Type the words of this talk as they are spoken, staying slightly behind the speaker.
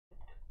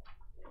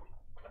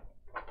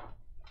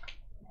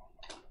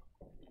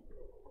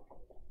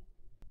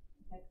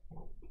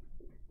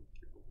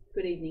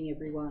Good evening,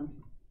 everyone.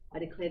 I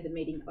declare the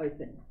meeting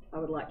open. I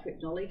would like to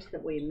acknowledge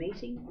that we are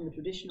meeting on the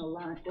traditional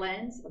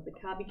lands of the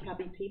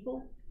Kabi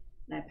people,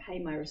 and I pay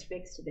my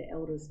respects to their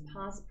elders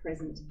past,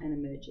 present and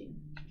emerging.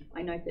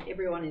 I note that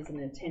everyone is in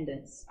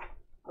attendance.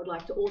 I would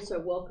like to also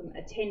welcome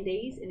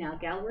attendees in our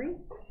gallery.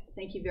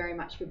 Thank you very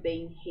much for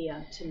being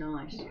here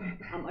tonight.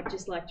 I'd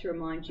just like to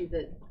remind you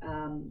that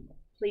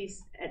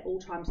please at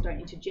all times don't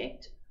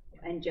interject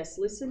and just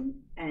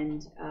listen,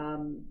 and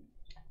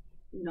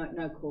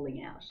no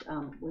calling out.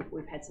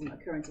 We've had some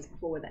occurrences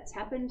before where that's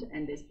happened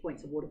and there's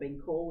points of order being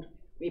called.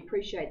 We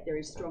appreciate there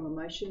is strong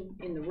emotion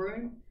in the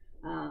room,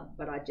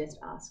 but I just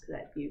ask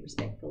that you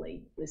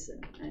respectfully listen.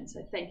 And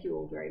so thank you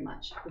all very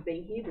much for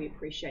being here. We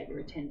appreciate your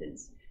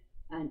attendance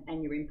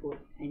and your input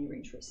and your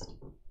interest.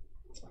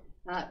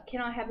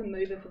 Can I have a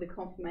mover for the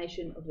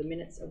confirmation of the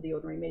minutes of the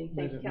ordinary meeting?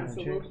 Thank you,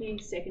 Councillor Wilkie.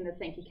 Seconder,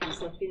 thank you,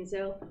 Councillor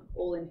Finzel.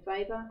 All in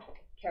favour?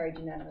 Carried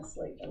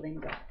unanimously.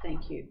 Alinda,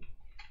 thank you.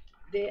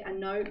 There are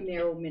no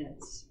mayoral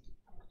minutes.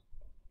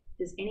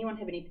 Does anyone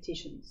have any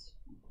petitions?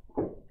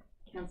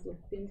 Councillor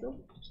Finzel?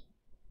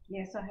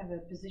 Yes, I have a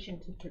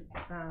petition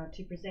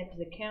to present to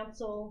the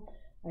council.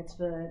 It's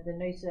for the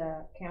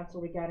Noosa Council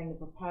regarding the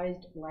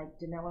proposed Lake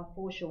DOONELLA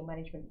foreshore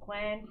management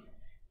plan.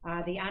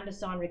 The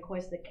undersigned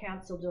requests that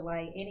council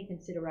delay any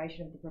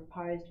consideration of the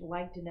proposed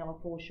Lake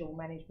DOONELLA foreshore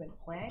management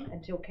plan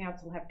until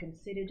council have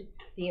considered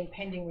the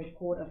impending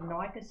report of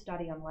NICA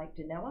study on Lake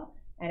DOONELLA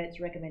and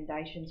its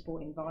recommendations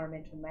for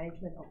environmental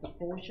management of the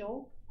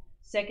foreshore.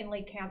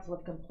 Secondly, council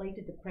have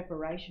completed the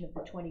preparation of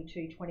the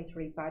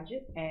 22-23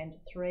 budget. And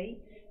 3,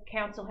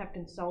 council have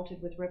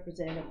consulted with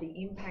representative of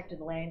the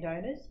impacted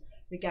landowners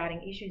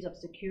regarding issues of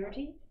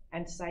security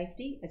and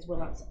safety, as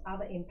well as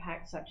other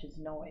impacts such as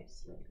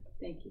noise.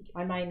 Thank you.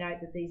 I may note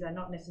that these are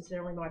not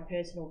necessarily my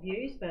personal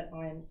views, but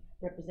I am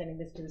representing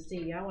this to the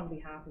CEO on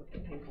behalf of the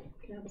people.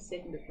 Can I have a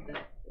seconder for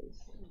that, please?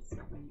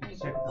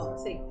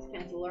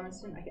 Councillor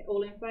Lawrenson. Okay,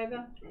 all in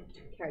favour?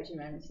 Carried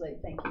unanimously.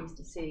 Thank you,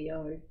 Mr.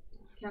 CEO.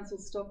 Councillor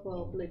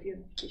Stockwell, I believe you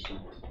have a petition.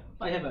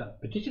 I have a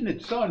petition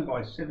that's signed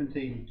by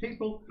 17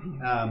 people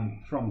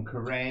from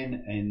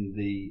COORAN, and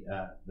the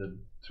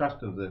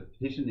thrust of the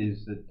petition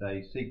is that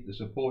they seek the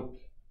support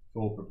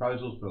for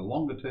proposals for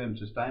longer-term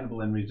sustainable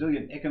and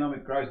resilient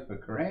economic growth for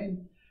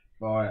COORAN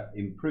via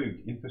improved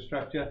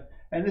infrastructure.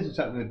 And this is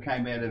something that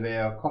came out of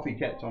our coffee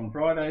chats on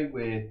Friday,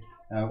 where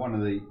one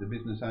of the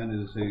business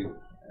owners, who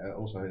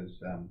also has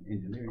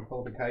engineering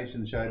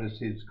qualifications, showed us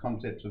his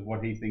concepts of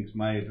what he thinks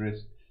may address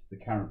the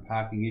current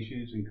parking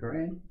issues in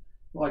COORAN.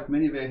 Like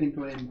many of our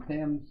hinterland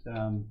towns,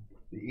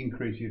 the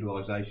increased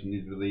utilisation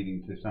is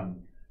leading to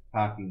some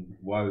parking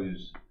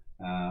woes,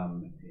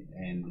 and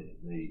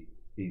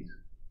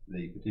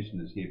the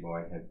petitioners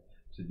hereby have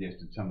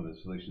suggested some of the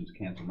solutions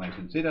council may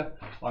consider.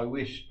 I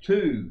wish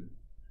to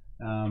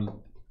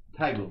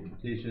table the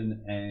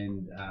petition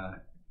and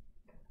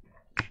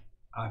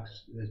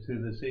ask to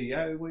the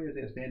CEO, where's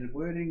our standard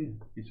wording?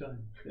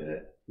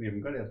 We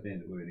haven't got our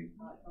standard wording.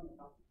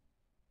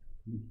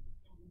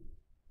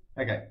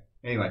 Okay,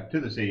 anyway, to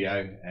the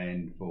CEO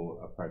and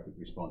for appropriate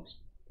response.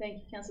 Thank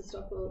you, Councillor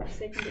Stockwell.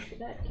 Seconder for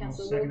that.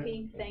 Councillor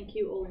Wilkie, thank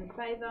you. All in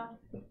favour?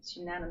 It's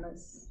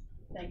unanimous.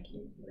 Thank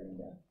you,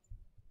 Linda.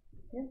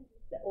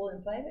 Yeah, all in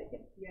favour?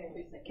 Yep.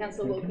 Yeah.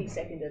 Councillor Wilkie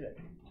seconded it.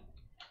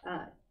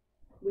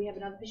 We have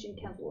another petition,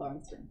 Councillor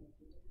Lawrenson.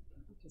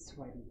 Just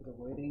waiting for the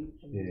wording.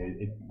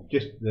 Yeah,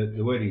 just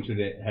the wording should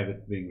have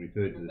it being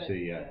referred to the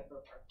CEO.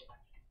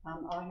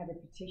 I have a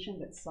petition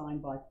that's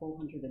signed by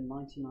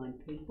 499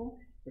 people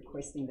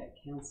requesting that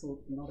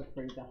council not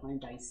approve the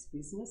home-based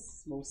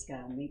business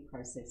small-scale meat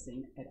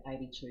processing at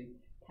 82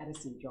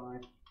 Patterson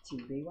Drive,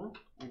 TINBEERWAH,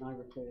 and I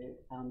refer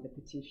the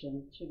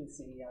petition to the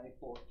CEO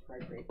for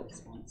appropriate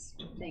response.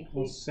 Thank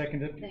you. I'll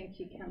second it. Thank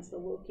you,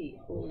 Councillor Wilkie.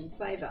 All in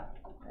favour?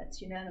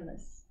 That's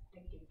unanimous.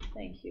 Thank you.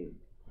 Thank you.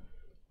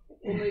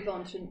 We'll move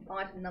on to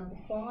item number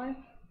 5.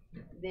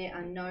 There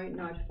are no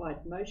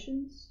notified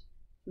motions,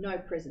 no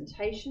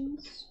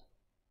presentations.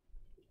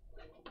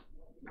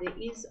 There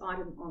is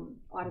item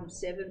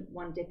 7,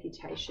 1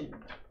 deputation.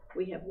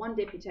 We have 1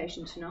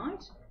 deputation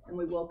tonight, and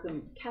we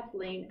welcome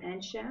Kathleen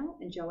ANSCHAU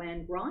and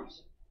JOHANNE WRIGHT,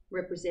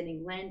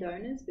 representing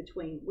landowners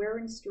between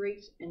Werran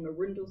Street and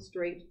Marundle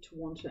Street,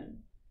 Tawantin.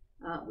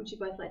 Would you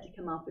both like to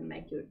come up and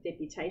make your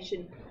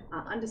deputation?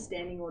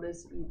 Understanding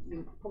orders,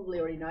 you probably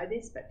already know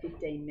this, but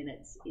 15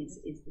 minutes is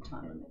the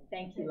time limit.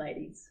 Thank you,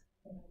 ladies.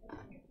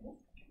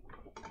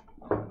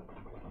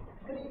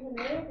 Good evening,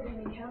 Mayor. Good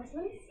evening,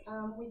 councillors.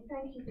 We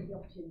thank you for the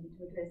opportunity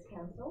to address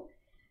council.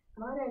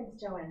 My name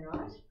is JOHANNE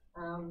WRIGHT,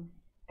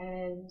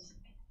 and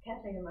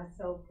Kathleen and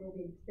myself will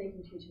be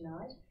speaking to you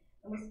tonight.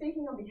 And we're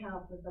speaking on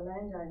behalf of the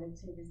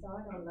landowners who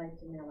reside on Lake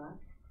DOONELLA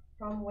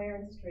from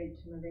Werran Street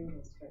to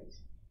Marundle Street.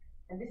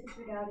 And this is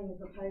regarding the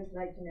proposed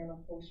Lake DOONELLA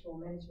foreshore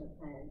management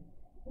plan,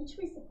 which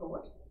we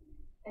support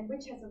and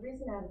which has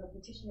arisen out of a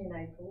petition in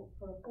April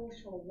for a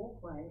foreshore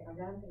walkway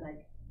around the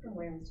lake from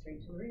Werran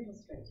Street to Marundle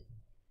Street.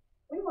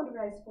 We want to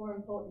raise 4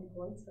 important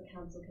points for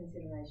council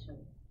consideration.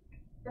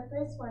 The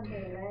first one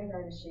being land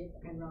ownership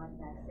and right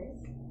of access.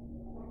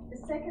 The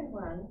second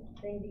one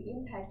being the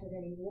impact of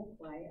any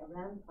walkway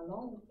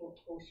along the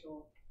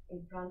foreshore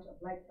in front of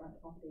lakefront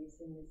properties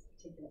in this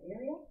particular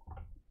area.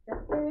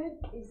 The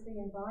third is the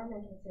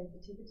environmental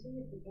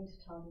sensitivity of the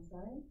intertidal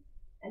zone,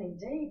 and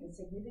indeed the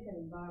significant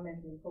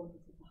environmental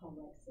importance of the whole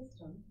lake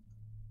system.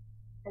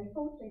 And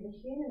fourthly, the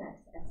human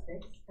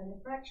aspects and the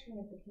fracturing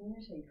of the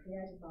community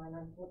created by an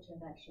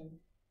unfortunate action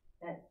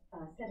that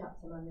set up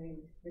some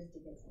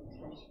unrealistic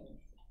expectations.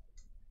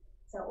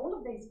 So all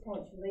of these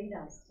points lead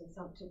us to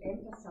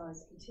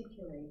emphasise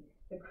particularly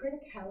the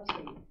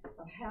criticality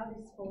of how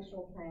this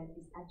foreshore plan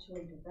is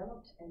actually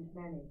developed and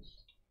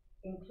managed,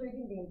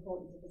 including the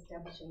importance of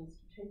establishing a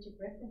strategic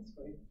reference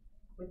group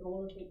with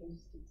all of the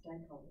interested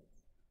stakeholders.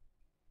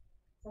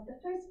 So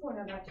the first point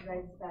I'd like to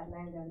raise is about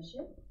land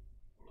ownership.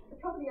 The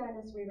property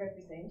owners we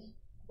represent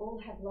all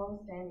have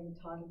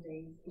long-standing title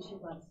deeds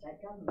issued by the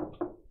state government,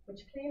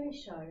 which clearly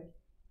show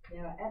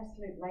there are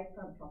absolute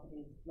lakefront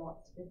property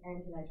lots with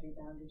ambulatory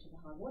boundary to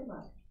the high water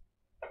mark.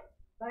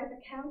 Both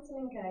a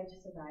council-engaged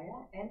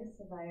surveyor and a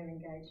surveyor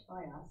engaged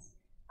by us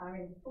are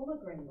in full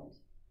agreement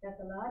that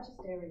the largest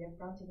area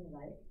fronting the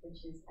lake,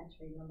 which is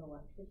actually number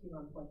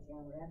 51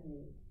 Poinciana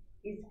Avenue,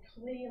 is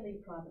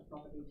clearly private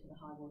property to the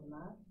high water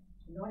mark,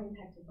 not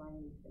impacted by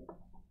any fee.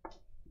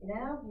 In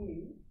our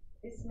view,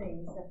 this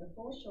means that the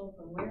foreshore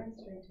from Wirran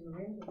Street to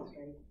Marindle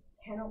Street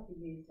cannot be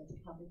used as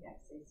public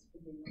access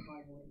within the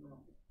high water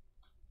mark.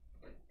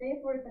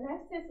 Therefore, if an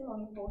access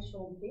along the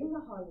foreshore within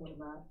the high water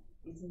mark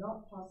is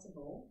not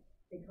possible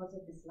because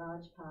of this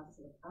large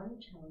parcel of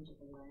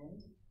unchallengeable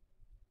land,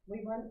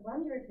 we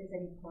wonder if there's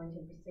any point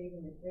in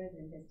proceeding with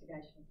further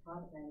investigation of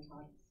private land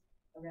titles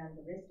around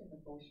the rest of the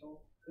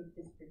foreshore if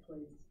this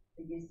precludes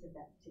the use of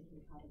that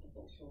particular part of the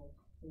foreshore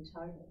in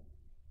total,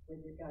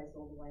 whether it goes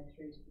all the way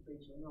through to the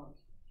bridge or not.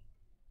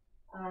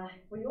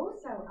 We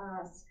also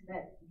ask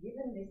that,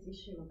 given this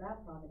issue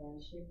about private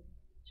ownership,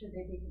 should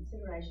there be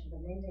consideration of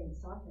amending the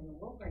cycling and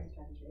walkway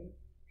strategy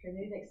to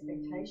remove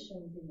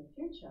expectations in the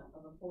future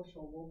of a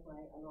foreshore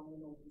walkway along the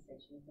northern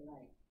section of the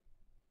lake?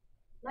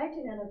 Lake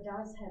Doonella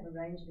does have a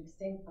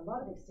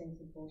lot of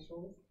extensive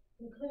foreshores,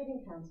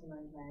 including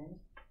council-owned land,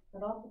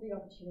 that offer the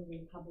opportunity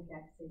of public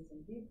access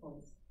and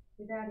viewpoints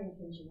without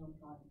impinging on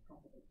private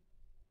property.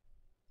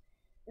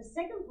 The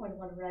second point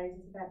I want to raise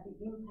is about the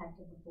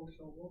impact of the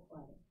foreshore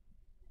walkway.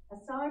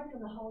 Aside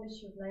from the whole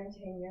issue of land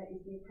tenure is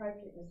the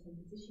appropriateness and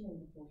positioning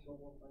of the foreshore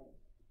walkway.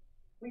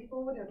 We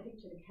forwarded a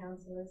picture to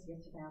councillors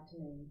yesterday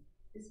afternoon.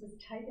 This was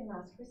taken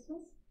last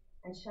Christmas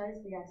and shows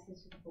the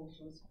access to the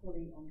foreshore is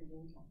fully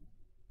underwater.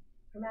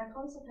 From our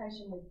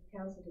consultation with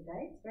council to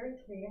date, it's very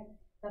clear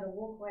that a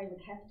walkway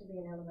would have to be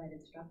an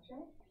elevated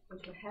structure,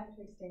 which would have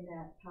to extend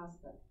out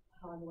past the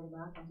high water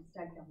mark onto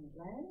state government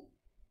land,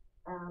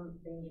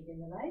 being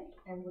within the lake,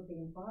 and would be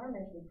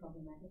environmentally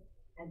problematic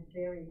and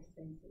very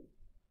expensive.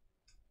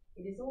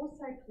 It is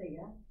also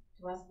clear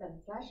to us that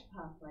a flash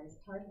pathway is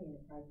totally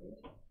inappropriate,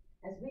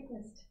 as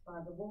witnessed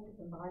by the walkers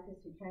and bikers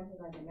who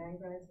trampled over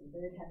mangroves and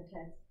bird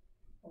habitats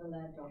and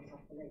allowed dogs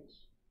off the leash.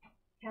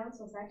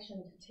 Council's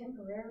action to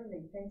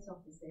temporarily fence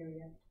off this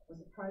area was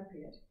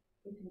appropriate,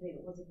 if indeed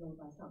it was ignored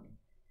by some.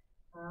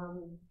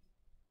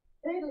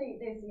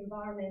 Thirdly, there's the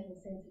environmental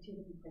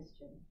sensitivity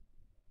question.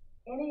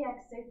 Any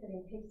access that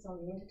impacts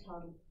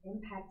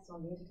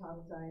on the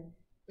intertidal zone,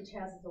 which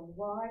houses a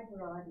wide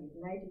variety of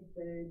native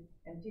bird,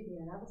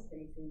 amphibian and other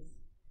species,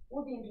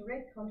 will be in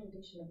direct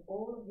contradiction of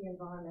all of the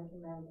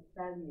environmental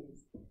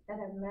values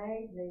that have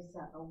made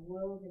Noosa a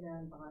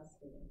world-renowned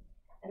biosphere,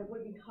 and it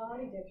would be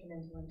highly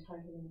detrimental and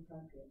totally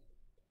inappropriate.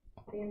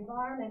 The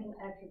environmental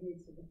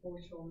attributes of the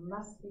foreshore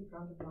must be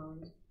front of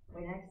mind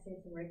when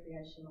access and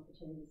recreation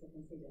opportunities are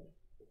considered.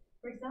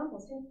 For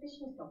example, since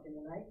fishing stopped in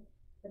the lake,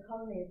 the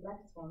colony of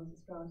black swans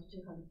has grown to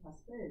 200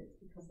 plus birds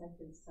because they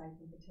feel safe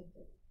and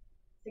protected.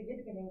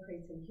 Significant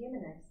increase in human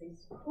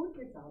access could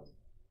result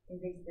in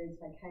these birds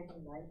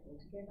vacating the lake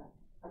altogether,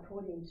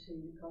 according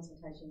to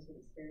consultations with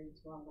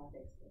experienced wildlife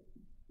experts.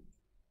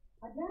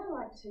 I'd now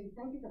like to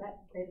thank you for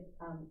that bit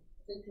of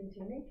listening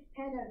to me.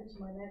 Hand over to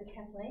my neighbour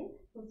Kathleen,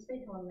 who will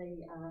speak on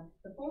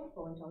the fourth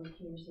point on the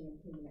community and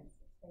human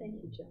access.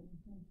 Thank you, John.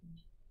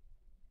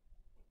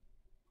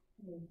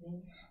 Good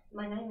evening.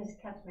 My name is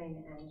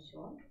Kathleen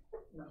ANSCHAU.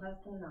 My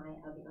husband and I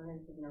are the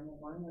owners of number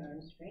 1 Wirran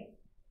Street.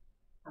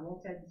 I'm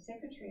also the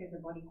secretary of the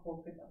body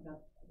corporate of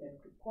the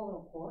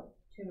Criminal Court,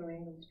 2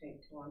 Marindle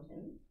Street, Toronto,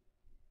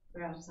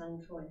 where our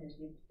son Troy has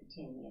lived for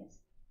 10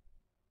 years.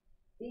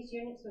 These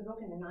units were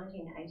built in the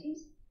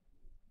 1980s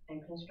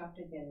and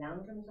constructed their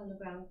lounge rooms on the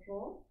ground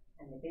floor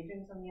and the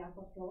bedrooms on the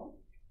upper floor,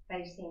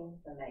 facing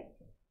the lake.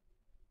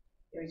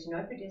 There is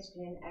no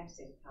pedestrian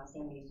access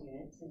passing these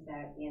units as they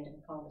are at the end of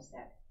a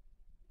cul-de-sac.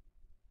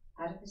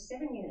 Out of the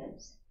 7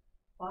 units,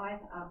 5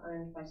 are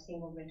owned by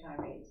single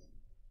retirees.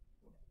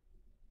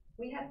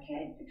 We have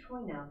cared for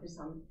Troy now for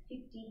some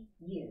 50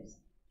 years,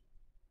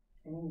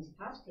 and in these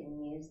past 10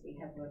 years we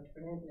have worked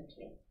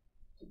relentlessly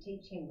to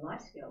teach him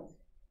life skills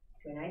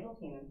to enable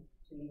him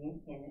to live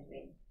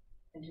independently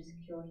and to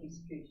secure his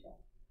future.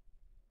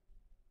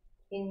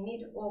 In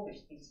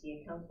mid-August this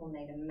year, Council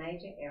made a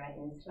major error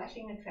in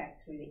slashing a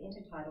track through the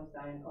intertidal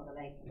zone of the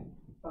lake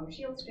from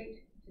Shield Street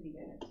to the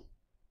units.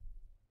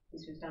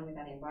 This was done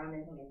without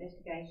environmental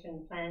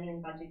investigation,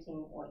 planning,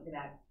 budgeting, or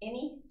without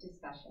any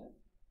discussion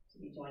to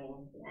the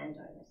adjoining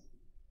landowners.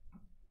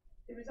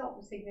 The result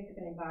was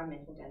significant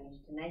environmental damage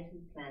to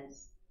native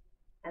plants,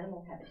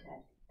 animal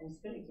habitat, and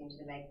spillage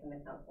into the lake from the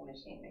council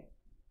machinery.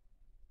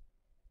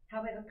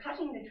 However,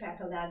 cutting the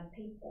track allowed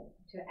people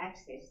to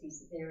access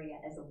this area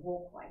as a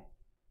walkway.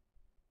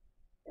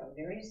 They were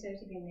very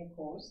assertive in their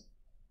cause,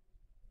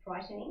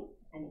 frightening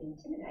and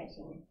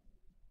intimidating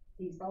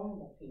these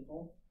vulnerable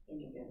people in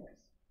the units.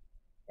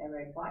 They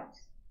rode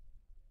bikes,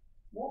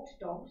 walked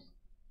dogs,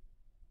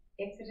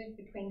 exited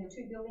between the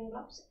two building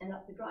blocks and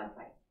up the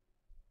driveway.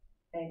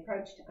 They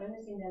approached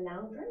owners in their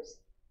lounge rooms,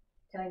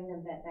 telling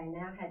them that they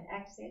now had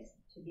access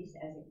to this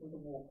as it was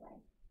a walkway.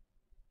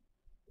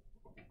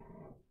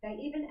 They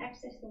even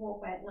accessed the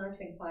walkway at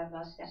 9:25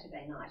 last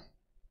Saturday night,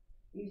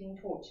 using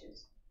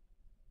torches.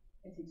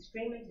 It's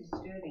extremely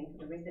disturbing for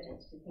the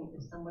residents to think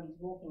that somebody's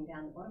walking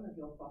down the bottom of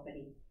your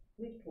property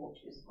with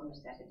torches on a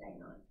Saturday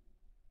night.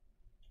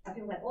 I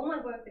feel that all my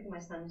work with my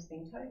son has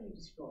been totally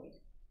destroyed,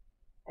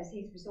 as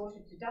he's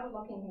resorted to double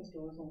locking his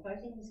doors and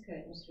closing his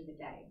curtains through the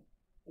day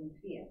in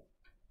fear.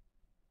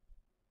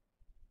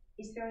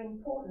 It's very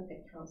important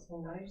that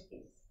Council knows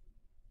this,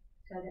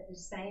 so that the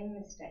same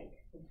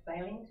mistake of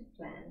failing to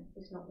plan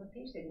is not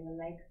repeated in the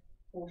Lake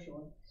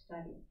Foreshore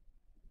study.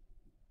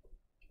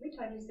 We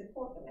totally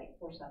support the Lake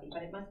Foreshore study,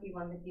 but it must be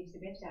one that gives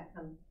the best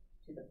outcome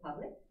to the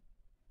public,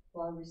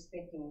 while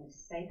respecting the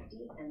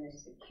safety and the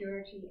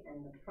security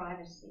and the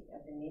privacy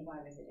of the nearby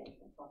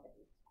residential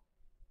properties.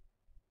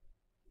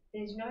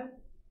 There's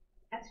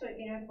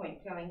absolutely no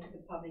point going to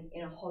the public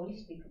in a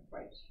holistic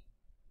approach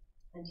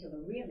until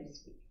a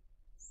realistic,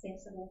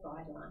 sensible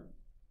guideline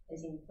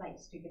is in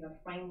place to give a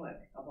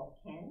framework of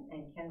what can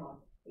and cannot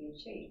be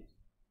achieved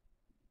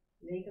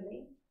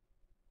legally,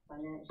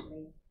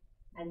 financially,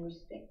 and with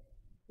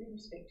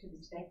respect to the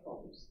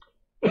stakeholders,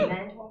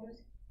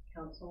 landholders,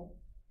 council,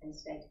 and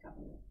state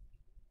government,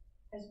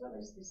 as well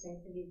as the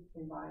sensitive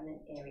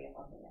environment area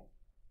of the lake.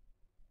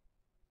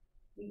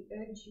 We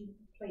urge you,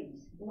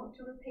 please, not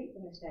to repeat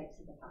the mistakes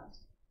of the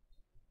past,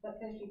 but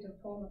firstly to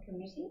form a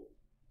committee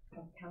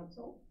of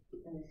council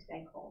and the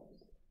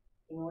stakeholders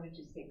in order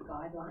to set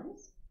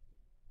guidelines,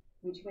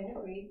 which when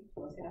agreed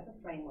will set up a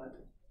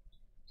framework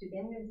to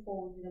then move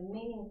forward with a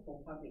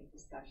meaningful public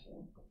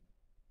discussion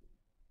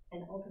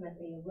and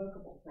ultimately a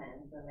workable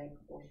plan for the Lake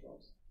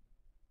Foreshores.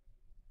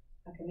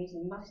 A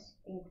committee must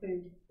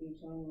include the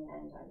adjoining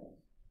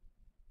landowners.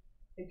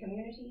 The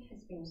community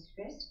has been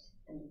stressed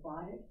and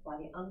divided by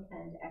the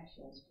unplanned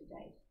actions to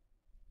date.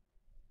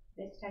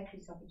 Let's take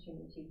this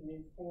opportunity to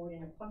move forward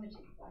in a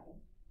positive way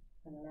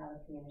and allow the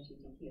community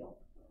to heal.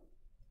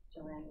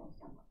 Johanne will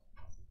sum up.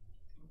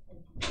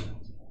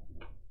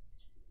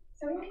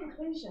 So in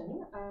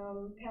conclusion,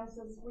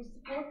 councillors, we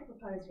support the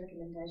proposed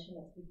recommendation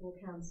that's before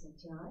council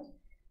tonight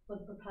for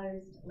the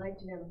proposed Lake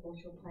Doonella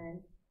Foreshore Plan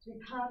to be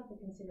part of the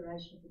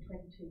consideration of the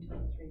 22-23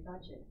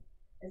 budget,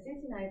 as this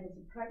enables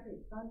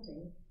appropriate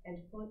funding and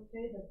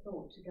further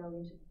thought to go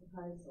into the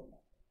proposal.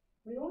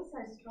 We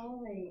also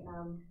strongly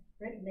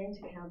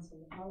recommend to council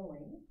the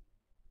following: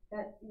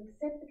 that you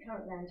accept the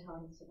current land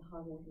titles to the high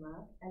water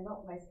mark and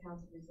not waste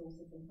council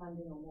resources and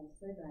funding on more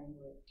surveying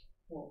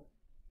work.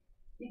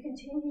 You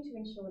continue to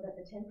ensure that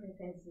the temporary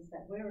fences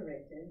that were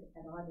erected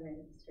at either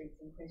end of the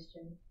streets in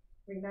question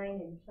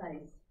remain in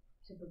place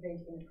to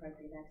prevent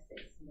inappropriate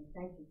access, and we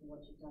thank you for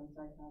what you've done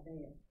so far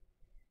there.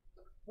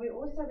 We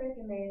also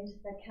recommend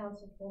that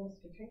council form a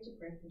strategic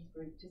reference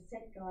group to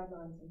set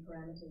guidelines and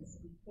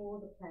parameters before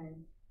the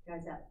plan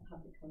goes out for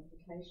public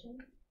consultation,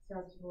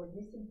 so as to avoid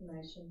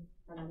misinformation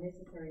and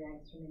unnecessary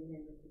angst from any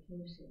member of the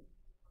community.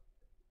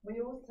 We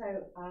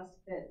also ask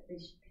that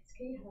the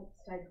key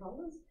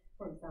stakeholders,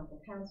 for example,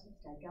 council,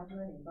 state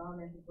government,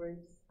 environmental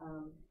groups,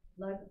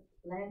 local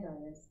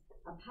landowners,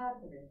 are part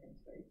of the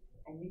reference group,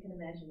 and you can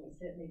imagine we're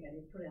certainly going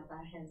to put out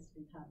our hands to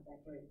be part of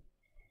that group.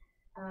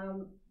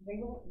 We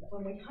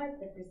hope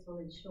that this will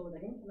ensure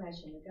that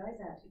information that goes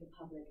out to the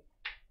public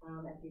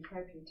at the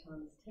appropriate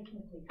time is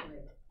technically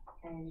correct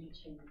and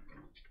achievable.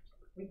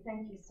 We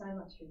thank you so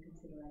much for your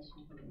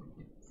consideration.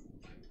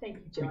 Thank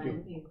you,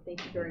 Joanne.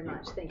 Thank you very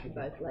much. Thank you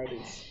both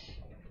ladies.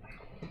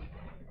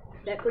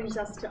 That brings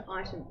us to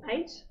item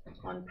 8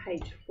 on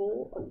page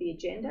 4 of the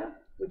agenda,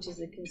 which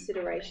is a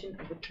consideration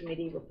of the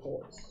committee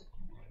reports.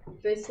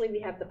 Firstly,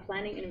 we have the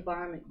Planning and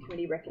Environment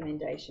Committee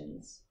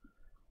recommendations.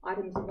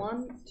 Items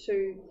 1,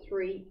 2,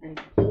 3 and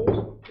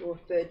 4 were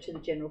referred to the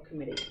General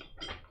Committee.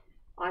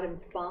 Item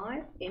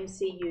 5,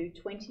 MCU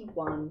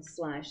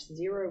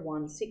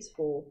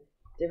 21/0164,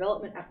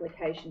 Development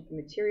Application for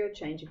Material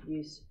Change of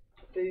Use,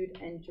 Food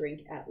and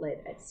Drink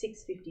Outlet at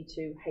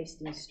 652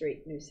 Hastings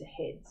Street, Noosa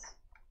Heads.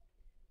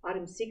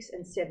 Items 6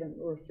 and 7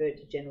 were referred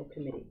to General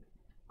Committee.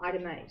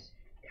 Item 8,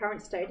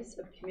 Current Status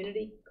of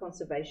Community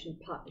Conservation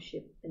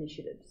Partnership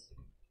Initiatives.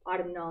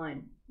 Item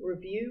 9,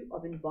 review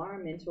of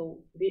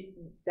environmental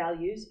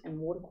values and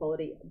water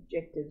quality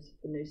objectives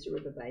for Noosa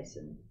River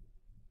Basin.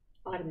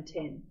 Item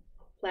 10,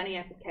 planning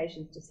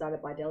applications decided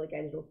by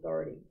delegated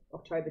authority,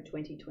 October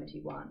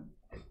 2021.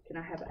 Can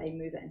I have a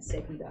mover and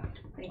seconder?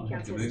 Thank you,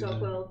 Councillor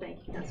Stockwell.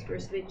 Thank you, Councillor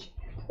Drusovich.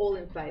 All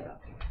in favour?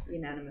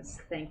 Unanimous.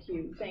 Thank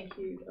you. Thank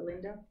you,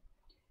 Alinda.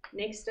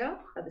 Next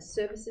up are the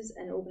Services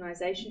and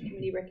Organisation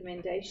Committee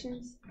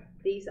recommendations.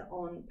 These are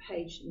on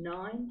page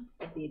 9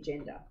 of the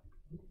agenda.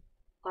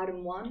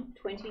 Item 1,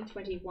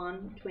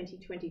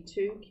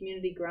 2021-2022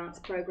 Community Grants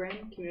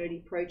Program, Community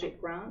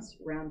Project Grants,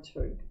 Round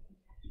 2.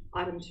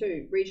 Item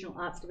 2, Regional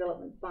Arts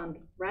Development Fund,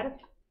 RADF,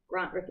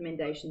 Grant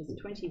Recommendations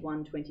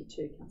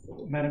 21-22.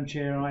 Councillor. Madam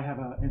Chair, I have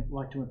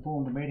like to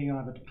inform the meeting I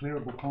have a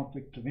declarable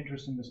conflict of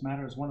interest in this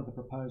matter as one of the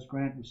proposed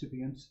grant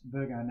recipients,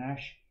 Virgo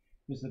Nash,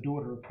 is the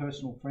daughter of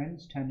personal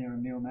friends, Tanya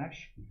and Neil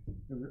Nash.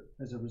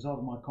 As a result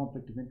of my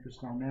conflict of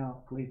interest, I'll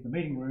now leave the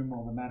meeting room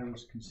while the matter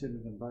is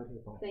considered and voted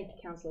upon. Thank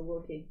you, Councillor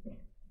Wilkie.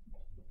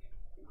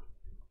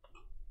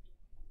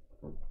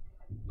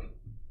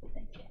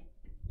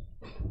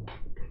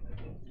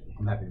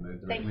 I'm happy to move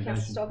the Thank you,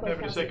 Councillor Stockwell.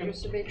 Over to Councillor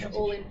second. Drusovich,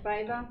 all in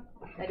favour?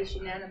 That is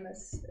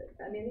unanimous.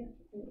 Amelia?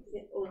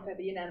 Yeah, all in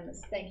favour,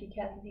 unanimous. Thank you,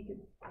 Kath. If you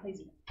could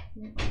please.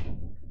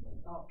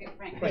 Oh, get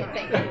Frank. Great,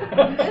 thank you.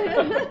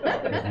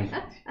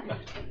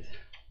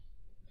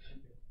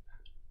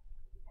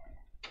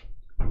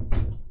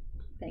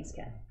 Thanks,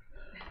 Kath.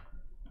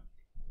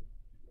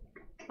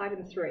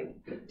 Item 3,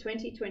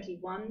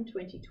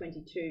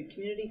 2021-2022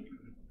 Community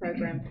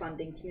Program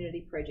Funding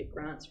Community Project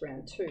Grants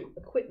Round 2,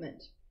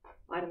 Equipment.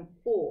 Item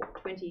 4,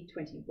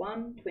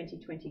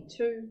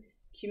 2021-2022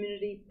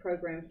 Community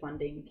Program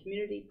Funding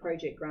Community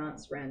Project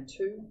Grants Round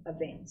 2,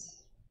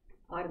 Events.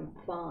 Item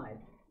 5,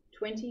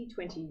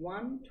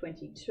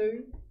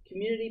 2021-22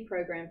 Community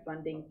Program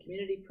Funding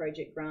Community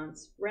Project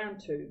Grants Round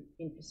 2,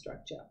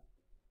 Infrastructure.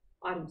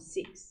 Item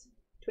 6,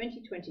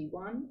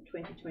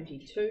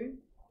 2021-2022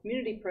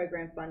 Community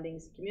Program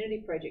Fundings Community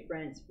Project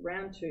Grants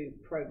Round 2,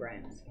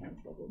 Programs.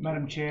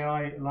 Madam Chair,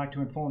 I'd like to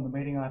inform the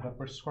meeting I have a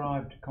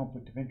prescribed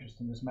conflict of interest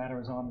in this matter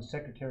as I'm the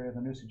Secretary of the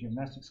Noosa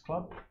Gymnastics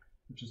Club,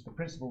 which is the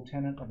principal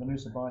tenant of the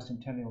Noosa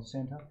Bicentennial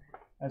Centre.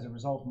 As a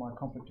result of my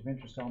conflict of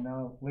interest, I'll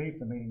now leave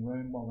the meeting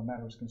room while the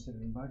matter is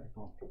considered and voted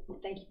upon.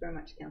 Thank you very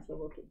much, Councillor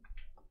Wilkie.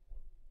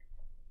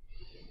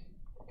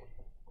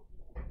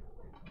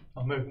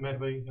 I'll move the matter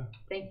be.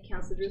 Thank you,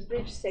 Councillor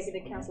Drusovich.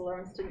 Seconded, Councillor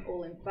Lawrenston.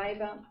 All in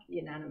favour?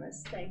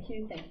 Unanimous. Thank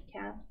you. Thank you,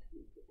 Kath.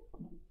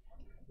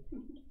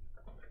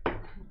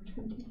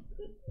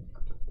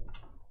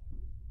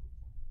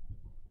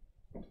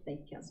 Thank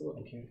you, Councillor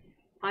Wilkie.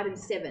 Item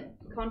 7,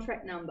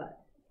 contract number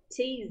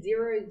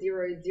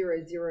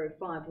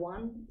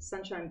T000051,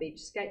 Sunshine Beach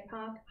Skate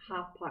Park,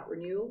 Half Pipe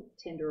Renewal,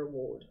 Tender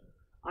Award.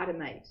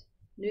 Item 8,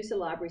 Noosa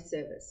Library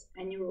Service,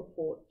 Annual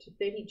Report to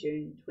 30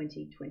 June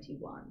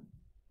 2021.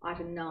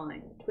 Item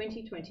 9,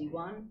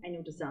 2021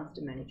 Annual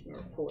Disaster Management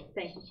Report.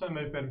 Thank you. So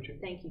moved, Madam Chair.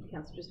 Thank you,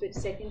 Councillor Drusovich.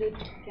 Seconded,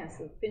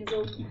 Councillor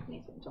Finzel.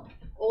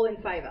 All in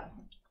favour?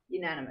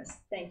 Unanimous.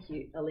 Thank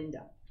you,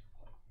 Alinda.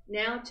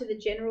 Now to the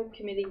General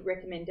Committee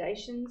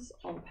recommendations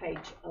on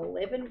page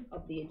 11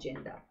 of the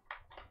agenda.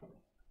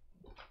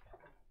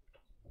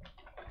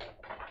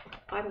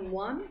 Item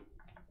 1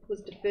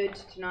 was deferred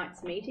to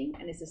tonight's meeting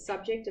and is the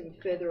subject of a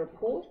further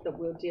report that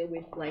we'll deal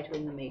with later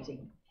in the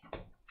meeting.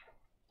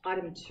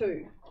 Item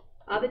 2,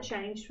 other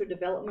change to a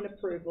development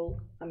approval,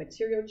 a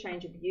material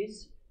change of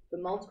use for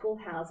multiple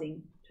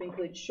housing to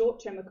include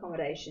short-term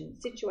accommodation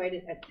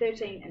situated at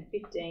 13 and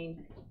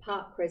 15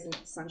 Park Crescent,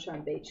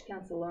 Sunshine Beach.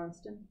 Councillor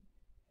Lawrenston.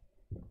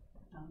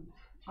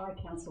 I,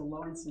 Councillor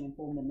Lawrenston,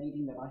 inform the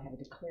meeting that I have a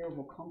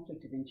declarable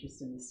conflict of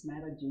interest in this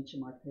matter due to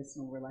my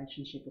personal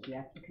relationship with the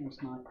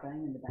applicant, Mike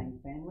Bain, and the Bain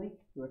family,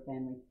 who are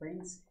family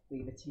friends.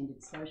 We have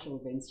attended social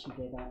events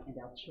together and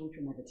our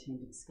children have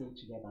attended school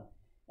together.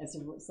 As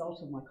a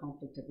result of my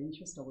conflict of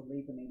interest, I will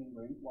leave the meeting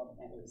room while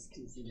the matter is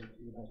considered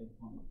and voted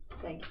upon.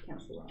 Thank you,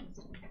 Councillor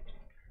Lawrenston.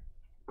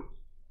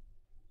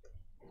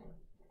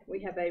 We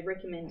have a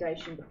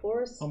recommendation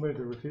before us. I'll move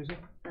the refusal.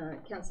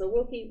 Councillor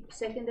Wilkie,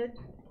 seconded.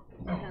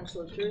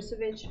 Councillor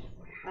Drusovich.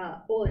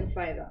 All in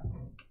favour?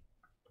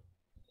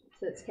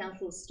 So it's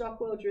Councillor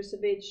Stockwell,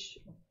 Drusovich.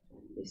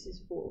 This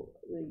is for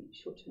the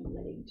short-term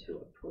letting to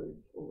approve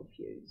or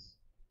refuse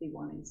the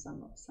one in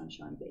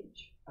Sunshine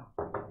Beach.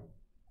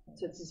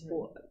 So this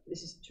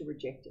is to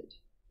reject it.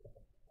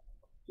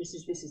 This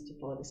is to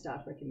follow the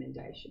staff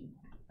recommendation,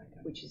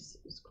 which is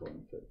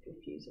calling for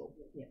refusal.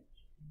 Yeah.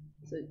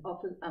 So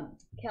offer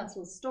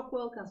Councillor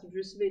Stockwell, Councillor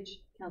Drusovich,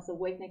 Councillor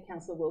Wagner,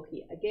 Councillor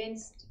Wilkie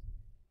against,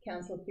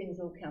 Councillor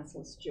Finzel,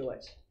 Councillor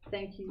Stewart.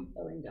 Thank you,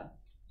 Alinda.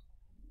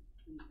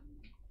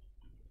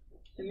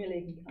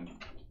 Amelia can come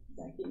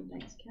back in.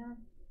 Thanks, Karen.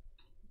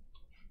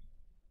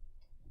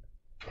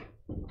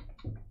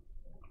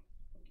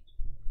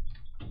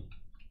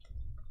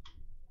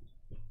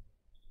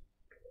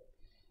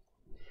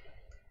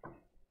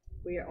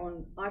 We are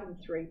on item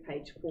 3,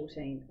 page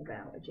 14 of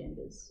our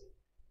agendas.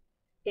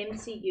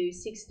 MCU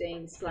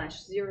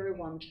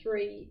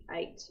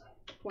 16/0138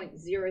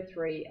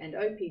 5.03 and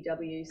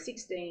OPW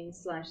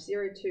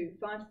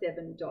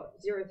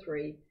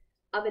 16/0257.03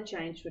 other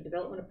change to a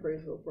development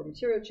approval for a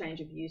material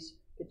change of use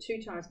for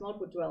 2 times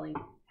multiple dwelling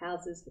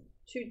houses,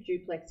 2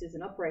 duplexes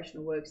and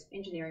operational works,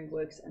 engineering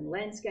works and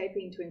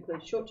landscaping to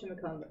include short-term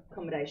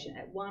accommodation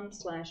at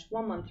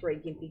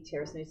 1/113 Gympie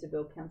Terrace,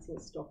 Noosaville, Councillor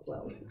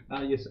Stockwell.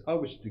 Yes, I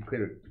wish to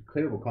declare a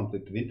declarable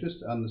conflict of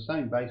interest on the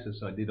same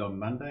basis I did on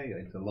Monday.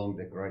 It's a long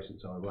declaration,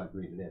 so I won't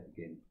read it out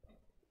again.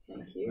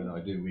 Thank you. And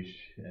I do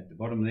wish at the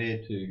bottom there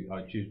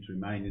I choose to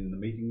remain in the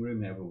meeting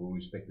room. However, we'll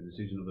respect the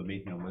decision of the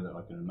meeting on whether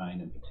I can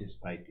remain and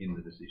participate in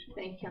the decision.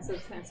 Thank you, Councillor.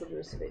 Councillor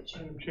Vucevic.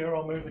 Madam Chair,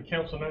 I move the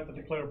Council note the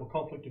declarable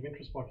conflict of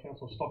interest by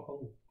Councillor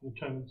Stockwell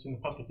determines in the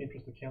public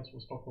interest that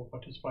Councillor Stockwell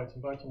participates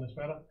and votes on this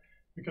matter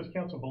because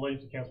Council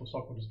believes that Councillor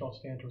Stockwell does not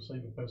stand to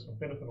receive a personal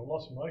benefit or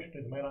loss in relation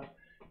to the matter,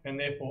 and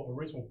therefore a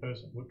reasonable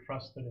person would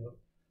trust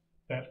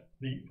that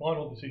the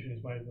final decision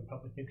is made in the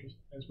public interest,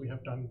 as we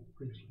have done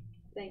previously.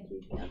 Thank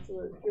you,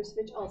 Councillor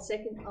Vucevic. I'll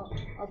second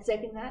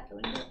that.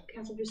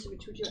 Councillor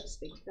Vucevic, would you like to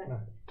speak to that? No.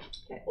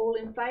 Okay, all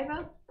in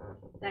favour?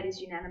 That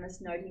is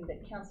unanimous, noting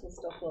that Councillor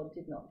Stockwell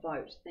did not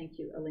vote. Thank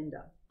you,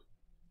 Alinda.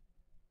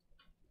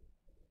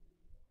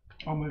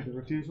 I'll move the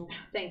refusal.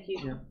 Thank you,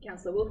 Yeah.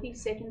 Councillor Wilkie.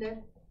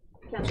 Seconded.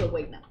 Councillor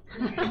Wegener.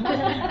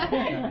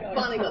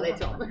 Finally got there,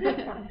 Tom.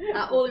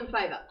 All in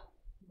favour?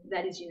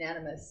 That is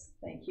unanimous.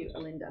 Thank you,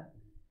 Alinda.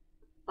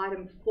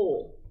 Item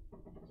 4.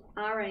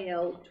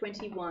 RAL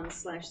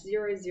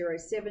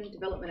 21/007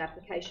 development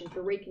application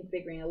for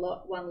reconfiguring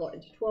one lot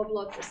into 12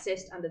 lots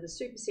assessed under the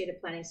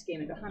superseded planning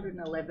scheme at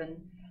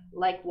 111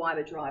 Lake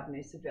Wyber Drive,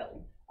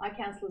 Noosaville. I,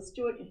 Councillor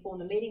Stewart, inform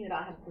the meeting that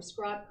I have a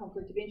prescribed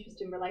conflict of interest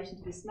in relation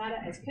to this matter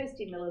as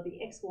Kirsty Miller, the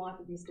ex-wife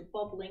of Mr.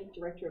 Bob Link,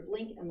 Director of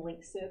Link and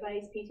Link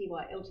Surveys, Pty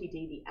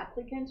Ltd, the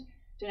applicant,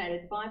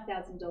 donated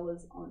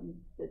 $5,000 on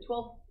the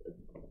 12th of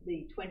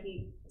the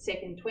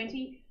 22nd,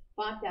 20.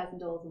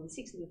 $5,000 on the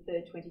 6th of the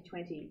 3rd,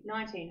 2020,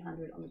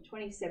 $1,900 on the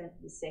 27th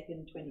of the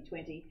 2nd,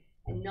 2020,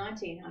 and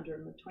 $1,900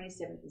 on the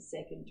 27th of the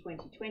 2nd,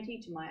 2020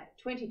 to my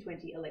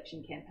 2020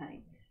 election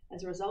campaign.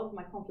 As a result of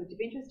my conflict of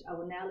interest, I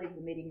will now leave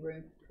the meeting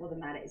room while the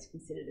matter is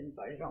considered and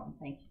voted on.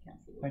 Thank you,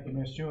 Councillor. Thank you,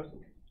 Mayor Stewart.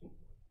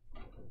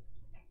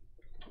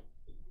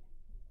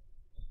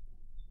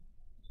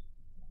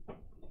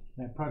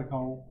 Now,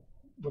 protocol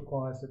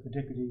requires that the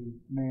Deputy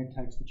Mayor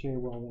takes the chair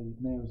while the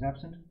Mayor is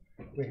absent.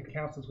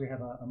 Councillors, we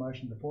have a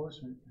motion before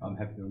us. I'm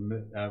happy to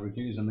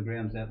refuse on the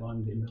grounds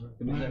outlined in the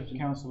recommendation.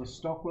 Councillor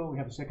Stockwell, we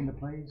have a seconder,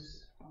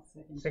 please. I'll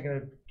second.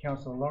 Seconded,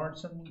 Councillor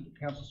Lawrenson.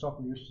 Councillor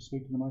Stockwell, you wish to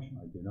speak to the motion?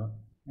 I do not.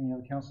 Any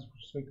other councillors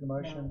wish to speak to the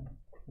motion?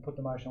 We'll put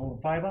the motion. All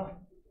in favour?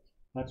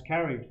 That's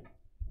carried.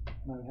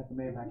 May we have the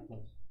Mayor back,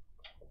 please?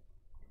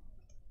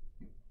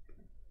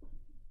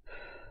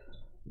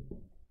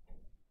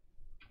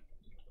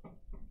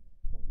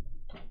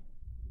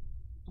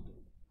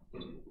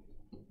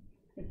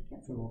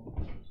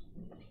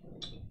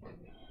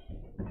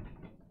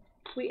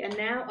 We are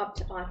now up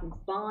to item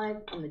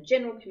 5 on the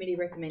General Committee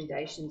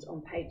recommendations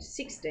on page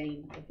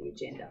 16 of the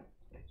agenda.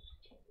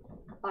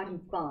 Item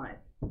 5,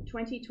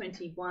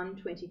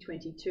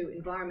 2021-2022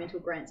 Environmental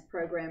Grants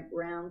Program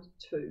Round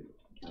 2.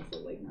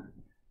 Councillor Wegener.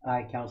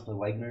 I, Councillor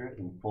Wegener,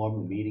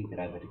 inform the meeting that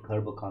I have a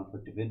declarable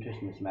conflict of interest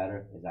in this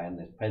matter as I am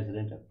the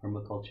President of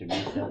Permaculture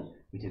Noosa,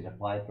 which has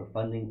applied for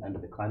funding under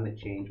the Climate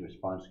Change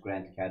Response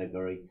Grant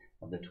category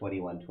of the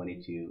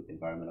 21-22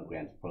 Environmental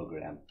Grants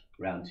Program,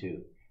 Round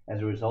 2.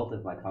 As a result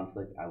of my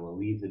conflict, I will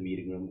leave the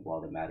meeting room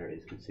while the matter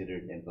is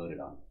considered and voted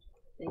on.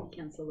 Thank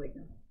you, Councillor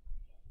Wegener.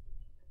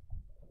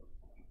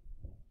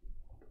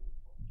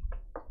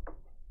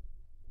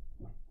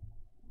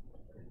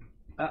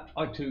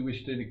 I too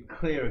wish to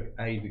declare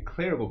a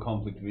declarable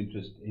conflict of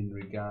interest in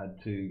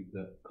regard to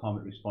the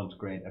climate response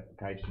grant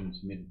application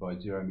submitted by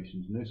Zero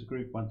Emissions Noosa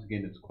Group. Once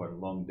again, it's quite a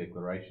long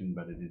declaration,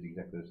 but it is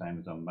exactly the same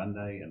as on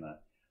Monday, and I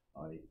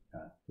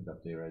put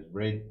up there as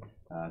read.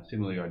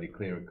 Similarly, I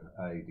declare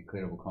a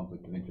declarable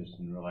conflict of interest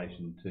in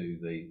relation to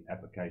the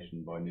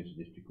application by Noosa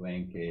District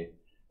Landcare,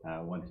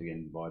 once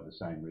again by the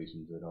same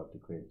reasons that I've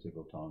declared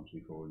several times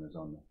before and as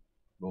on the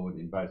board.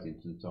 In both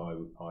instances, I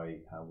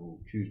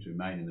will choose to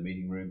remain in the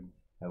meeting room.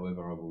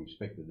 However, I will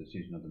respect the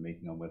decision of the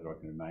meeting on whether I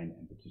can remain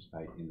and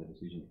participate in the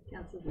decision.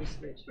 Councillor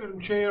Vucevic. Madam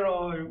Chair,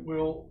 I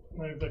will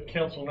move that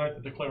Council note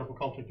the declarable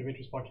conflict of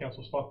interest by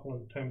Councillor Stockwell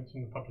and determines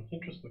in the public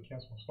interest that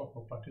Councillor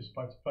Stockwell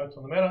participates and votes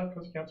on the matter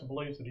because Council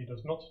believes that he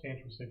does not stand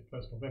to receive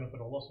personal benefit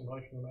or loss in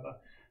relation to the matter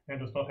and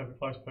does not have a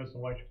close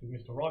personal relationship with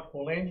Mr. Wright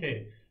or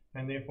Landcare,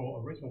 and therefore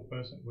a reasonable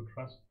person would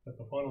trust that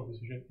the final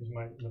decision is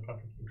made in the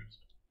public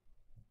interest.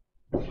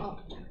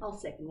 I'll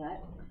second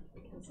that.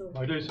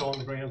 I do so on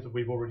the grounds that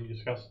we've already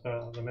discussed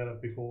the matter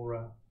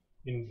before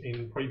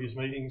in previous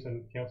meetings,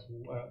 and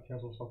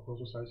Council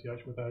Stockwell's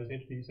association with those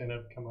entities, and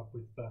have come up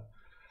with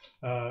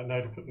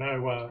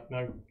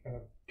no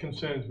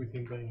concerns with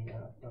him being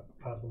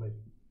part of the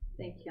meeting.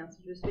 Thank you,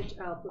 Councillor Vucevic.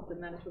 I'll put the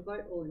matter to a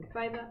vote. All in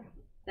favour?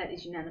 That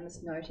is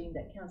unanimous, noting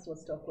that Councillor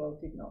Stockwell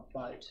did not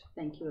vote.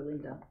 Thank you,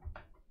 Alinda.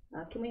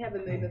 Can we have a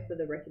mover for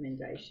the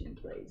recommendation,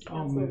 please?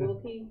 I'll Councillor move it.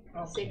 Wilkie,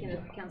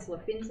 seconded Councillor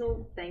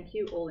Finzel. Thank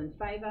you. All in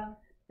favour?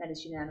 That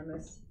is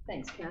unanimous.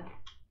 Thanks, Kath.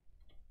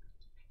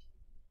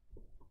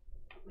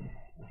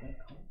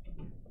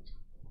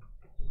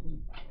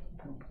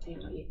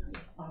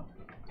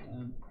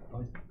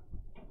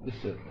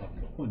 Just a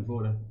point of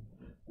order.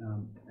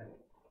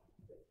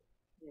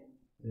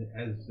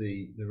 As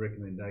the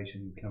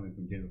recommendation coming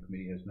from General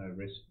Committee has no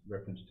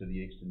reference to the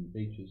eastern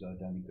beaches, I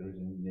don't think there is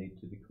any need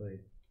to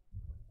declare.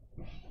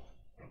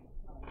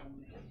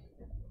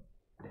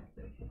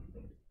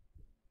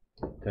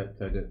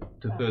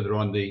 To further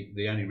on,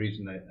 the only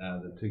reason that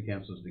the two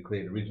councillors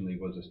declared originally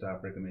was a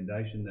staff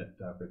recommendation. That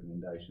staff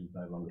recommendation is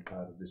no longer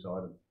part of this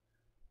item,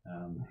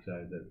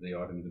 so that the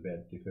item is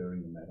about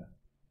deferring the matter.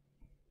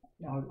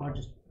 I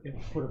just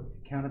put a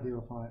counter view,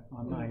 if I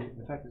may.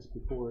 The fact that it's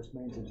before us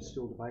means that it's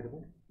still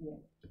debatable. Yeah.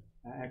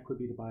 It could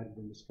be debated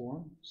in this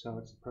forum, so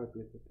it's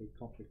appropriate that the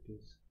conflict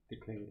is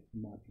declared,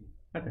 in my opinion.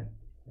 Okay.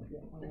 I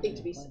think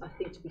to be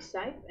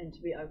safe and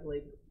to be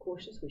overly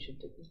cautious, we should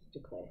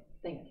declare.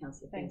 Thank you,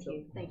 Councillor Thank Finzel.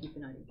 you. Thank you for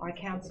noting. I,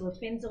 Councillor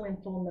Finzel,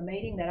 inform the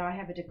meeting that I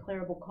have a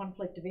declarable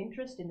conflict of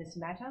interest in this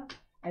matter,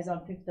 as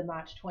on 5th of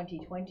March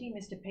 2020,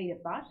 Mr. Peter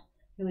Butt,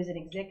 who is an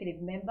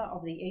executive member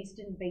of the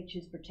Eastern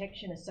Beaches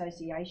Protection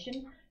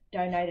Association,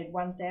 donated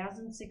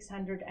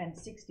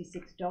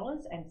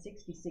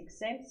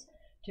 $1,666.66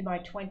 to my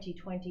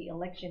 2020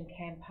 election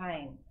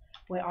campaign,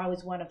 where I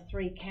was one of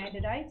 3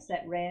 candidates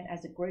that ran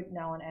as a group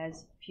known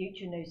as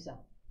Future Noosa,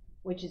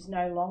 which is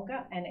no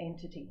longer an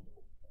entity.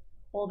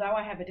 Although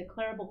I have a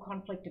declarable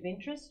conflict of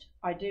interest,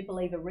 I do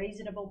believe a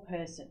reasonable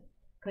person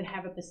could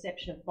have a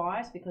perception of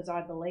bias, because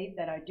I believe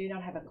that I do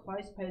not have a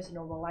close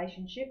personal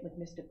relationship with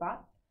Mr.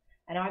 Butt,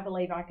 and I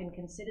believe I can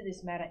consider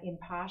this matter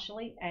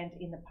impartially and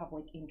in the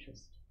public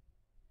interest.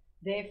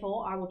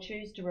 Therefore, I will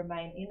choose to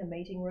remain in the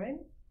meeting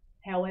room.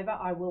 However,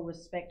 I will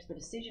respect the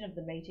decision of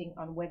the meeting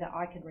on whether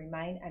I can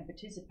remain and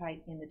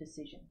participate in the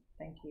decision.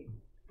 Thank you.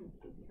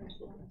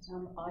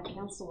 I,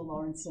 Councillor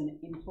Lawrenson,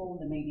 inform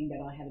the meeting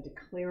that I have a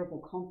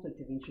declarable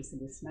conflict of interest in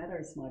this matter,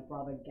 as my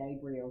brother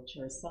Gabriel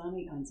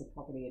Cherisani owns a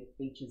property at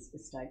Beaches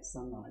Estate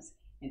Sunrise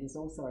and is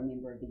also a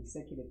member of the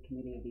Executive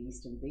Committee of the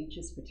Eastern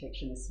Beaches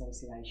Protection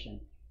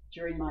Association.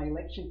 During my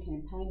election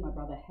campaign, my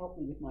brother helped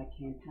me with my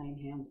campaign,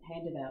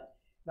 handed out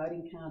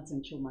voting cards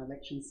until my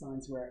election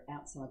signs were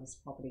outside his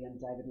property on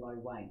David Lowe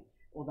Way.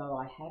 Although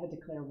I have a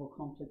declarable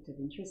conflict of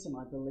interest and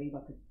I believe I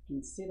could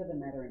consider the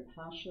matter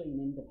impartially and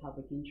in the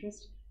public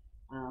interest,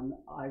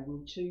 I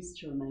will choose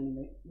to remain in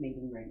the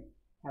meeting room.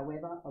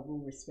 However, I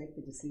will respect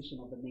the decision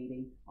of the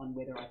meeting on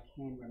whether I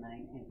can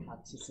remain and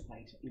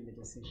participate in the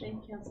decision.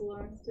 Thank you,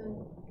 Councillor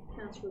Lawrenston.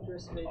 Councillor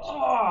Dressage.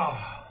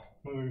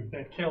 Move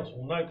that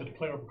Council note the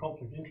declarable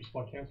conflict of interest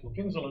by Councillor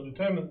Finzel and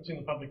determine it's in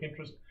the public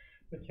interest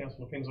that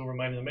Councillor Finzel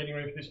remain in the meeting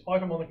room for this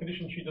item on the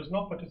condition she does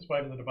not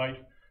participate in the debate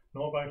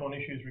nor vote on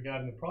issues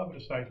regarding the private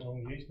estate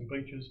along the eastern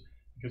beaches,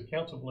 because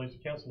Council believes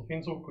that Councillor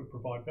Finzel could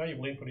provide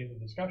valuable input into the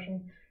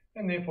discussion,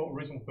 and therefore a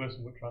reasonable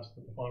person would trust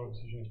that the final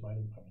decision is made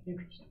in the public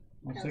interest.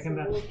 I'll second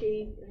that.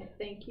 Wilkie,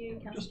 thank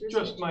you.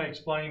 Just may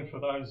explain for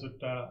those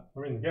that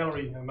are in the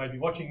gallery and may be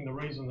watching the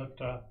reason that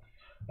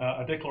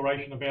a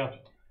declaration about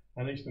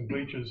an Eastern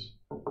Beaches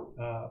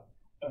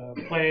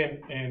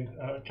plan and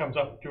comes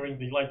up during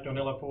the Lake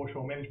Doonella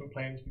Foreshore Management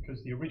Plan is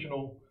because the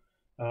original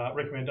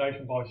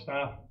recommendation by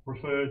staff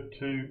referred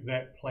to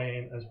that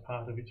plan as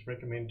part of its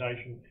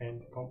recommendation,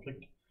 and the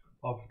conflict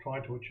of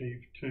trying to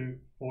achieve 2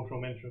 foreshore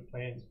management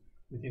plans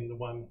within the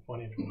one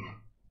financial year.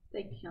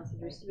 Thank you,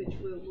 Councillor Dressage.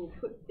 We'll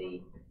put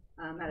the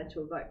matter to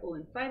a vote. All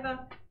in favour?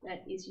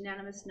 That is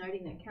unanimous,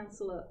 noting that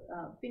Councillor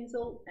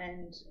Finzel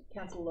and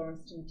Councillor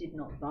Lawrenston did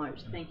not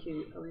vote. Thank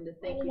you, Alinda.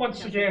 Thank you.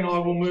 Once again, I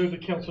will move the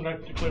Council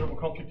note the declarable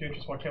conflict of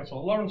interest by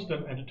Councillor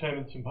Lawrenston and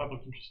determine it's in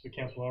public interest that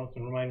Councillor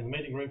Lawrenston remain in the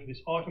meeting room for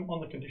this item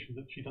on the condition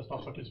that she does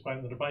not participate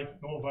in the debate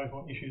nor vote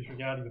on issues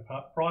regarding the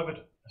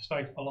private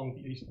estate along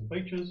the eastern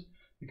beaches,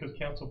 because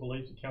Council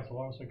believes that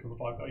Councillor Lawrenston can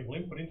provide valuable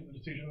input into the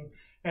decision,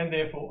 and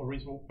therefore a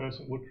reasonable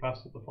person would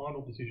trust that the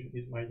final decision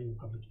is made in the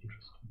public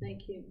interest.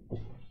 Thank you.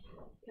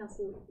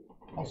 Councillor.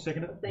 I'll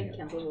second it. Thank you,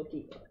 Councillor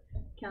Wilkie.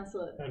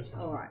 Councillor,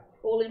 all right.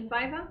 All in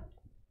favour?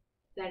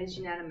 That is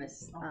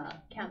unanimous.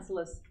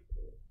 Councillors,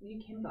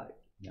 you can vote.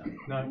 No.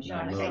 No.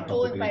 Okay.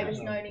 All in favour,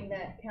 noting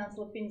that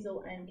Councillor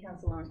Finzel and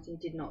Councillor Lawrenston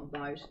did not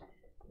vote.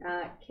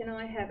 Can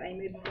I have a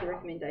move for the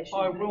recommendation?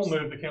 I will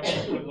move the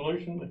Council's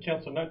resolution. The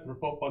Council note the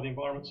report by the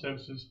Environment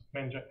Services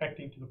Manager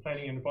acting to the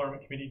Planning and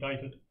Environment Committee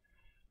dated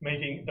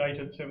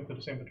 7th of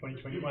December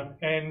 2021,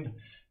 and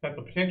that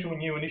the potential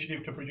new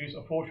initiative to produce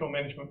a foreshore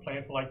management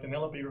plan for Lake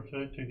Doonella be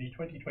referred to the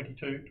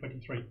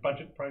 2022-23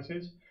 budget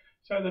process,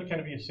 so that it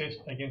can be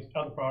assessed against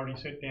other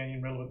priorities set down in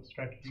relevant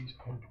strategies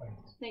and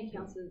plans. Thank you,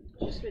 Councillor.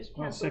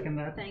 I'll second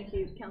that. Thank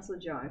you, Councillor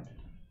Joe.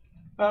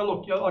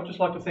 Look, I'd just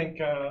like to thank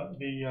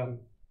the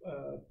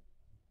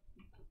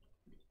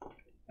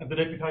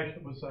deputation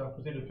that was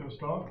presented to us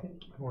tonight.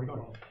 I've already got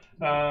it.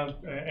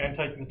 And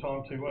taking the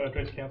time to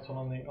address Council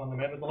on the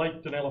matter. The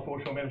Lake Doonella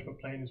Foreshore Management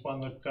Plan is one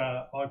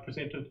that I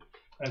presented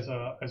as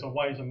a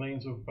ways and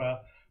means of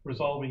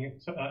resolving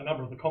a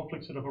number of the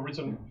conflicts that have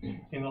arisen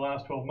in the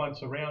last 12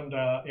 months around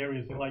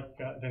areas in Lake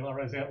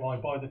Doonella as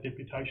outlined by the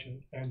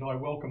deputation. And I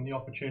welcome the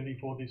opportunity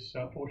for this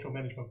foreshore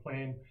management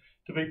plan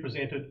to be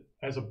presented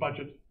as a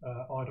budget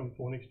item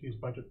for next year's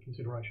budget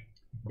consideration.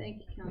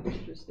 Thank you,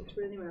 Councillor Driscoll.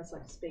 Would anyone else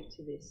like to speak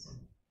to this?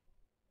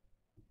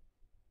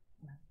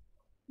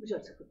 Would you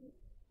like to,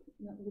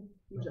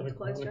 would you like to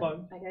close,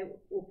 John? Okay,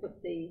 we'll put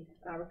the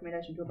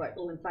recommendation to a vote.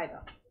 All in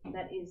favour?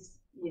 That is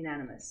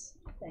unanimous.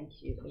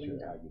 Thank you,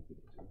 Belinda.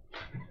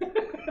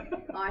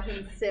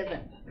 Item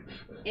 7,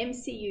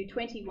 MCU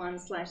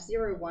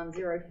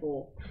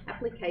 21/0104,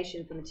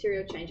 application for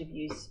material change of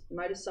use,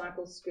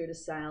 motorcycle scooter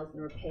sales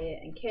and repair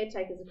and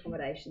caretakers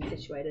accommodation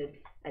situated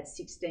at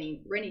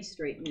 16 Rennie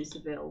Street,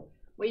 Noosaville.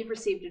 We've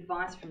received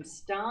advice from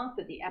staff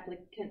that the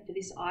applicant for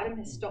this item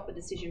has stopped the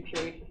decision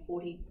period for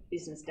 40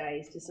 business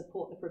days to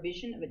support the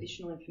provision of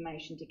additional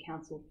information to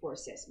Council for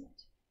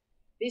assessment.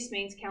 This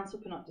means Council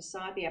cannot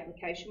decide the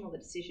application while the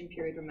decision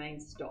period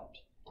remains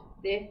stopped.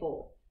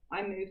 Therefore,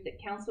 I move that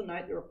Council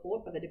note the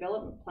report by the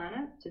Development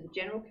Planner to the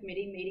General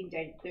Committee meeting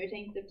dated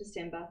 13th of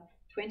December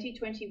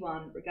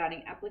 2021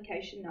 regarding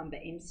application number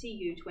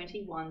MCU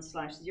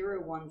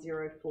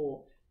 21/0104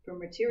 for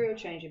material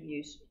change of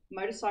use,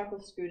 motorcycle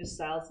scooter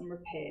sales and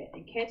repair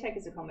and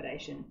caretakers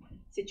accommodation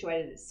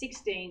situated at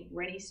 16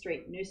 Rennie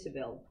Street,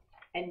 Noosaville,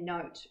 and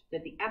note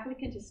that the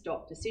applicant has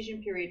stopped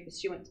decision period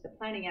pursuant to the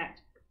Planning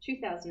Act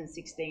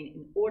 2016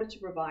 in order to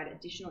provide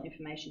additional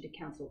information to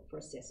Council for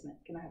assessment.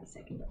 Can I have a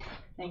second?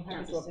 Thank you,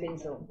 Councillor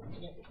Pinsel.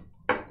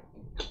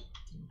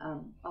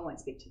 I won't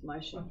speak to the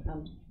motion.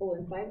 All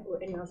in favour?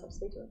 Or anyone else have to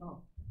speak to it?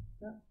 Oh,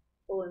 no.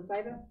 All in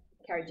favour?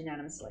 Carried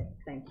unanimously.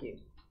 Thank you.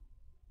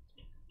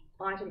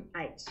 Item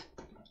 8,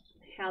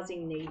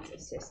 housing needs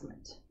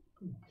assessment.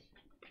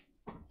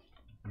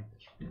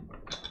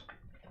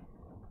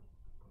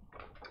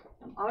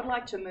 I would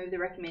like to move the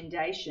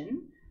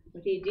recommendation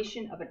with the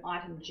addition of an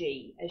item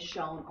G as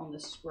shown on the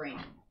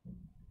screen.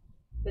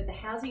 That the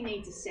housing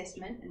needs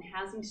assessment and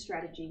housing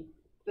strategy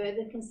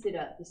further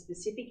consider the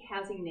specific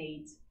housing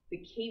needs for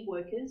key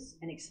workers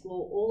and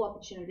explore all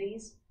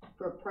opportunities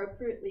for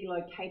appropriately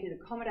located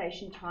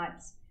accommodation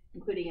types,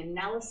 including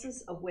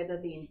analysis of whether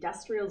the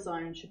industrial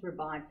zone should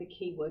provide for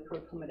key worker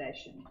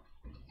accommodation.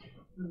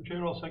 Madam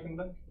Chair, I'll second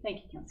that.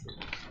 Thank you, Councillor.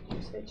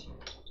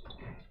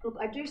 Look,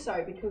 I do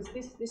so because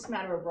this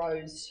matter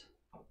arose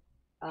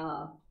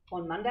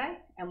on Monday,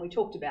 and we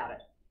talked about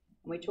it.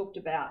 And we talked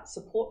about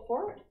support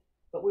for it,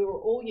 but we were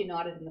all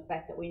united in the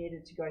fact that we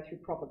needed to go through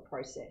proper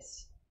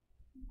process.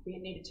 We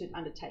needed to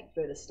undertake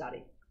further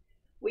study.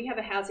 We have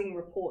a housing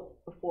report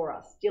before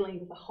us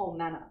dealing with a whole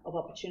manner of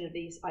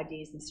opportunities,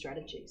 ideas and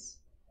strategies.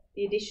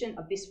 The addition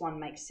of this one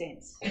makes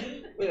sense.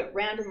 We went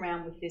round and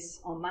round with this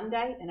on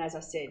Monday, and as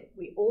I said,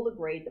 we all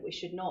agreed that we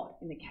should not,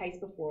 in the case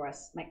before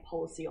us, make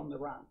policy on the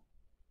run.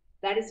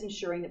 That is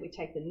ensuring that we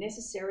take the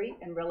necessary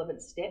and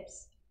relevant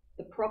steps.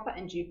 The proper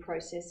and due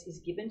process is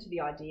given to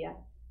the idea,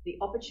 the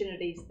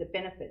opportunities, the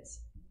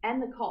benefits,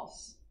 and the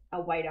costs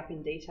are weighed up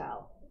in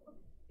detail.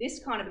 This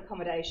kind of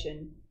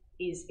accommodation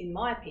is, in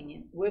my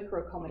opinion, worker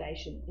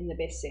accommodation in the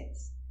best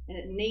sense, and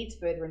it needs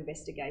further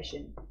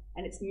investigation,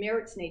 and its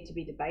merits need to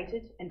be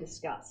debated and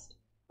discussed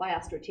by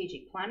our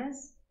strategic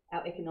planners,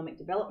 our economic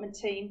development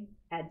team,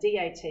 our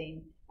DA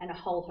team, and a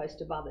whole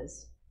host of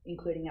others,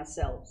 including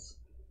ourselves.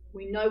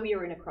 We know we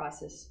are in a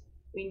crisis.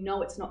 We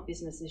know it's not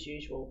business as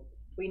usual.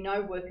 We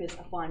know workers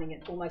are finding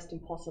it almost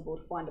impossible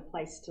to find a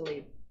place to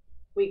live.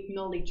 We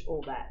acknowledge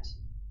all that.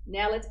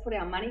 Now let's put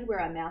our money where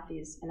our mouth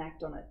is and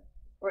act on it,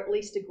 or at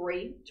least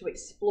agree to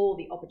explore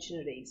the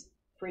opportunities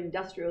for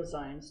industrial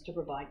zones to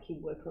provide key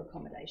worker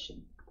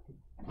accommodation.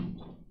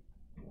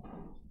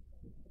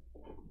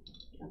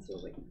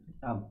 Councillor Wick.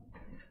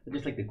 I'd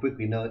just like to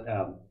quickly note,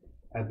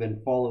 I've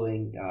been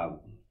following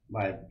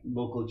my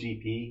local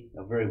GP,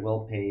 a very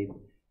well-paid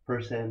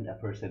person, a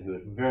person who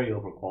is very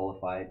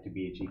overqualified to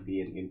be a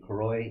GP in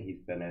Koroi.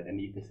 He's been a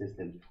NEET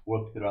assistant,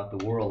 worked throughout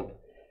the world.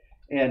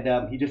 And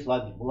he just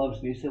loves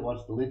Noosa,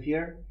 wants to live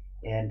here.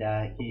 And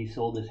he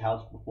sold his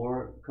house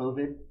before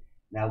COVID.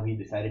 Now he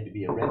decided to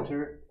be a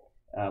renter.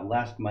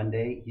 Last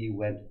Monday, he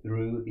went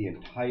through the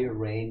entire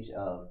range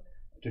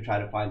to try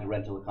to find a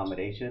rental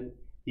accommodation.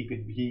 He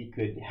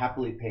could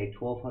happily pay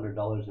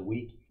 $1,200 a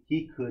week.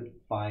 He could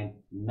find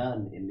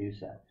none in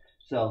Noosa.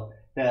 So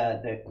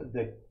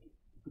the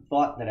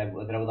thought that I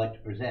would like to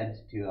present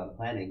to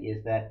planning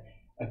is that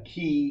a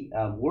key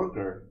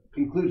worker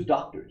includes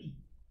doctors,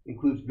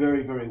 includes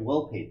very, very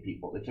well-paid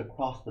people. It's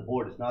across the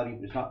board. It's not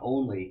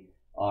only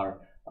our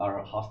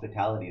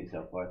hospitality and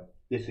so forth.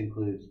 This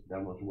includes the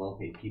most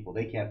well-paid people.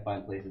 They can't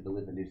find places to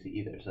live in Noosa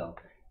either. So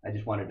I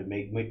just wanted to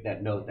make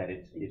that note that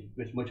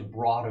it's much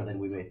broader than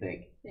we may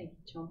think. Thank you,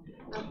 Tom.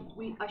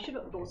 I should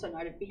have also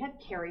noted we have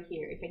Kerry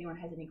here if anyone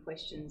has any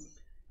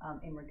questions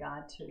in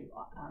regard to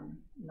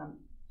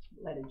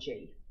letter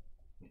G.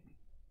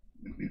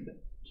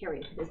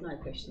 Kerry, there's no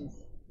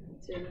questions.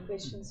 Is there any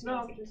questions?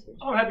 No,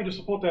 I'm happy to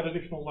support that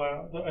additional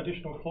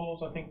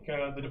clause. I think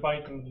the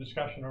debate and the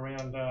discussion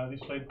around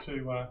this led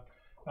to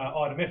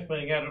item F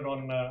being added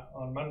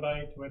on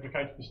Monday to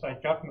advocate to the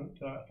state government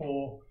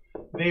for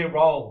their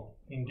role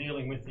in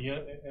dealing with the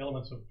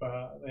elements of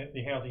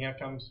the housing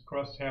outcomes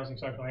across housing,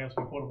 social housing,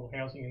 affordable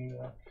housing,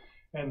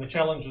 and the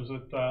challenges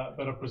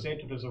that are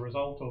presented as a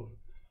result of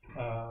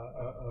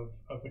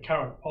the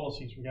current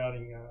policies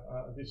regarding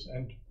this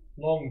and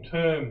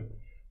long-term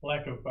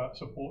lack of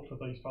support for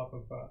these type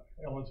of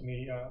elements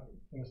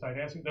in the state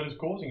housing that is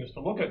causing us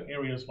to look at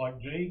areas like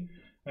G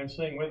and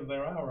seeing whether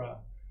there are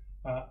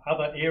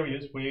other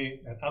areas where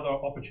and other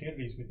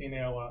opportunities within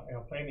our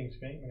planning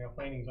scheme and our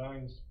planning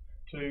zones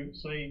to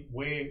see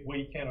where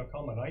we can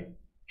accommodate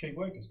key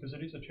workers, because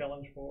it is a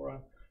challenge for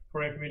our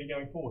community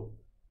going forward.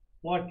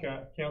 Like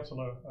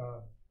Councillor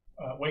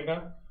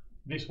Wegner,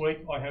 this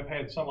week I have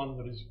had someone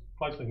that is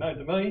closely known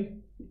to me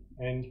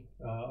and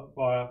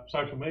via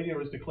social media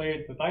has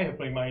declared that they have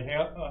been made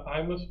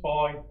homeless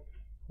by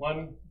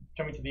one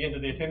coming to the end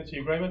of their tenancy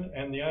agreement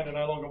and the owner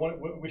no longer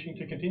wishing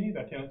to continue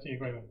that tenancy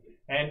agreement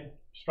and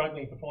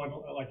struggling to find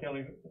a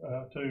locality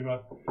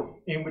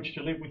in which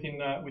to live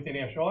within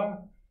our shire.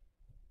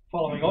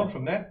 Following on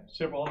from that,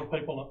 several other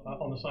people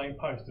on the same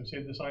post have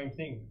said the same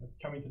thing.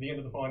 Coming to the end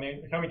of the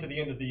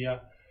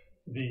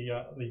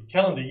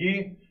calendar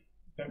year,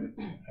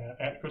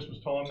 at Christmas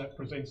time, that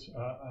presents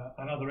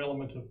another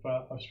element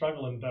of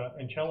struggle and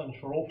challenge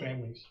for all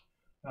families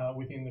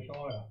within the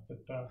shire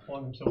that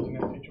find themselves in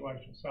that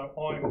situation. So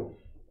I'm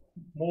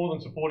more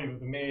than supportive of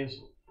the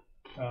Mayor's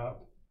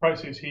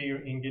process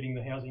here in getting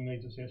the housing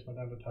needs assessment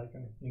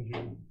undertaken in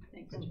June.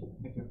 Thanks.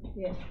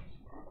 Yeah.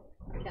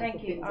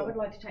 Thank you. I would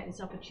like to take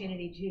this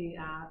opportunity to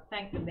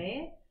thank the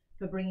Mayor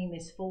for bringing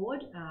this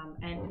forward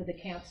and for the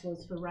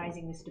councillors for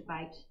raising this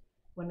debate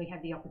when we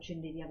had the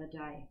opportunity the other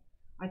day.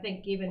 I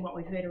think given what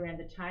we've heard around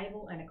the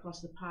table and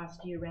across the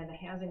past year around the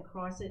housing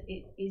crisis,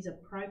 it is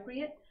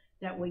appropriate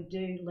that we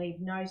do leave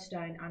no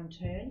stone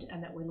unturned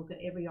and that we look at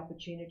every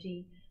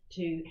opportunity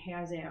to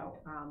house our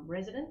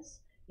residents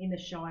in the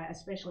Shire,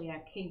 especially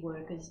our key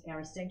workers, our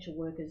essential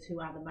workers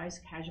who are the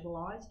most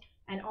casualised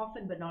and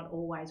often but not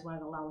always one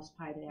of the lowest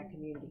paid in our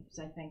community.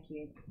 So thank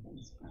you.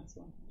 Thanks,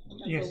 Councillor.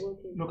 Yes,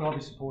 look, I'll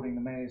be supporting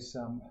the Mayor's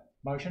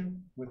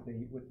motion with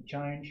the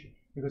change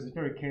because it's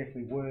very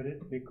carefully worded,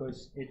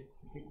 because it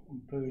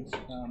includes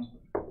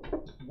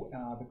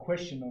the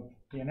question of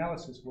the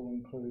analysis will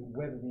include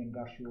whether the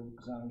industrial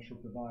zone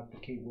should provide for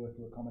key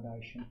worker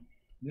accommodation.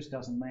 This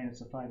doesn't mean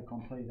it's a fait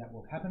accompli that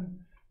will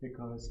happen,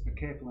 because a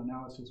careful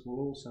analysis will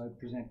also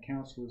present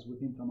councillors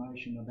with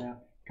information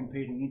about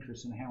competing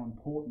interests and how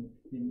important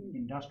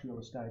industrial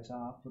estates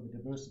are for the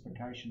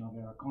diversification of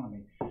our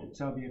economy.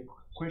 So it'll be a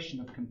question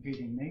of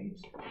competing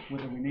needs,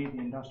 whether we need the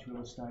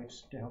industrial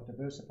estates to help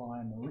diversify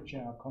and enrich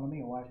our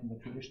economy away from the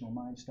traditional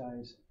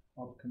mainstays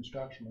of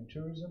construction and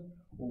tourism,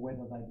 or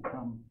whether they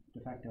become de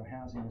facto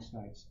housing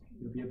estates.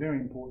 It'll be a very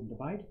important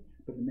debate,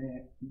 but the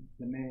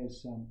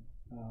Mayor's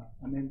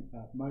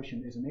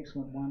motion is an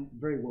excellent one,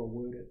 very well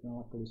worded, and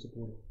I fully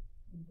support it.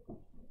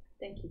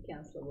 Thank you,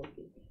 Councillor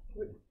Wilkie.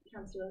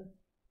 Councillor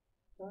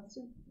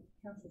Johnston?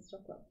 Councillor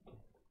Stockwell?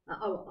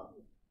 I'll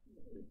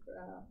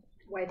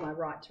waive my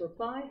right to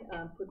reply.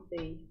 Put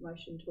the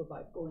motion to a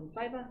vote. All in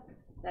favour?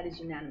 That is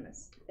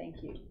unanimous.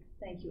 Thank you.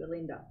 Thank you,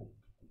 Alinda.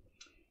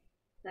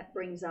 That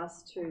brings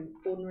us to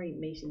ordinary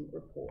meeting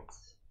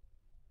reports.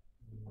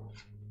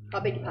 I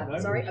beg your pardon,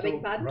 sorry, I beg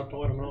your pardon. I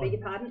beg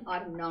your pardon,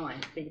 item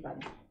 9, beg your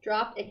pardon.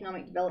 Draft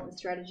Economic Development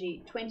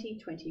Strategy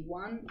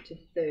 2021 to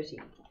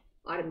 30.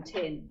 Item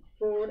 10,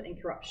 Fraud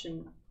and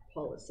Corruption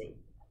Policy.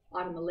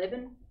 Item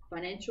 11,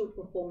 Financial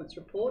Performance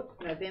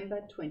Report,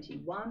 November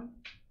 21.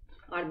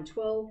 Item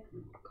 12,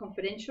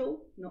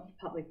 Confidential, not for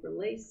public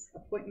release,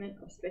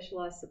 appointment of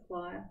specialised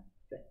supplier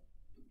for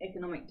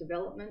economic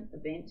development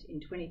event in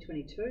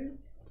 2022.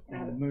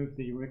 Move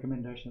the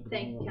recommendation of the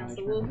Thank you,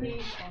 Councillor Wilkie.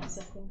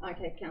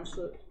 Okay,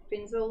 Councillor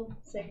Finzel,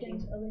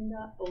 second.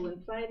 Alinda, all in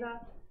favour?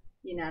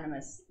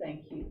 Unanimous.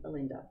 Thank you,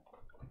 Alinda.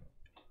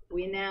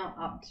 We are now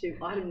up to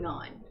item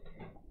 9,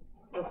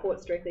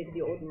 reports directly to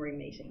the ordinary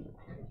meeting.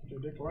 Do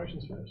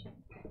declarations first.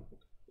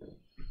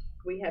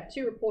 We have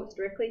 2 reports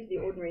directly to the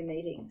ordinary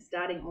meeting,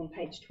 starting on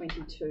page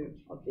 22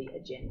 of the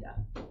agenda.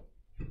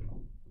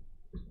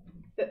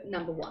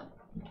 Number 1.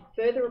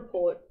 Further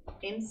report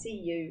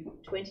MCU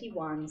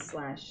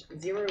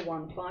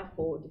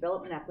 21/0154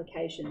 development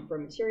application for a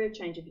material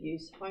change of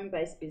use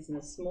home-based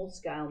business small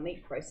scale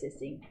meat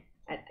processing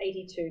at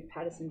 82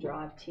 Patterson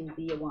Drive,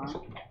 TINBEERWAH.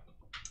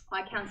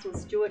 I, Councillor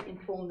Stewart,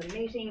 informed the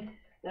meeting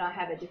that I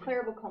have a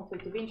declarable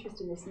conflict of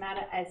interest in this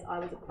matter, as I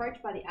was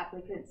approached by the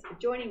applicant's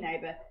adjoining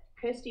neighbour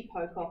Kirsty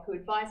Pocock, who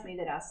advised me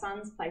that our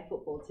sons play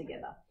football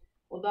together.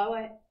 Although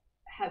I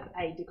have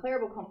a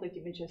declarable conflict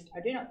of interest,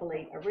 I do not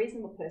believe a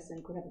reasonable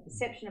person could have a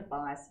perception of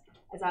bias,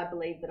 as I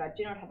believe that I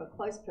do not have a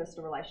close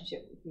personal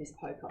relationship with Ms.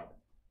 Pocock.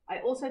 I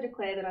also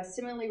declare that I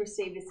similarly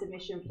received a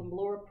submission from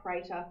Laura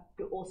Prater,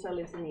 who also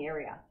lives in the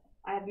area.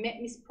 I have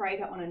met Ms.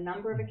 Prater on a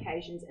number of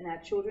occasions and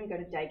our children go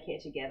to daycare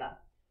together.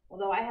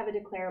 Although I have a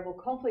declarable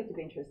conflict of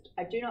interest,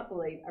 I do not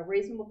believe a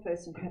reasonable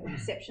person could have a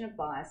perception of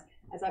bias,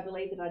 as I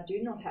believe that I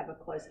do not have a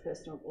close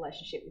personal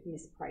relationship with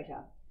Ms.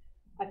 Prater.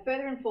 I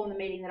further inform the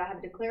meeting that I have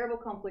a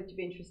declarable conflict of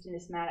interest in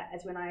this matter,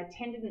 as when I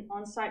attended an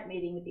on-site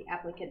meeting with the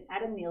applicant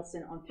Adam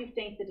Nielsen on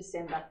 15th of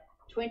December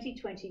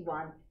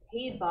 2021,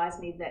 he advised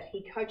me that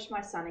he coached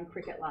my son in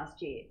cricket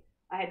last year.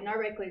 I had no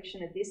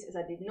recollection of this, as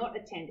I did not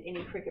attend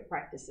any cricket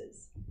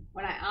practices.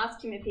 When I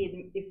asked him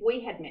if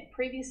we had met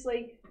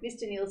previously,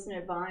 Mr. Nielsen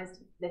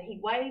advised that he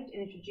waved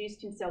and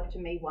introduced himself to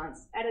me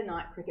once at a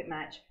night cricket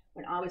match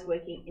when I was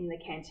working in the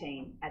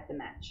canteen at the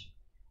match.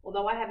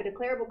 Although I have a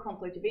declarable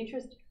conflict of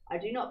interest, I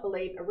do not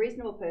believe a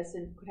reasonable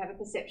person could have a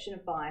perception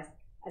of bias,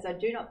 as I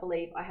do not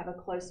believe I have a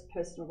close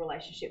personal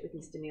relationship with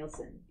Mr.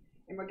 Nielsen.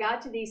 In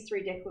regard to these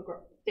three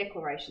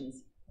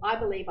declarations, I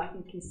believe I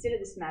can consider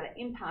this matter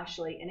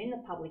impartially and in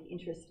the public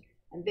interest,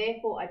 and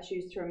therefore I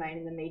choose to remain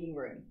in the meeting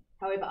room.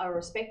 However, I will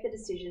respect the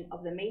decision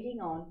of the meeting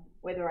on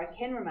whether I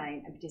can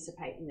remain and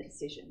participate in the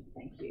decision.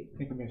 Thank you.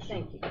 Thank you, Ms.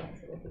 Thank you,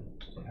 Councillor.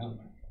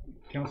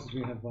 Councillors,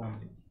 we have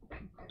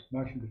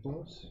motion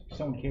before us.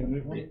 Someone care to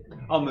move on?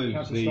 I'll move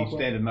Councillor the Stockwell.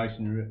 standard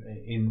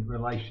motion in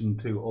relation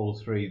to all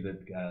three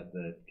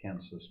that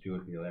Councillor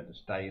Stewart be allowed to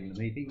stay in the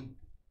meeting.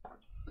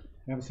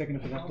 Have a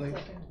second for that, please.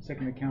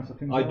 Second to Councillor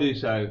Finzel. I do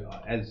so,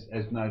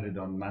 as noted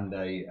on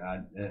Monday,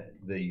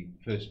 the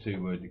first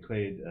two were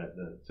declared,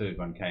 the third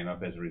one came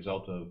up as a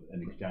result of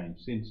an exchange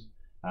since.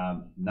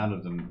 None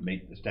of them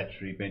meet the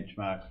statutory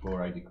benchmark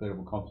for a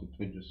declarable conflict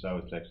of interest, so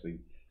it's actually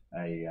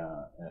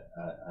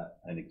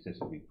an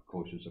excessively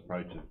cautious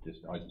approach of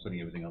just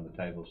putting everything on the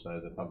table so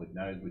the public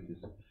knows, which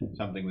is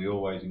something we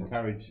always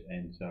encourage,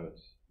 and so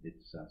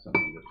it's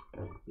something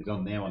that is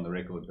on the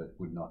record but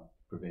would not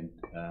prevent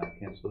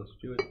Councillor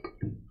Stewart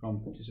from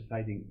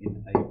participating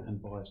in an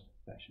unbiased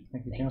fashion.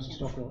 Thank you, Councillor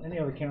Stockwell. Any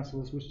other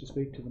councillors wish to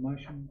speak to the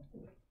motion?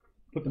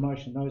 Put the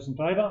motion. Those in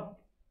favour?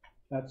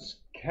 That's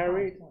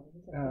carried.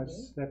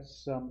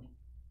 That's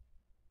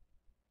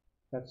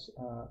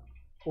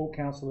all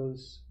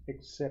councillors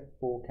except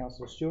for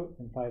Councillor Stewart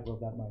in favour of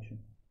that motion.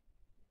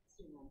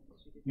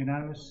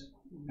 Unanimous,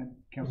 and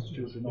Councillor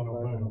Stewart did not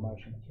vote on the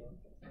motion.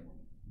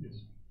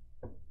 Yes.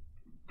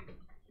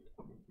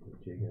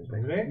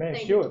 Mayor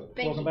Stewart,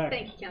 welcome back.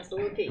 Thank you,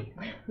 Councillor Woodby.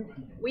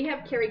 We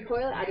have Kerry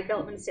Coyle, our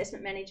Development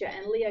Assessment Manager,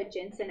 and Leo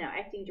Jensen, our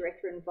Acting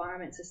Director of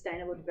Environment and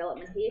Sustainable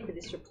Development, here for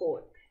this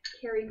report.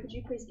 Kerry, could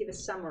you please give a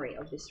summary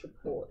of this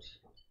report?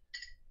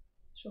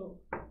 Sure.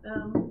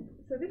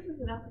 So this is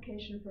an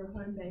application for a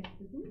home-based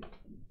business.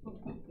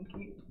 Thank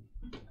you.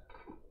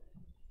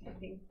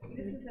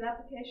 This is an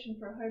application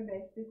for a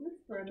home-based business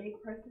for a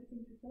meat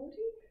processing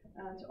facility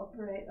to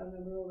operate on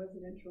a rural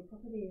residential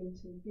property in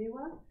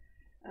TINBEERWAH.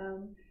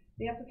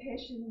 The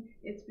application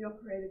is to be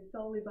operated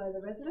solely by the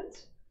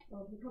resident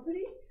of the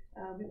property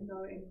with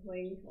no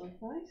employees on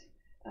site.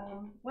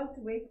 Once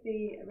a week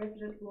the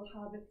resident will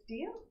harvest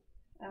deer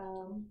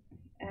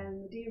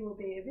and the deer will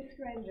be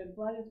eviscerated and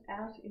blooded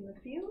out in the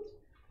field.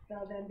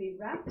 They'll then be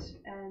wrapped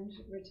and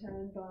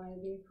returned by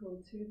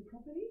vehicle to the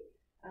property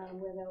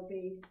where they'll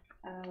be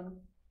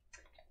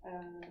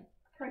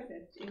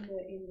processed in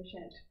the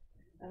shed.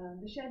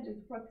 The shed is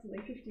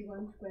approximately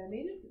 51 square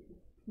metres. It's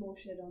a small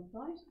shed on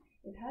site.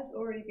 It has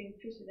already been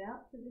fitted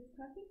out for this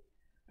purpose.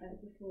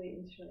 It's a fully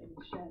insulated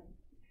shed.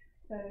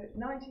 So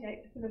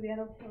 98% of the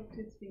adult stock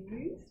is to be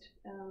used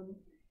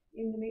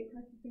in the meat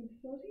processing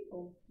facility,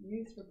 or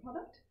used for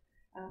product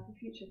for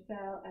future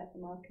sale at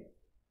the market.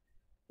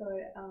 So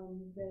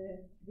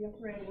the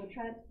operator will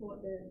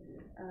transport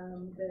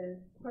the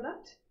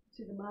product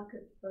to the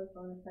markets both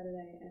on a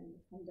Saturday and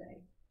Sunday.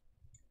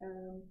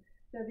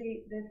 So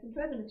there's some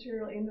further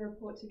material in the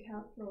report to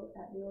council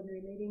at the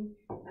ordinary meeting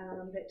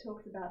that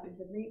talks about that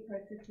the meat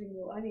processing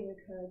will only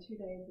occur 2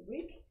 days a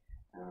week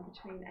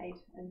between 8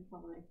 and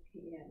 5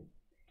 p.m.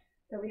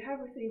 So we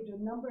have received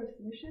a number of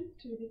submissions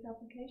to this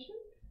application,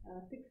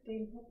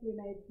 16 properly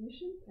made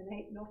submissions and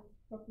 8 not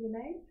properly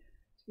made.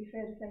 To be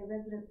fair to say,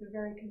 residents are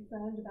very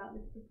concerned about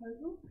this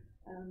proposal.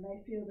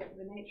 They feel that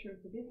the nature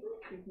of the business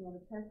is not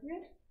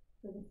appropriate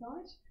for the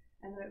site,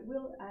 and that it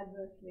will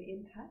adversely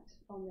impact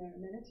on their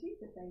amenities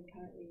that they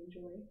currently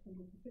enjoy from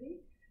the property.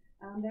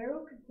 They're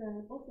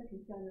also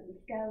concerned that the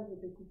scale of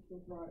the business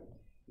will grow.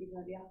 Even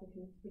though the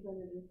applicant is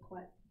presented as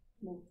quite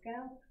small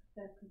scale,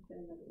 they're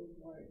concerned that it will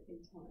grow in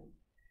time.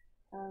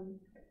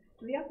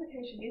 So the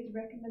application is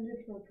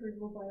recommended for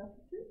approval by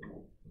officers.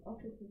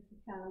 Officers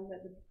have found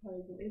that the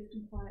proposal is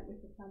compliant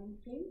with the planning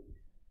scheme,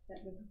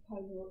 that the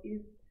proposal is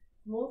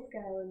small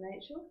scale in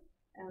nature,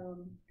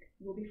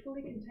 will be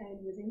fully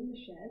contained within the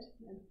shed,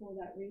 and for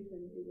that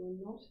reason it will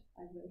not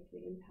adversely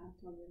impact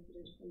on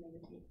residents'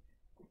 amenities,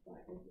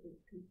 despite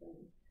residents'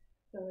 concerns.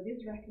 So it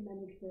is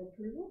recommended for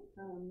approval.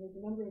 There's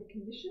a number of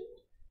conditions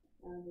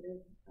that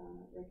is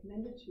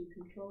recommended to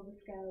control the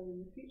scale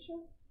in the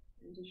future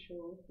and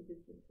ensure the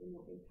business will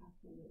not impact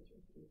on those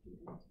residents'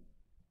 amenities.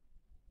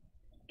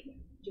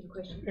 Do you have a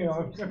question? Yeah,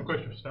 I have a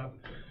question for staff.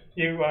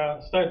 You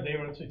stated there,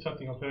 and it's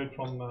something I've heard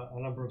from a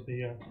number of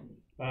the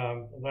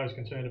those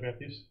concerned about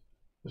this,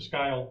 the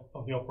scale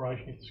of the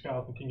operation if the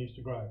scale continues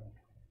to grow.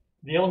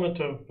 The element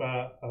of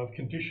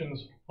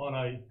conditions on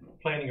a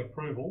planning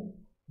approval,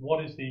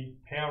 what is the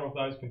power of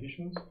those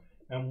conditions,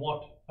 and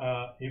what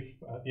if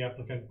the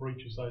applicant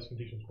breaches those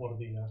conditions? What are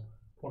the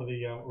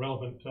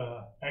relevant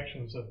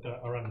actions that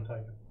are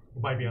undertaken,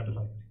 or may be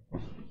undertaken?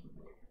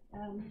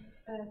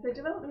 So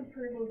development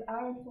approvals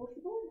are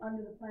enforceable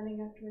under the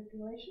Planning Act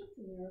regulations,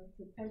 and there are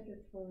the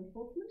process for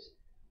enforcement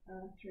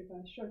through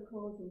both show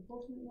cause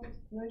enforcement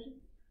notice,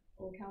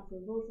 or council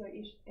is also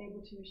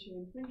able to issue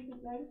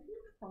infringement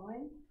notices,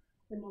 fines,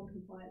 for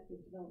non-compliance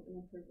with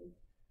development approvals.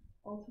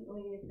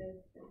 Ultimately, if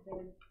there's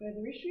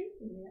further issues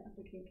and the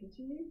applicant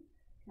continues,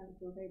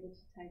 council is able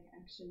to take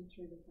action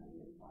through the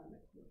Planning and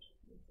Environment Court.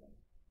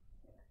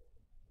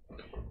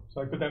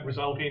 So could that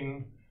result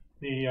in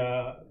the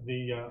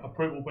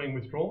approval being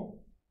withdrawn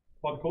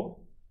by the court?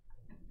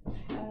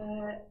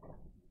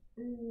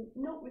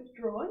 Not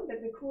withdrawn,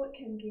 but the court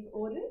can give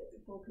orders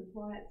for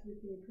compliance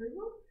with the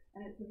approval,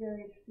 and it's a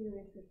very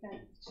serious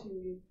offence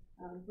to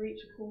breach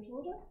a court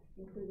order,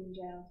 including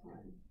jail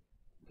time.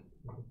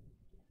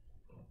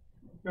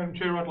 Madam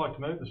Chair, I'd like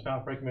to move the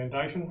staff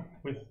recommendation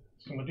with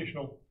some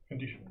additional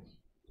conditions.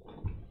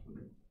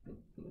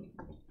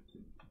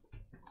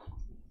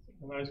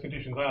 And those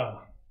conditions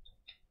are: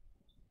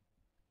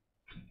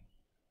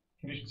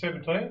 Condition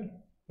 17,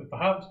 that the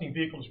harvesting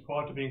vehicle is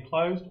required to be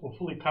enclosed or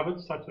fully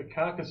covered such that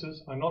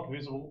carcasses are not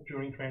visible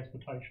during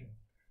transportation.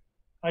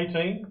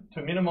 18,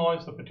 to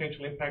minimise the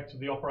potential impacts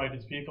of the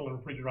operator's vehicle and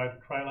refrigerator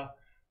trailer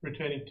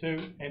returning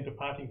to and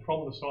departing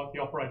from the site, the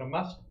operator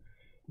must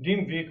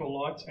dim vehicle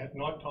lights at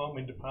night time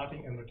when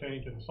departing and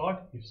returning to the site,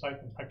 if safe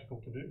and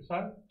practical to do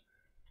so.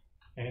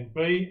 And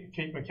B,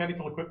 keep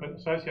mechanical equipment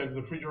associated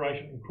with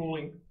refrigeration and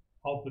cooling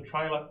of the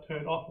trailer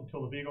turned off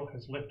until the vehicle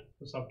has left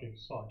the subject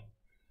site.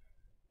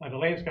 Under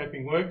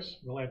landscaping works,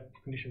 we'll add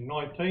condition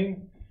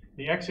 19,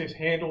 the access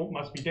handle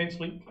must be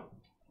densely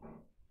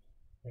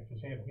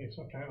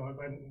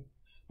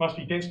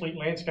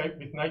landscaped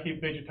with native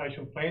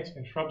vegetation, plants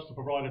and shrubs to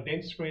provide a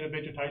dense screen of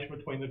vegetation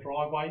between the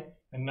driveway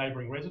and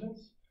neighbouring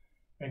residents.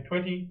 And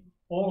 20,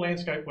 all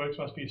landscape works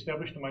must be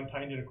established and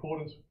maintained in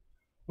accordance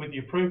with the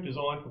approved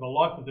design for the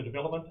life of the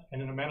development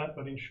and in a manner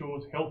that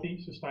ensures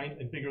healthy, sustained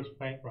and vigorous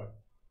plant growth.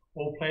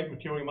 All plant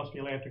material must be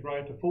allowed to grow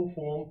into full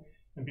form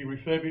and be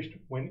refurbished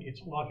when its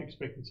life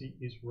expectancy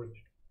is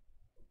reached.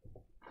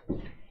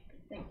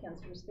 Thank you,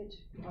 Councillor Spitch.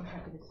 I'm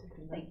happy to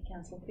second. Thank you,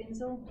 Councillor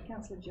Finzel.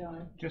 Councillor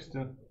John. Just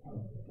a,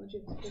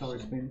 sorry,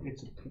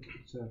 it's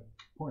a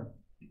point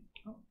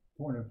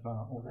of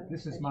order.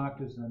 This is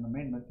marked as an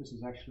amendment. This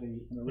is actually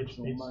an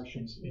original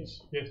motion.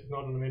 Yes, it's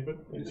not an amendment.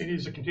 It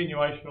is a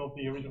continuation of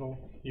the original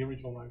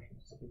motion.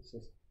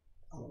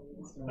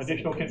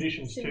 Additional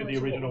conditions to the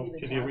original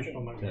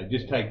motion.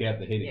 Just take out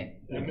the heading.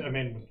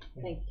 Amendment.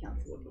 Thank you,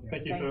 Councillor.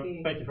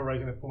 Thank you for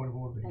raising that point of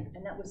order.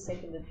 And that was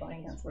seconded by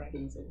Councillor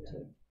Finzel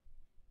too.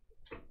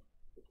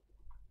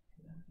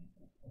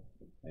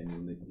 And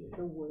you'll need,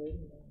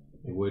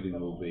 the wording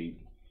will be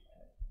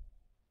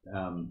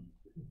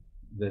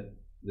that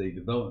the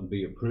development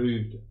be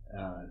approved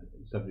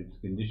subject to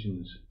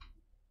conditions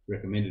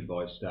recommended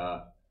by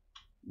staff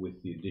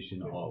with the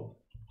addition of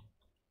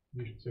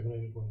Condition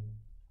 17 as well.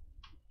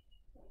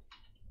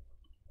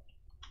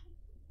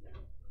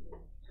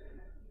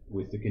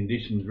 With the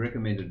conditions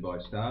recommended by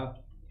staff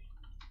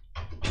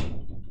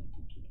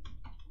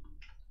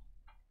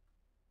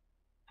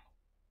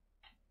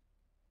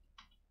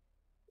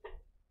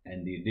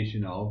and the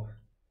addition of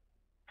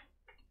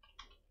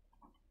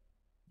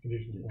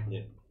Conditions.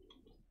 yeah.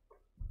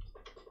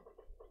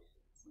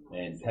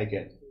 And take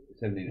out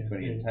 17 to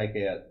 20 and take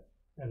out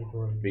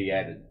be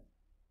added.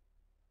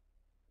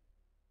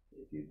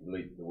 If you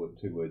delete the word,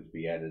 two words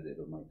be added,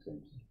 it'll make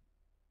sense.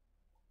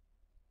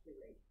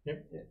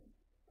 Yep. Yeah.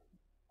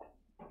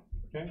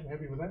 Okay,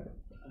 happy with that?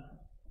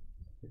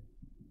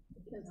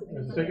 Councillor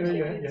As a seconder,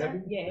 you happy?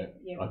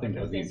 Yeah. I think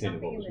that was the intent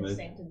of what was moved. There's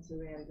something in the sentence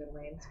around the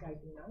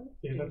landscaping though.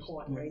 Yeah, Didn't that's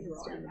quite read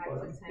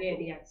right. Yeah,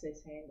 the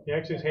access handle. The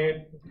access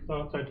hand,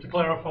 so to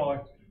clarify,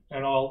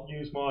 and I'll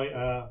use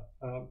my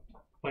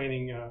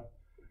planning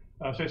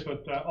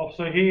assessment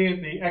officer here,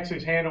 the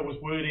access handle was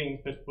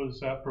wording that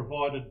was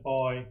provided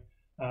by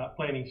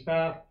planning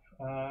staff.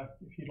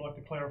 If you'd like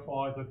to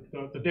clarify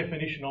the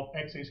definition of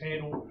access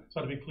handle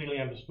so to be clearly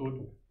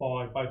understood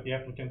by both the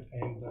applicant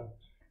and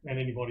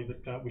anybody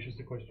that wishes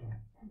to question.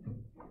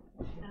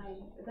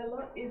 The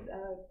lot is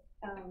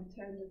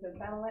termed as a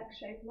battle-axe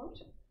shaped lot,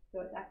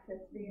 so it's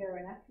accessed via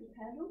an access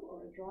handle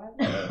or a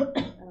driveway.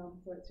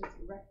 So it's just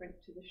a reference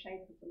to the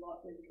shape of the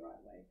lot with the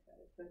driveway.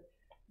 So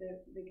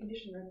the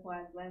condition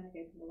requires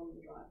landscaping along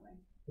the driveway.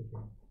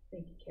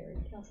 Thank you, Kerry.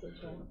 Councillor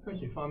John.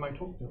 Thank you. If I may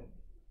talk to it.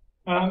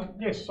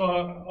 Yes,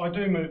 I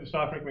do move the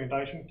staff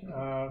recommendation.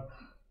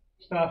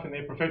 Staff, in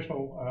their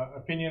professional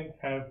opinion,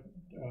 have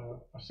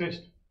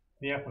assessed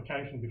the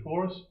application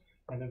before us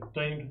and have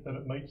deemed that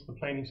it meets the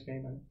planning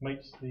scheme and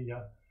meets the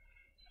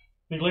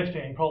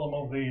left-hand column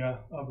of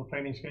the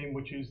planning scheme,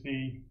 which is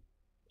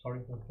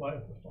I've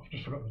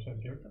just forgotten the term,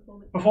 Kerry.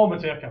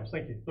 Performance outcomes.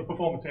 Thank you. The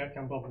performance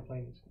outcomes of the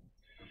planning scheme.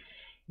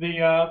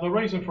 The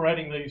reason for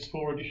adding these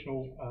 4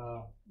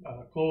 additional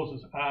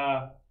clauses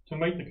are to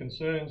meet the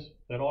concerns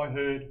that I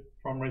heard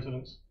from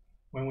residents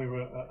when we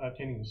were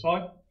attending the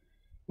site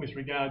with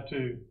regard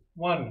to,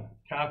 one,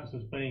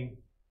 carcasses being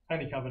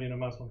only covered in a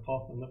muslin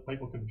cloth and that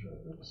people could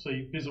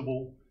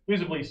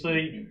visibly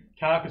see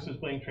carcasses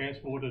being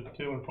transported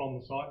to and from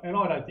the site. And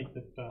I don't think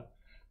that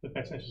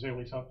that's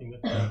necessarily something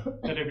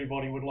that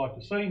everybody would like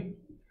to see.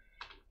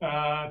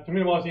 To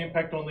minimise the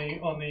impact on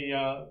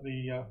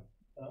the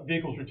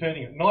vehicles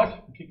returning at night,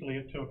 particularly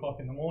at 2 o'clock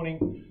in the morning,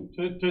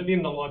 to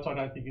dim the lights, I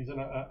don't think is an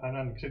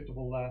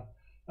unacceptable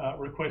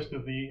request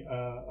of the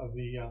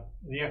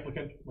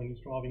applicant when he's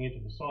driving into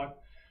the site.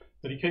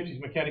 That he keeps his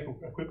mechanical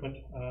equipment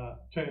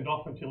turned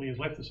off until he has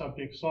left the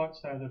subject site,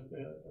 so that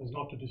as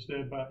not to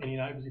disturb any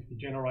neighbours if the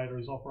generator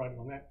is operating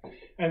on that.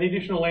 And the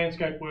additional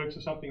landscape works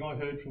are something I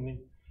heard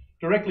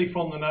directly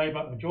from the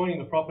neighbour adjoining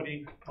the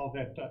property of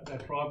that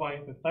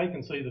driveway, that they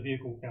can see the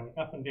vehicle going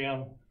up and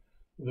down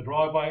the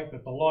driveway,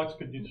 that the lights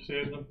could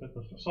disturb them, that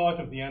the sight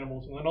of the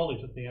animals and the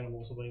knowledge that the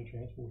animals are being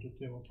transported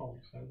to and from.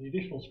 So the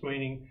additional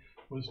screening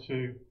was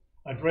to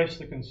address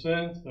the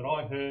concerns that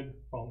I heard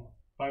from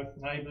both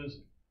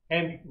neighbours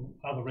and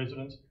other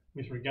residents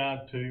with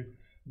regard to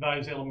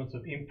those elements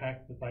of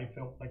impact that they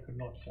felt they could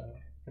not adhere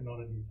to.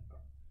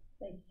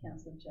 Thank you,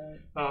 Councillor Joe.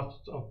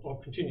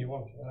 I'll continue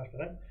on after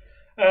that.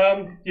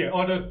 Yeah,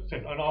 I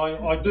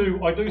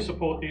do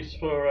support this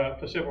for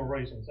several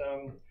reasons.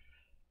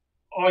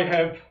 I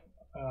have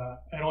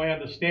and I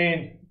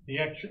understand the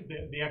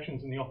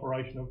actions and the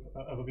operation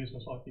of a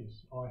business like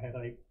this. I had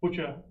a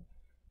butcher,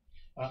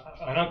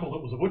 an uncle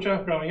that was a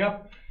butcher growing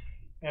up,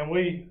 and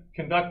we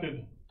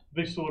conducted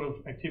this sort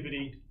of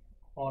activity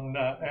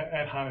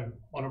at home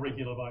on a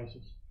regular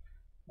basis.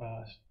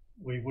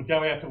 We would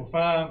go out to a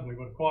farm, we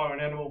would acquire an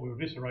animal, we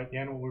would eviscerate the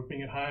animal, we would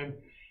bring it home,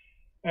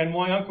 and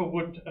my uncle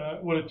would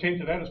attend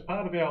to that as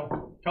part of our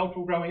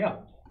cultural growing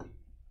up,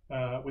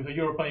 with a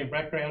European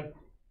background,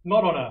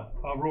 not on a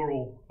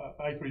rural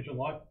acreage and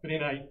like, but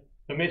in a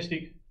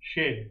domestic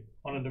shed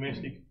on a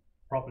domestic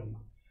property.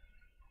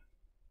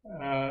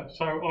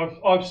 So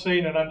I've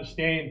seen and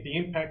understand the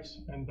impacts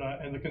and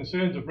the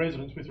concerns of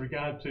residents with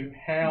regard to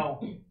how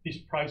this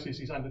process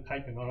is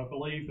undertaken. And I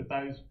believe that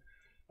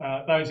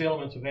those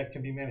elements of that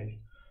can be managed.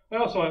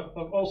 I've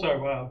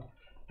also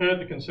heard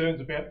the concerns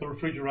about the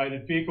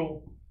refrigerated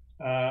vehicle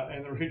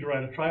and the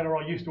refrigerated trailer.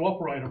 I used to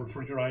operate a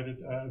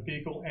refrigerated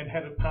vehicle and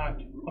had it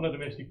parked on a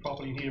domestic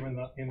property here in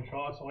the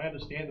Shire, so I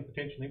understand the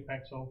potential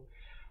impacts of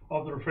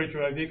the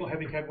refrigerated vehicle,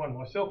 having had one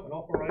myself and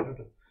operated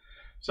it.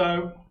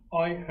 So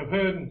I have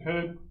heard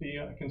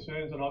the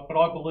concerns, but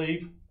I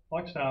believe,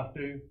 like staff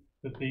do,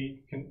 that the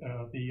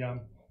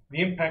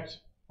impacts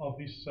of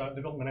this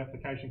development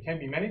application can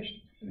be managed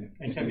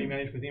and can be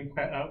managed with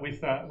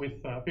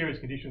various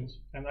conditions,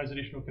 and those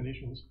additional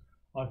conditions,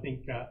 I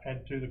think,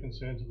 add to the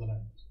concerns of the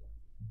neighbours.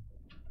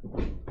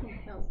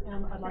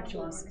 I'd like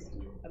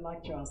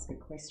to ask a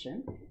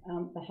question.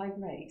 The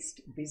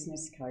home-based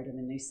business code and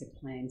the Noosa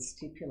plan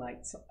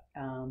stipulates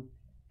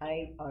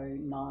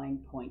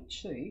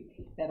 809.2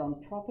 that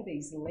on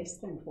properties less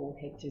than 4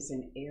 hectares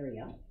in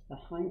area, the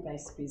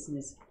home-based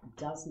business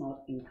does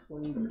not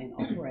include an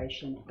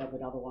operation that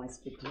would otherwise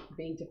be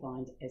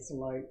defined as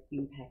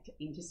low-impact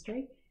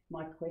industry.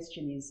 My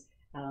question is,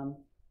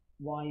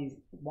 why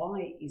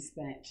is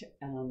that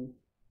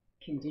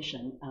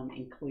condition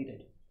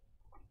included?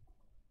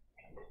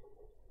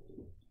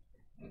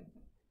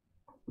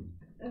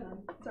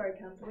 Sorry,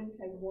 Councillor, when you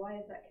say why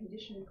is that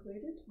condition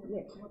included?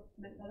 Yes. What's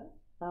meant by that?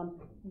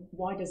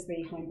 Why does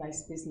the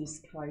home-based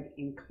business code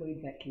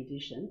include that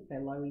condition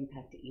that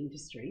low-impact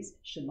industries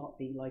should not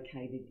be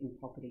located in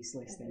properties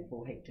less than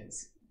 4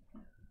 hectares?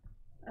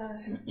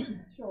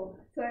 Sure.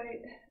 So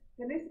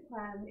the Noosa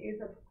plan is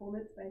a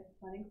performance-based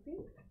planning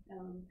scheme,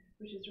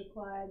 which is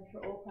required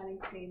for all planning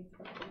schemes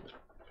across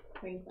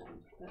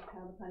Queensland. That's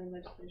how the planning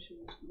legislation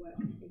works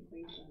in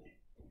Queensland.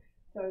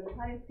 So the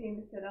planning scheme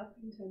is set up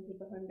in terms of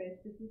the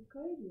home-based business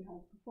code. You have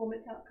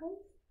performance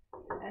outcomes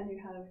and you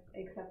have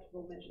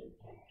acceptable measures.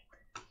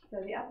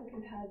 So the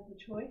applicant has the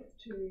choice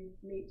to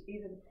meet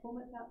either the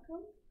performance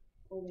outcomes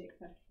or the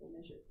acceptable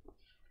measures.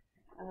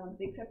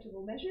 The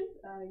acceptable measures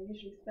are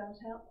usually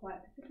spelled out quite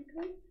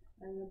specifically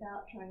and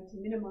about trying to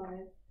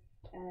minimise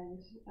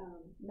and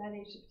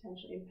manage the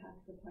potential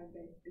impacts of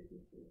home-based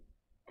businesses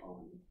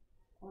on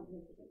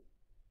residents.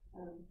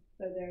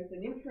 So there is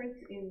an inference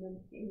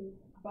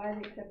by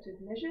the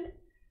accepted measures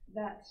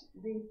that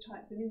these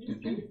types of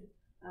industries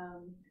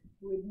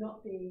would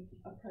not be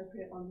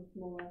appropriate on the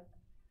smaller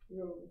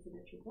rural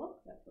residential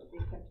blocks. That's what the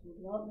acceptable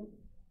development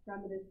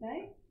parameters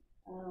say.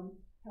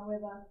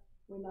 However,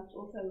 we must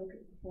also look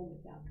at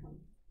performance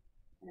outcomes,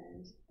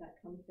 and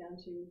that comes down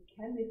to,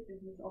 can this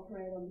business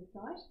operate on the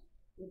site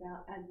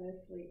without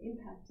adversely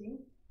impacting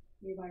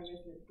nearby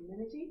residents'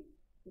 amenities,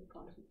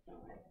 despite its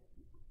size?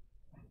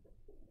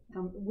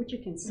 Would you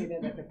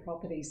consider that the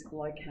properties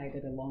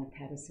located along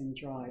Patterson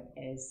Drive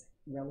as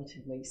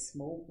relatively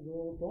small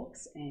rural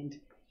blocks, and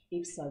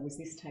if so, was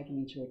this taken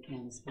into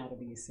account as part of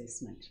the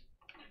assessment?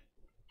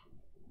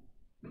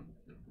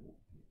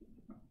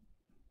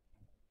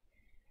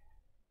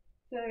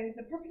 So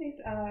the properties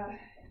are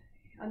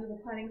under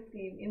the planning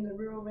scheme in the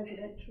rural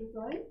residential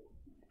zone.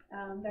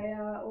 They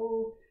are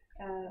all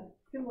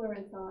similar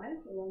in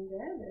size along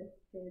there.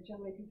 They're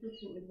generally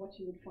consistent with what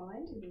you would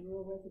find in a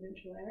rural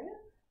residential area.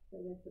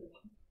 So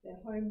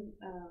they're home,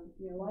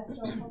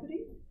 lifestyle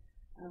properties.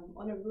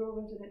 On a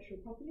rural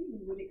residential property, you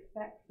would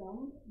expect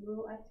some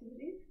rural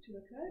activities to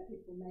occur.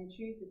 People may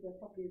choose, if their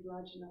property is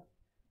large enough,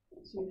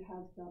 to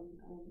have some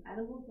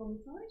animals on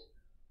the site,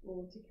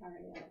 or to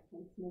carry out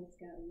some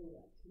small-scale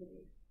rural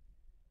activities.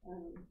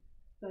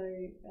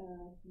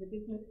 The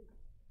business,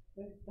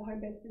 the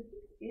home-based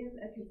business, is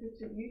a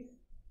consistent use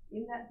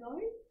in that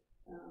zone.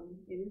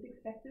 It is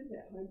expected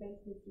that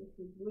home-based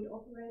businesses would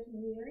operate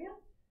in the area,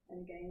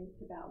 and again, it's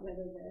about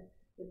whether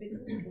the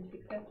business can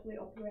successfully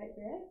operate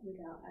there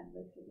without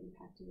adversely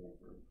impacting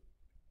residents.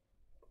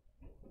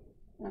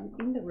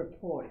 In the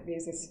report,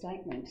 there's a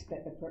statement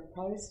that the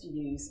proposed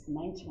use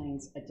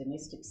maintains a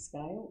domestic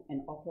scale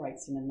and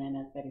operates in a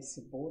manner that is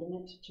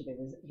subordinate to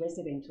the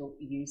residential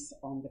use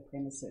on the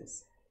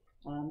premises.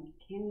 Can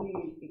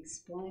you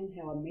explain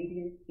how a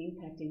medium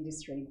impact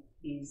industry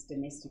is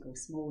domestic or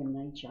small in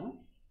nature,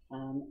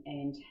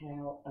 and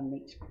how a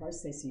meat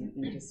processing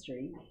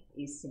industry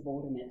is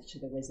subordinate to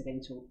the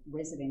residential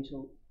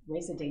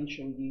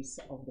use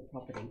of the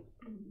property?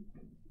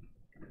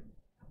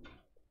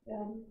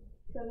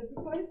 So the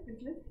proposed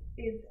business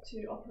is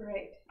to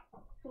operate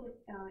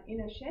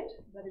in a shed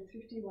that is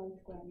 51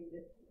 square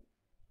metres.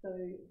 So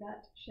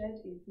that shed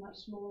is much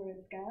smaller in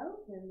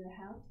scale than the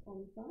house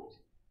on the site.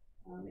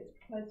 It's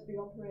proposed to be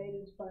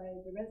operated by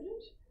the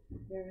resident.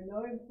 There are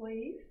no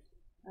employees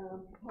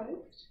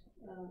proposed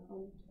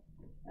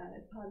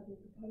as part of the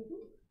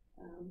proposal.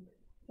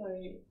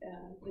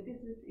 The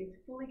business is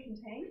fully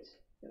contained,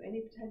 so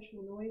any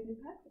potential noise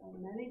impacts are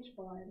managed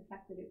by the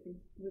fact that it's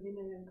within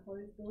an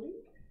enclosed building.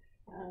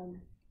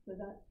 So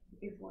that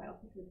is why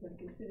officers have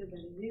considered that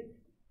it is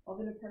of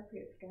an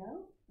appropriate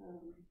scale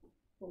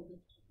for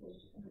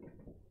this.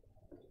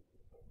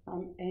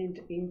 And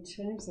in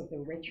terms of the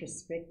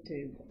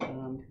retrospective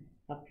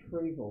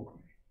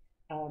approval,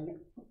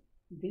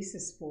 this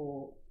is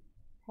for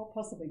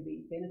possibly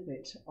the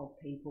benefit of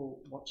people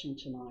watching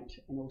tonight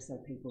and also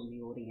people in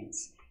the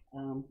audience.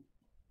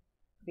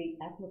 The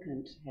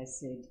applicant has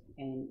said,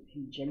 and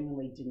he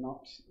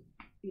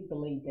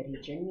believed that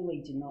he genuinely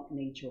did not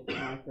need to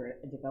apply for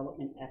a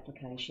development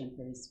application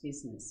for his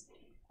business,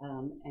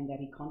 and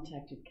that he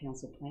contacted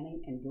council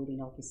planning and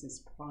building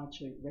officers prior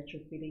to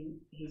retrofitting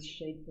his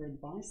shed for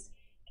advice.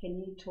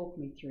 Can you talk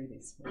me through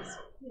this, please?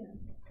 Yeah.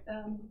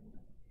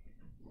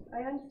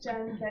 I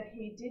understand that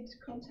he did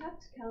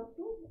contact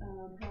council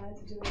prior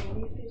to doing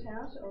any fit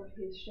out of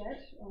his shed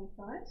on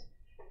site.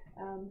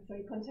 So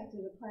he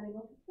contacted a planning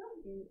officer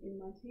in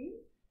my team.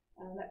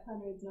 That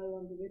planner is no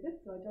longer with us,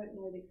 so I don't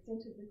know the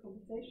extent of the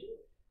conversation,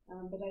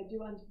 but I do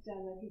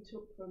understand that he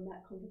took from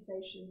that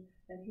conversation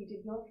that he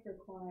did not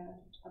require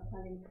a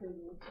planning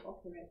approval to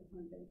operate the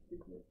home-based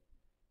business.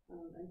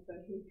 And so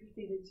he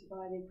proceeded to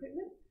buy the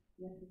equipment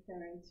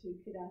necessary to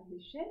fit out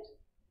his shed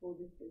for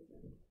this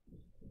business.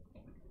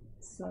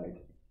 So,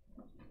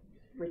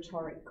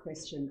 rhetoric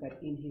question,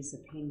 but in his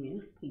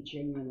opinion, he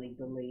genuinely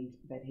believed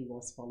that he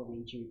was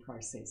following due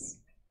process.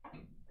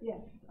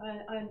 Yes,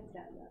 I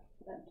understand that.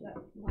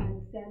 That's my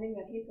understanding,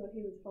 that he thought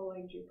he was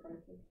following due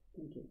process.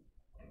 Thank you.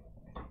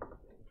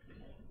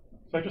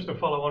 So just to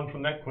follow on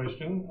from that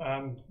question,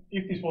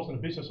 if this wasn't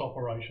a business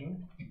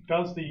operation,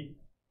 does the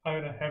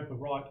owner have the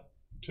right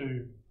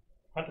to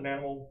hunt an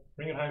animal,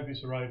 bring it home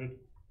viscerated,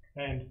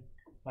 and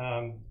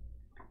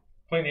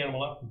clean the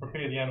animal up and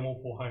prepare the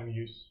animal for home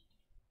use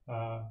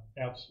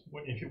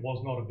if it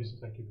was not a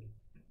business activity?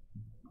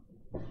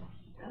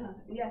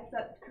 Yes,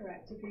 that's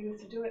correct. If he was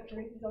to do it for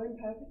his own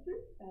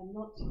purposes and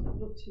not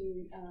look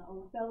to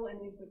sell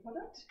any of the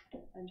product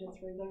and just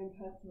for his own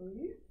personal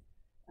use,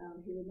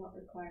 he would not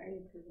require any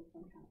approval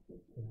from council.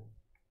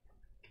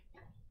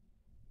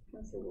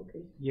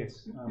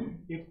 Yes,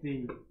 if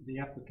the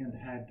applicant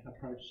had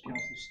approached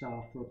council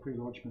staff for a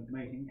pre-lodgement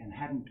meeting and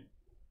hadn't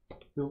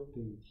built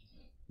the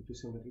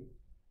facility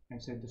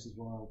and said this is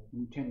what I'm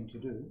intending to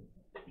do,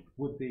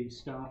 would the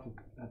staff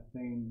have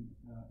been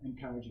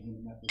encouraging him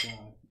in that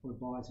regard, or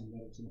advising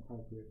that it's an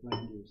appropriate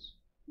land use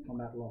on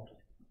that lot?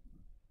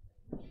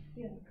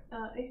 Yeah,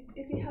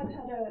 if he had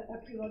had a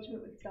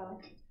pre-lodgement with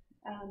staff,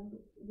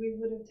 we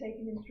would have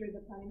taken him through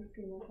the planning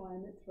scheme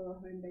requirements for a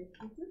home-based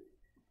business,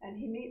 and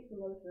he meets a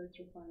lot of those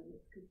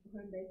requirements because for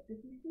home-based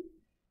businesses,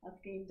 our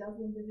scheme does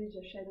envisage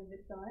a shed of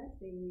this size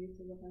being used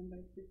as a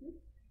home-based business.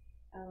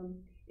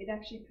 It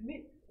actually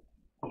permits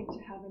him to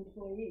have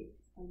employees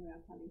under our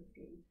planning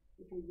scheme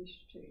if he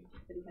wished to,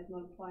 but he has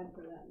not applied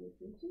for that in this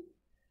instance.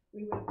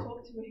 We would have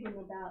talked to him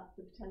about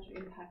the potential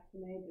impacts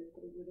to neighbours,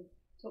 but we would have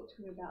talked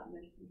to him about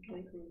the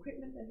mechanical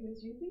equipment that he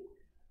was using,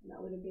 and that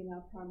would have been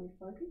our primary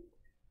focus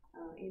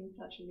in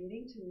such a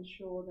meeting, to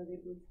ensure that it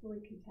was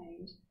fully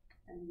contained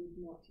and would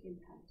not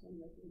impact on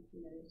residents'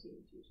 amenity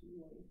due to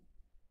noise.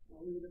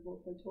 We would have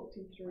also talked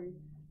him through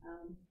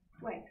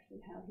waste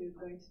and how he was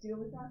going to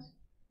deal with that,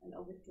 and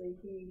obviously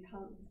he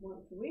comes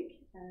once a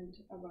week and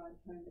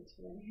arrives home at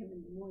 2 a.m.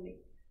 in the morning.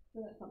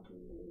 So that's something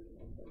we really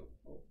want to look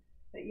for.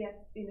 But yes,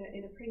 in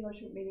a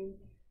pre-lodgement meeting,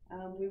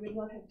 we would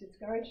not have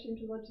discouraged him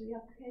to lodge the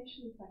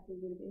application. In fact, we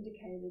would have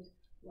indicated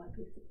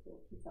likely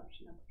support for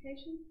such an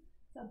application,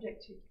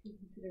 subject to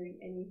considering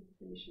any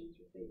submissions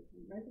received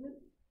from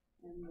residents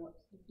and what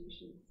the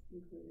submissions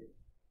included.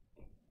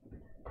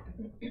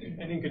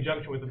 And in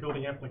conjunction with the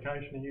building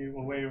application, are you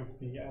aware if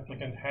the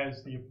applicant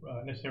has the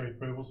necessary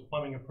approvals,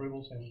 plumbing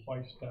approvals and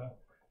waste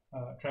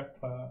trap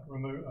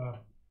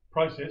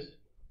process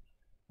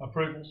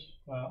approvals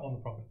on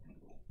the property?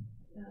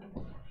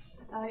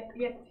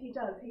 Yes, he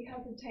does. He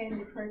has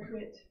obtained the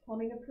appropriate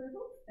plumbing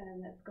approvals,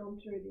 and that's gone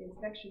through the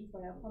inspections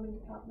by our plumbing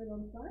department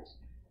on site.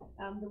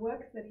 The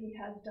works that he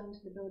has done to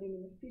the building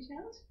in the fit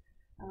out,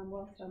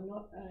 whilst I'm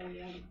not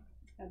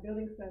a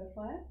building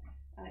certifier,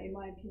 in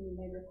my opinion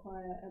they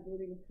require a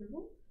building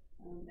approval,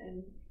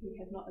 and he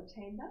has not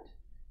obtained that.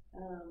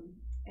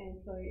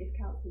 And so if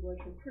council were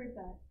to approve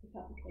this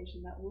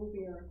application, that will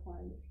be a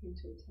requirement for him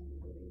to obtain the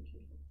building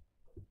approval.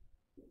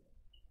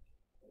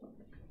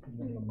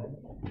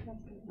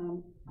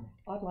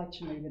 I'd like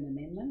to move an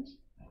amendment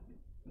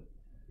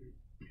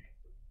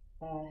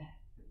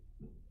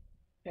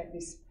that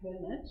this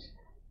permit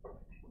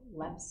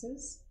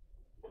lapses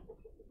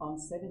on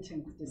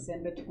 17th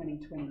December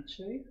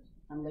 2022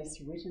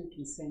 unless written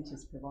consent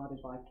is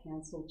provided by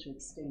council to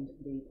extend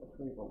the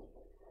approval.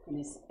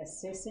 In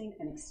assessing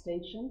an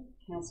extension,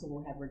 council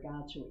will have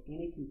regard to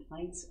any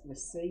complaints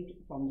received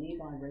from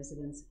nearby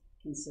residents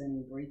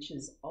concerning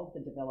breaches of the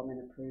development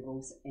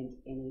approvals and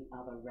any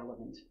other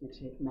relevant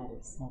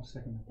matters. I'll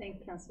second that. Thank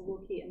you, Councillor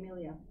Wilkie.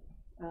 Amelia.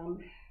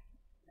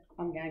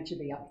 I'm going to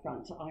be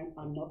upfront.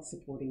 I'm not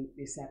supporting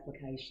this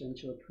application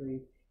to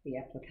approve the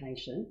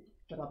application,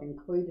 but I've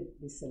included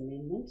this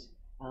amendment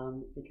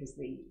because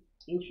the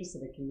interests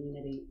of the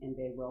community and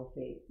their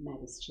welfare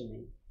matters to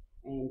me.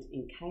 And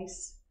in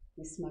case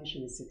this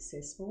motion is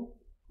successful,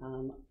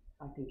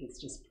 I think it's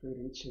just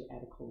prudent to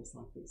add a clause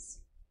like this.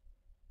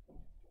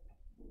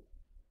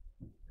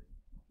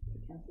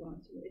 Councillor,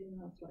 would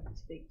anyone else like to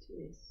speak to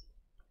this?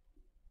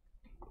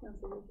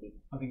 Councillor Wilkie.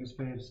 I think it's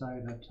fair to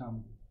say that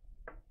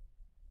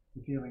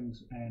the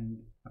feelings and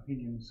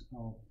opinions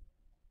of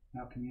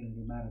our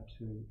community matter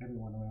to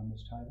everyone around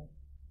this table,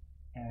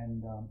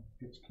 and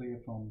it's clear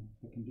from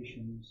the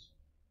conditions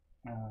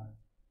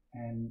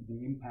and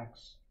the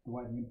impacts, the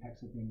way the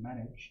impacts have been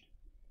managed,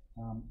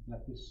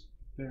 that this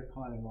very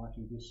highly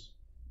likely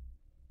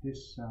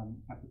this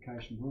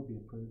application will be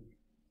approved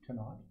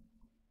tonight.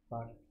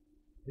 But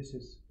this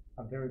is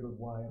a very good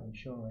way of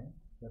ensuring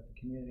that the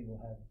community will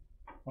have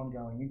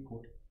ongoing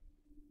input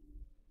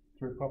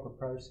through proper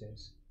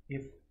process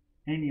if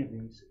any of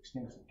these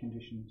extensive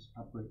conditions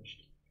are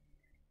breached.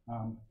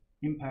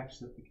 Impacts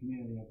that the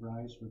community have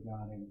raised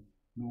regarding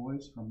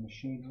noise from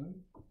machinery,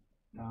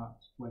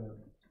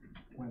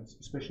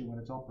 especially when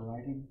it's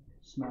operating,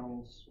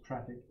 smells,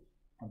 traffic,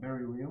 are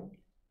very real,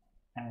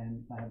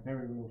 and they have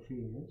very real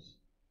fears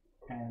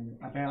and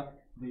about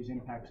these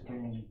impacts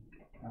being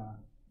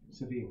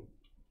severe.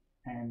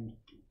 And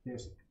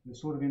there's the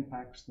sort of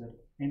impacts that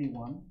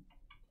anyone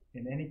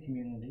in any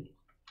community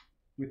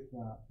with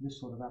this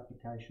sort of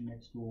application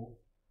next door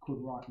could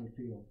rightly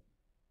feel.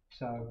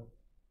 So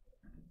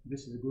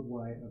this is a good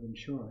way of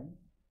ensuring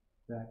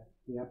that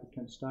the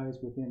applicant stays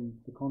within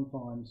the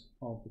confines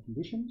of the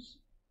conditions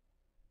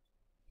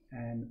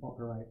and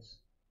operates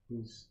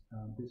his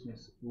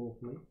business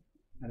lawfully,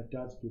 and it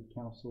does give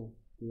council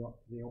the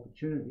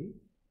opportunity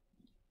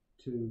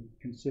to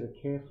consider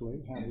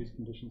carefully how these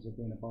conditions have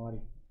been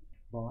abided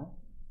by,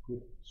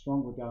 with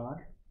strong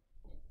regard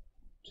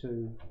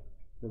to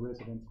the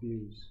residents'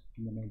 views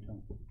in the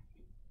meantime.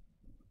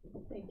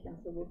 Thank you,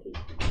 Councillor Wilkie.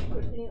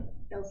 Would anyone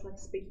else like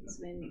to speak to this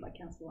amendment by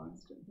Councillor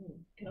Langston?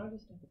 Can I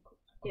just have a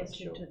Yes,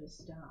 question sure. to the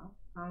staff?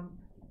 Are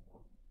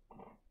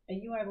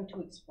you able to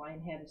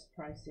explain how this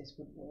process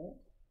would work?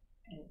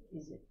 And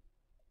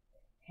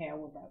how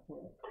would that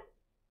work?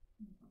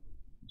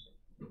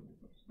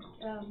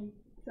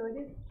 So it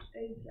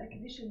is a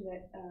condition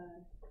that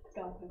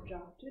staff have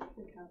drafted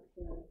for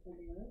Councillor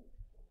Amelia,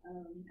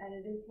 and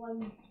it is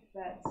one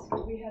that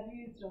we have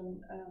used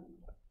on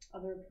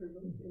other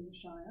approvals in the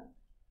Shire,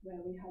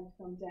 where we had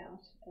some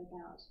doubt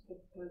about the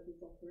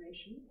proposal's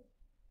operation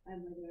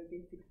and whether it would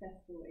be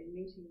successful in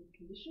meeting the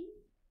conditions.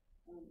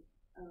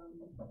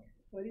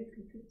 So it is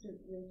consistent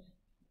with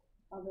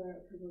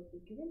other approvals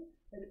we've given,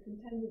 but it's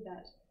intended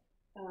that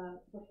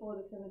before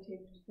the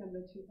 17th of December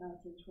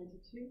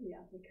 2022, the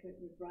applicant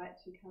would write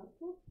to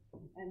council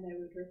and they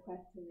would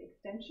request an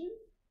extension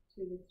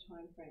to this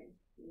time frame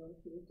in order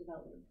for the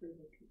development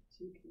approval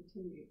to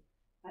continue.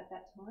 At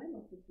that time,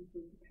 officers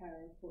would prepare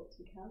a report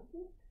to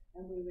council,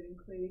 and we would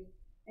include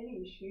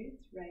any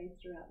issues raised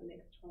throughout the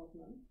next 12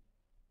 months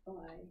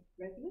by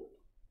residents,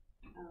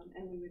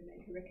 and we would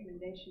make a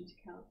recommendation to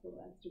council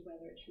as to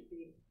whether it should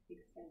be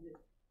extended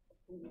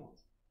or not.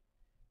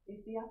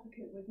 If the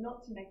applicant was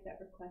not to make that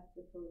request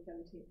before the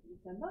 17th of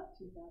December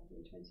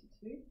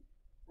 2022,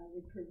 the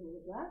approval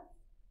would lapse,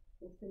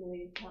 or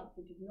similarly, if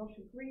council did not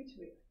agree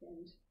to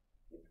extend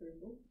the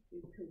approval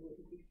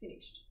would be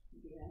finished,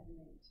 would be at an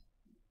end.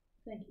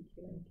 Thank you,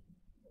 Karen.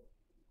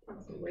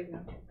 Councillor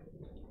Wagner.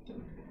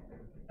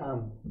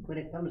 When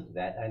it comes to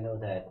that, I know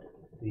that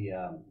the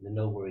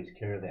No Worries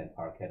Caravan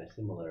Park had a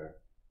similar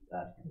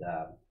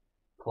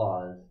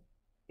clause,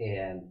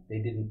 and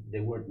they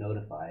weren't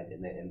notified,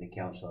 and the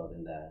council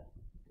and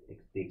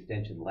the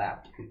extension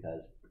lapsed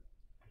because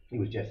it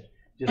was just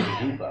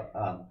a goof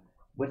up.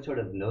 What sort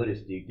of notice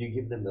do you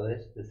give them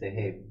notice to say,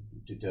 hey,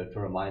 to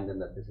remind them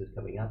that this is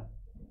coming up?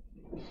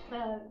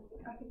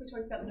 I think we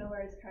talked about the No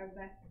Worries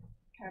Caravan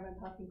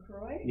Park in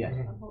Croy, yes,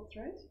 on Holt's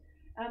Road.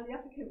 The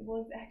applicant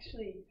was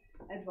actually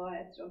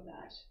advised of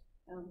that.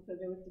 So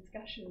there was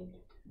discussion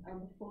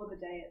before the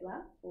day it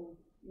lapsed, or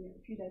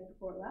a few days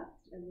before it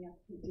lapsed, and the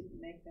applicant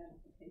didn't make that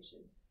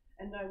application.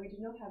 And no, we do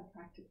not have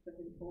practice of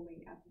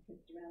informing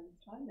applicants around this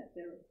time. That's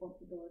their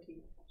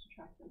responsibility to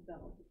track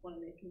themselves. It's one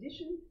of their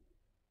conditions,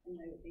 and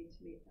they would need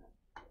to meet that.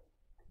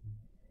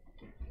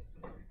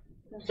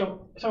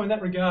 So in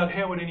that regard,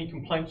 how would any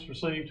complaints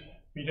received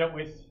be dealt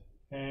with,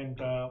 and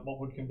what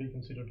would be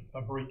considered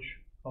a breach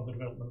of the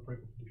development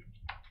approval conditions?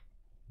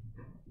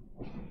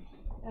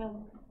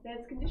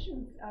 There's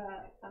conditions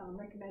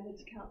recommended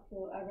to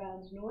council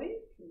around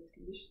noise.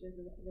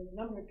 There's a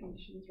number of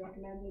conditions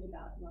recommended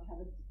about not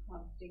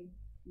harvesting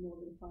more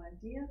than 5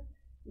 deer.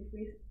 If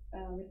we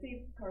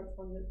receive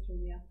correspondence from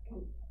the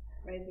applicants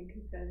raising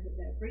concerns that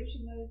they're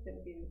breaching those, there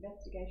will be an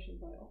investigation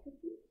by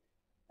officers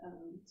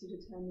to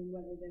determine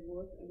whether there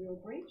was a real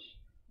breach,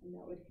 and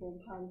that would form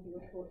part of the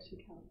report to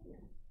council.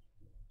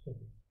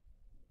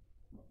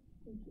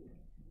 Thank you.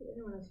 Would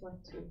anyone else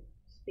like to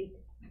speak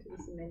to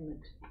this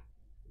amendment?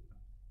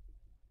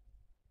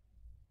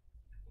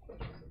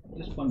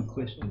 Just one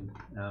question.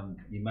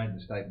 You made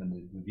the statement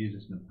that we've used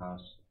this in the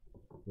past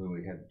where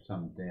we had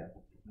some doubt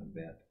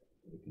about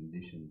the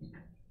conditions.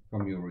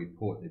 From your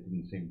report, there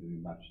didn't seem to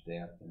be much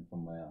doubt, and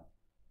from our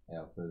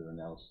further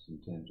analysis in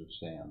terms of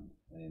sound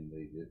and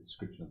the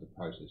description of the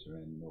process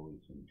around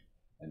noise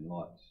and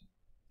lights,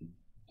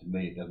 to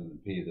me it doesn't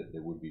appear that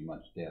there would be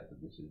much doubt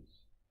that this is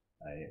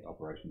an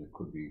operation that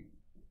could be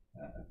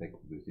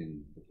effected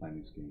within the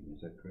planning scheme.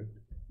 Is that correct?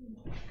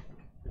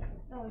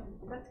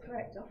 That's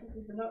correct.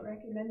 Officers are not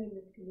recommending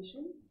this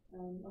condition.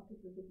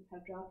 Officers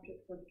have drafted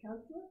it for the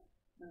councillor.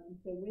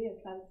 So we are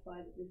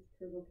satisfied that this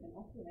approval can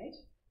operate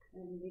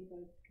and meet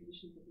those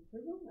conditions of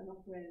approval and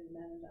operate in a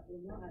manner that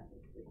will not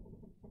adversely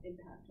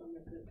impact on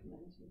resident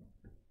community.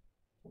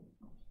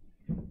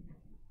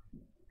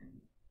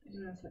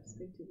 Anyone else like to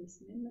speak to this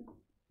amendment?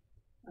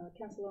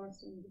 Councillor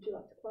Lawrenson, would you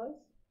like to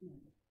close? No.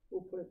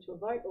 We'll put it to a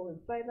vote. All in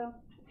favour?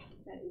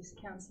 That is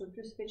Councillor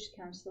Drusvich,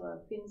 Councillor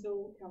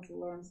Finzel, Councillor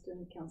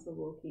Lawrenston, Councillor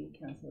Wilkie,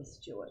 Councillor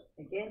Stewart.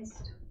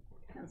 Against?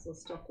 Councillor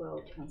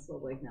Stockwell, Councillor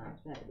Wagner.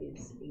 That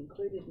is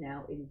included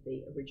now in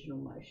the original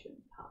motion.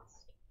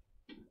 Passed.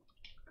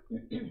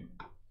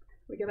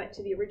 We go back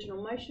to the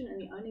original motion, and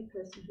the only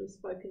person who has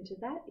spoken to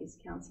that is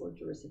Councillor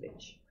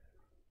Drusvich.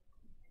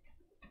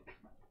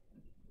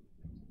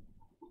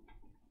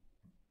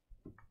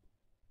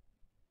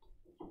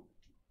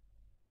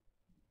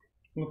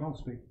 Look, I'll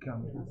speak.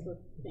 Councillor,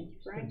 thank you,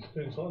 Frank.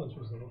 Student silence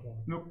was the one.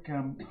 Look,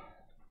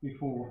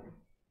 before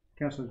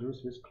Councillor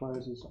Drusvich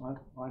closes,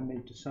 I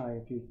need to say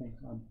a few things.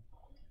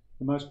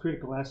 The most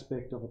critical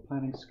aspect of a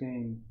planning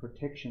scheme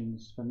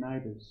protections for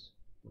neighbours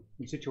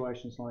in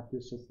situations like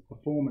this is the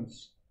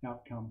performance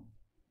outcome.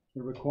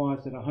 It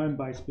requires that a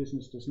home-based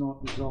business does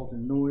not result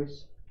in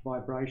noise,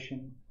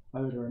 vibration,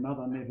 odour and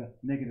other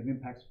negative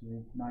impacts for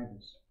the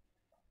neighbours.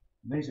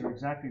 These are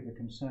exactly the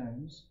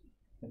concerns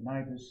that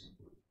neighbours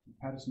in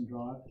Patterson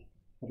Drive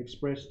have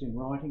expressed in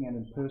writing and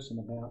in person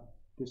about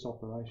this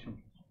operation.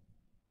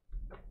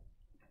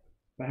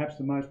 Perhaps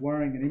the most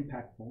worrying and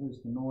impactful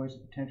is the noise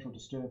and potential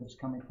disturbance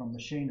coming from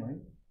machinery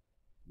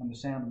and the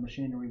sound of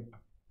machinery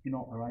in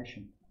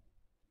operation.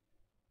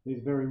 These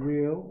are very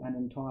real and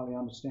entirely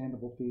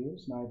understandable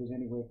fears neighbours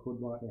anywhere could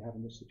likely have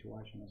in this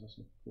situation, as I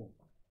said before.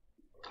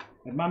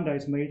 At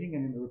Monday's meeting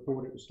and in the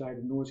report it was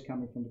stated noise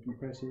coming from the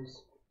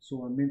compressors,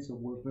 saw and mincer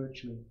were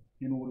virtually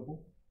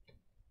inaudible.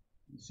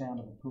 The sound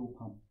of a pool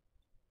pump.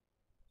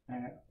 I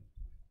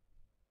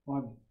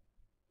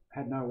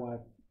had no way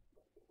of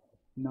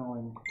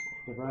knowing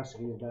the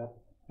veracity of that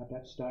at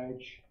that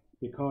stage,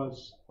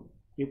 because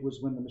it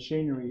was when the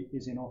machinery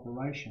is in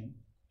operation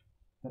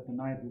that the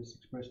neighbours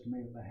expressed to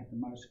me that they had the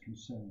most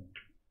concern.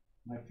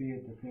 They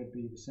feared that there'd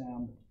be the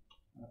sound,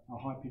 a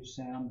high-pitched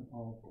sound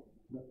of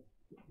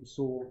the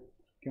saw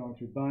going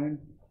through bone,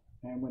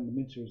 and when the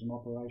mincer is in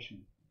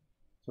operation.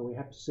 So we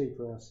have to see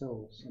for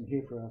ourselves and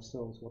hear for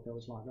ourselves what that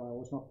was like. I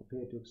was not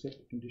prepared to accept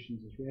the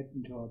conditions as read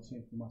until I'd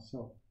seen for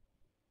myself.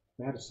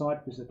 We had a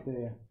site visit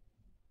there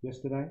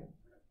yesterday,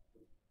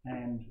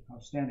 and I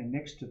was standing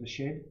next to the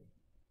shed,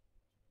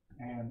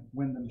 and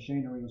when the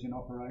machinery was in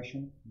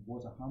operation, it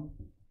was a hum,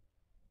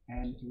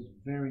 and it was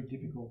very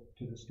difficult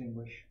to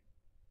distinguish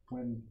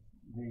when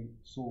the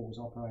saw was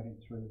operating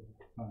through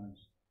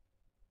bones.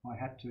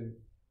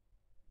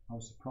 I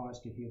was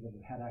surprised to hear that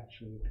it had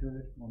actually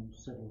occurred on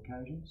several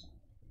occasions.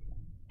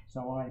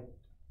 So I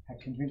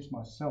had convinced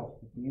myself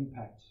that the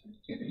impact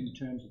in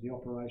terms of the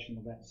operation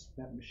of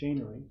that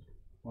machinery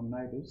on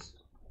neighbours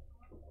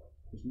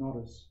was not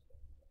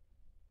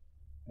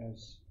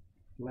as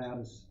loud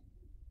as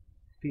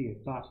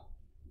feared. But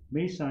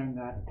me saying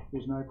that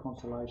is no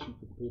consolation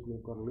for the people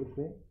who've got to live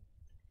there.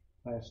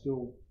 They are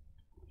still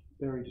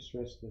very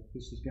distressed that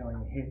this is going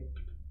ahead.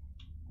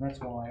 And that's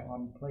why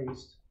I'm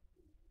pleased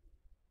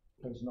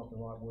is not the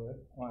right word.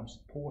 I'm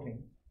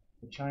supporting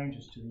the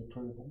changes to the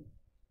approval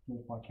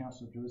moved by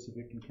Councillor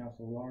Juricevic and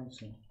Councillor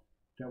Lawrenson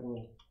that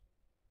will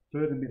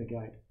further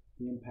mitigate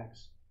the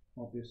impacts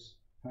of this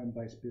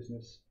home-based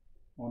business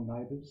on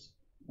neighbours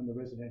and the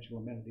residential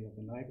amenity of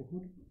the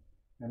neighbourhood,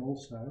 and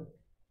also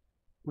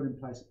put in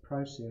place a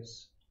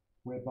process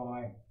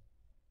whereby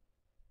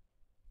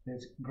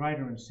there's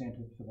greater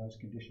incentive for those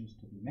conditions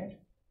to be met,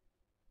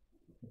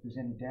 if there's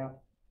any doubt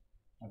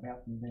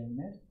about them being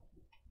met,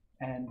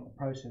 and a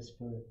process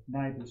for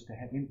neighbours to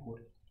have input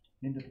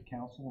into the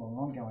council on an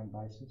ongoing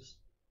basis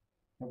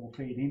that will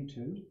feed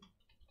into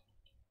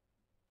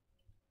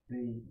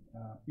the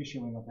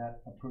issuing of that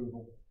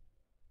approval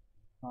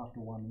after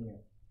 1 year.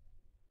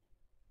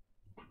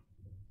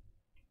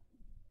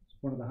 It's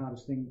one of the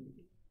hardest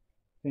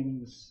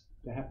things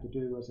to have to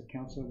do as a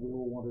council. We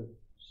all want to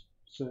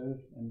serve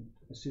and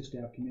assist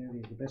our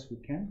community the best we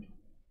can,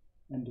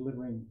 and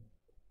delivering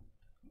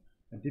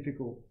a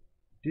difficult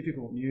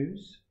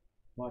news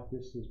like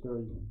this is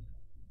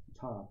it's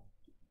hard,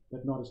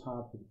 but not as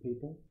hard for the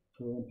people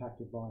who are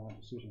impacted by our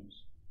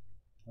decisions.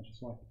 I'd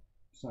just like to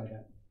say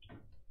that.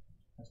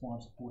 That's why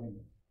I'm supporting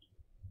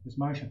this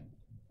motion.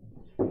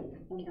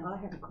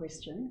 I have a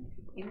question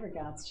in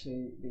regards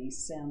to the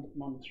sound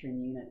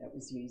monitoring unit that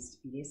was used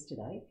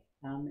yesterday.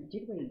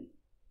 Did we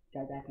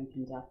go back and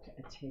conduct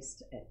a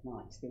test at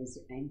night? There was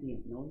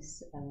ambient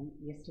noise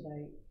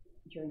yesterday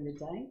during the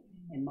day,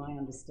 and my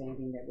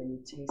understanding that when you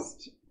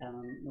test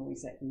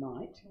noise at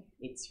night,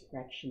 it's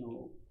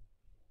fractional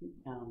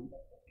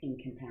in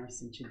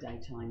comparison to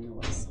daytime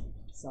noise.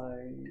 So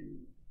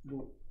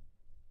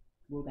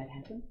will that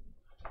happen?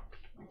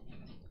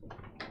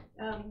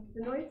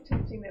 The noise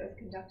testing that was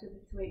conducted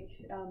this week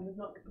was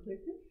not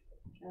conclusive.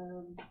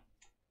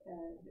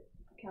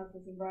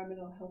 Council's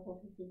environmental health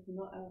officers were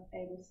not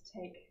able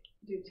to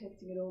do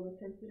testing at all the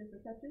sensitive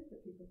receptors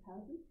at people's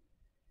houses.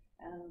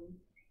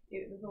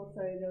 It was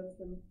also, there was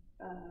some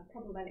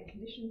problematic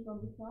conditions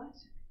on the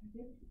site, I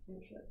guess. I'm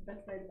not sure that's the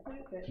best way to put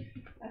it, but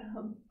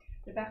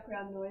the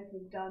background noise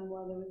was done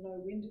while there was no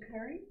wind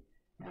occurring.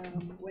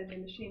 When the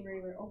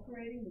machinery were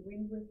operating, the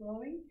wind was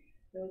blowing.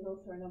 There was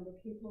also a number of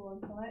people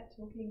on site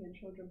talking and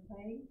children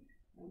playing.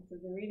 So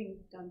the readings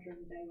done during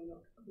the day were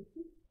not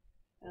conclusive.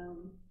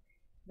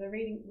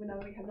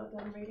 We have not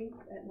done readings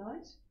at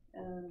night.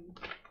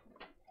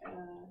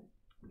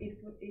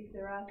 If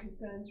there are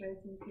concerns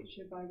raised in the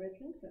future by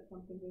residents, that's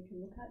something we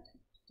can look at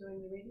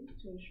doing the readings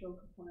to ensure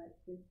compliance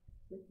with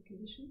the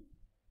conditions.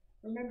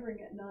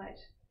 Remembering at night,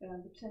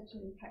 the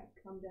potential impacts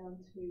come down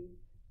to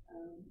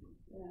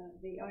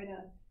the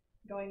owner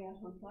going out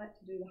on site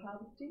to do the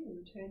harvesting and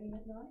returning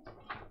at night,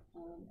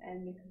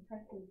 and the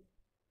compressors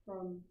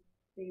from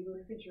the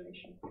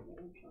refrigeration equipment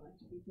on site.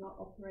 He's not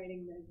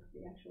operating the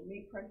actual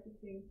meat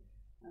processing,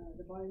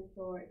 the bone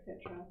saw,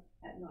 etc.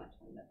 at night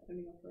time. That's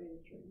only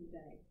operated during the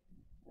day.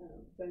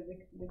 So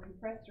the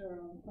compressor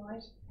on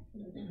site,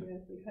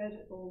 as we heard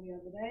it all the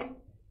other day,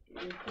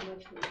 is similar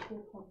to a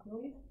full pump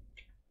noise.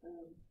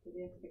 So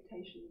the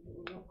expectation is it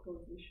will not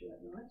cause an issue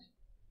at night.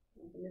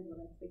 But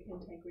nevertheless, we can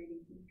take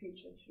readings in the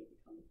future should it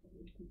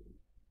become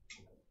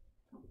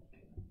a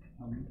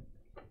problem.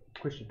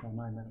 Question if I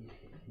may, Madam.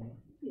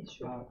 Yes,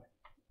 sure.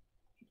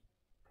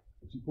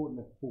 It's important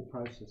that the full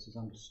process is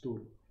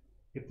understood.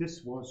 If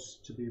this was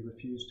to be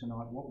refused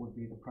tonight, what would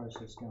be the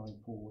process going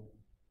forward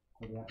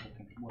for the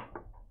applicant?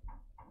 What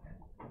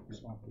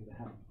is likely to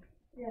happen?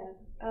 Yeah,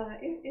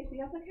 if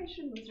the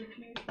application was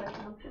refused by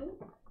council,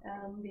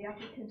 the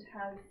applicant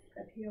has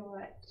appeal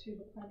right to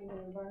the Planning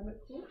and Environment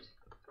Court,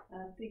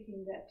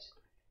 seeking that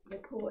the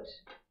court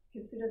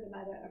consider the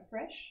matter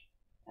afresh,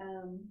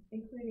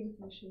 including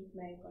submissions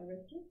made by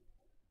residents.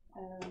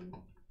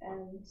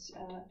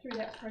 Through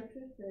that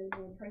process, there is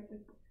a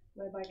process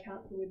whereby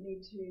council would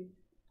need to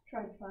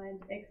try to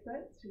find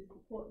experts to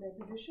support their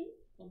position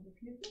on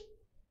refusal.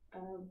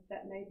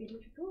 That may be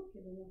difficult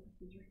given the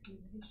officer's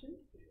recommendation.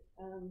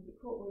 The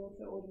court will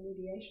also order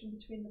mediation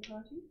between the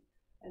parties,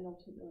 and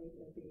ultimately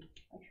there will be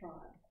a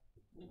trial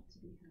to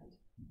be had.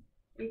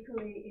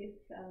 Equally, if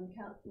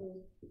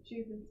council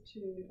chooses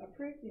to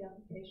approve the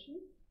application,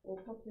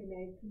 all properly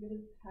made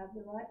submitters have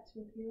the right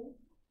to appeal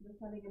to the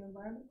Planning and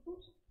Environment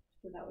Court.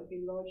 So that would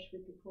be lodged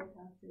with the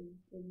courthouse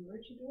in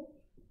Maroochydore.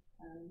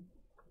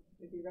 It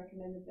would be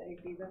recommended they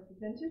be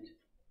represented,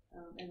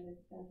 and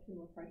there's a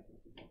similar process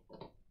to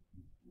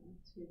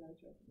those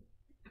residents.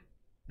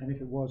 And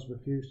if it was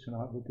refused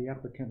tonight, would the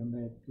applicant and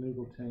their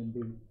legal team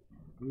be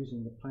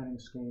using the planning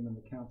scheme and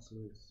the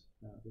councillor's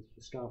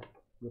the staff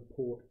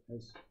report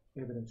as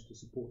evidence to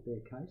support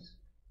their case?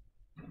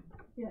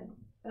 Yes.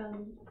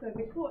 So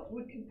the court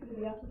would consider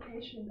the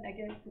application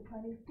against the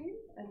planning scheme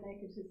and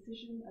make a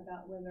decision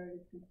about whether it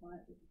is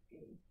compliant with the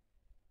scheme.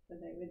 So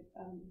they would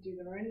do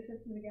their own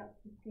assessment against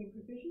the scheme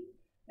provision.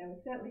 They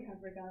would certainly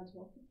have regard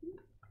to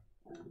officers'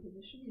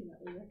 position that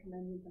we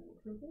recommend with that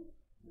approval.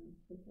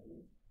 So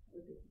certainly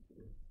would be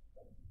considered.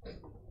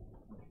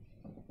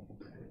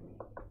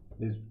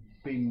 There's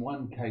been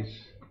one case,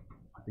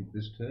 I think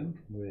this term,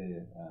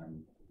 where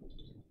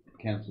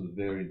councillors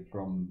varied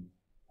from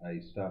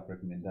a staff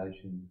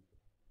recommendation,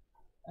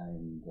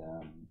 and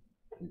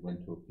we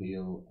went to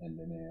appeal, and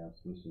then our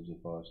solicitor's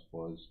advice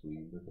was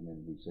we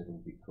recommend we settle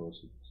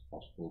because it's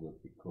possible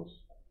that because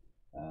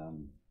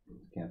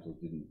councillors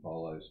didn't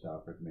follow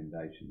staff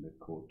recommendation, that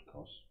court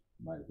costs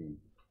may have been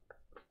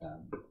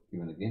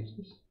given against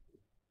us.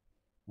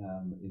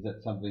 Is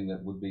that something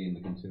that would be in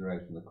the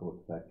consideration of the court,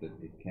 the fact that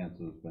if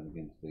councillors went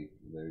against the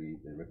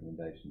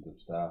recommendations of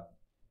staff,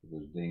 it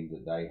was deemed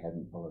that they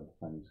hadn't followed the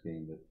planning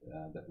scheme, that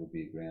that would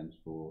be a grounds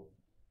for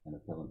an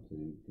appellant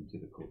to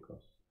consider court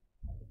costs?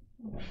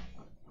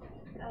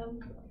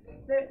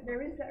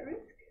 There is that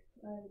risk,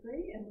 I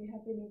agree, and we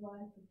have been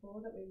advised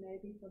before that we may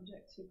be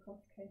subject to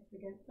cost case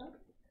against us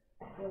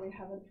where we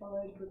haven't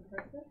followed a good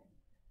process.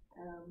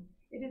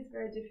 It is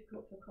very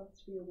difficult for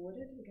costs to be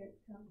awarded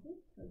against council,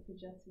 so I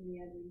suggest in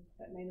the end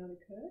that may not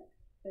occur,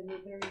 but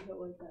there is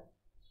always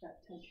that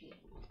tension.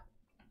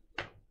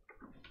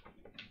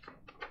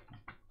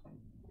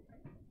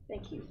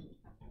 Thank you.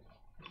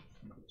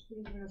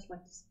 Would anyone else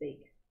like to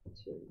speak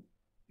to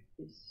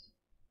this?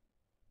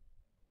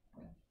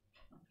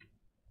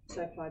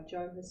 So far,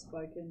 Joe has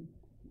spoken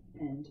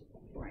and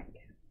Frank.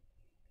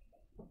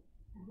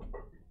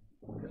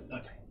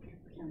 Okay.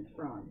 And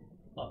Brian.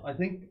 I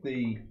think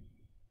the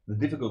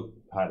difficult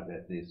part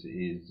about this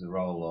is the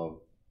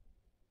role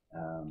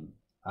of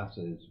us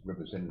as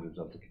representatives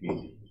of the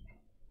community,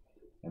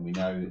 and we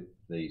know that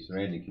the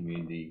surrounding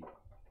community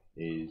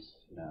is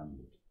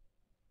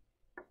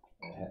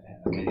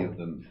many of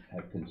them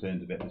have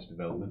concerns about this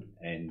development,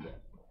 and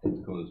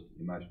it's caused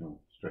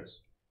emotional stress.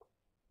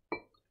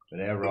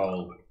 But our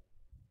role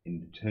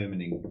in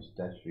determining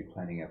statutory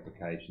planning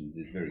applications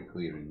is very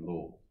clear in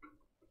law.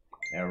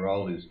 Our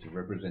role is to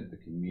represent the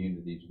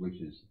community's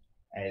wishes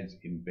as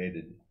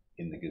embedded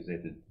in the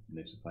gazetted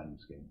Noosa planning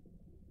scheme.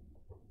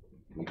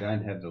 We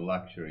don't have the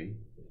luxury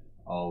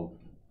of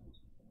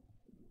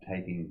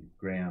taking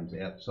grounds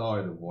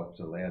outside of what's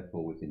allowed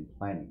for within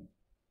planning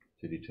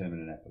to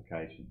determine an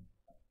application.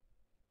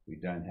 We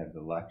don't have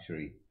the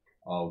luxury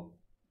of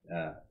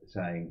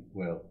saying,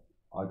 well,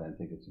 I don't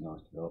think it's a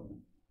nice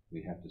development.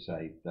 We have to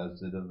say, does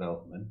the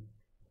development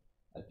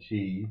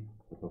achieve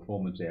the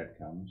performance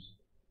outcomes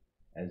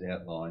as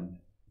outlined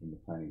in the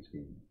planning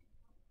scheme?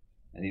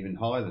 And even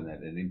higher than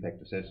that, an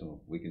impact assessment,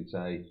 we can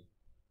say,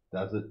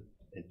 does it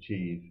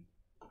achieve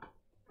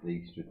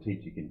the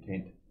strategic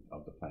intent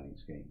of the planning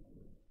scheme?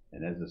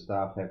 And as the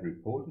staff have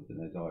reported,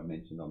 and as I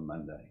mentioned on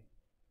Monday,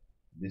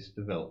 this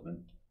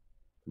development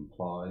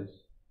complies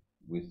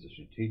with the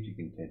strategic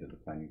intent of the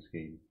planning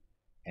scheme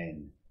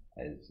and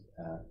has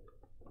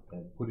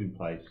put in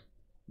place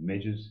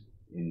measures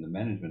in the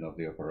management of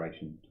the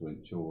operation to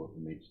ensure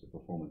it meets the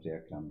performance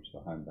outcomes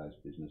for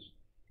home-based business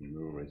in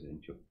rural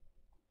residential.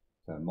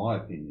 So in my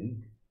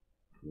opinion,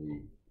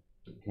 the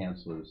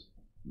councillors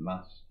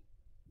must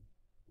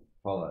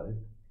follow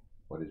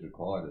what is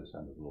required of us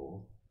under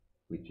law,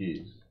 which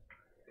is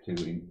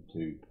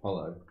to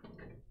follow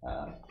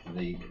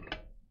the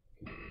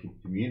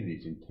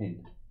community's intent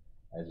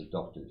as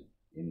adopted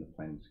in the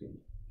planning scheme.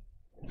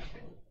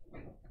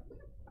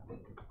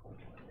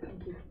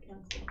 Thank you,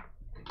 Councillor.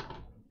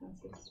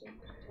 Councillor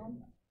Tom?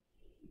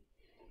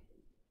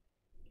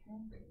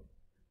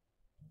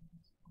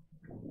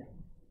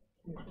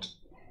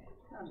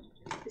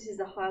 This is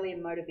a highly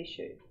emotive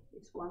issue.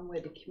 It's one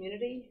where the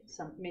community,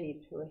 many of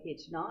who are here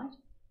tonight,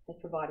 have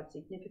provided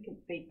significant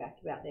feedback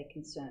about their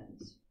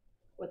concerns,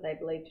 what they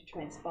believe to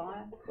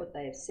transpire, what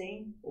they have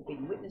seen or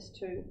been witness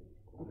to,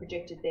 and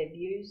projected their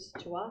views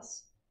to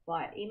us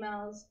via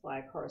emails,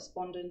 via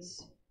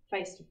correspondence,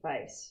 face to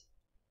face,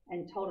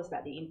 and told us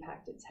about the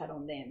impact it's had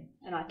on them.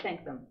 And I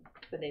thank them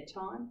for their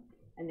time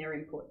and their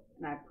input,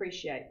 and I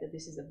appreciate that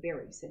this is a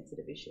very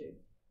sensitive issue.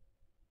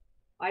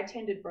 I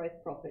attended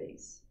both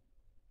properties,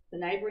 the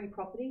neighbouring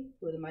property,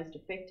 who were the most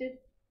affected,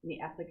 and the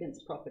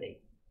applicant's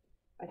property.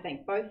 I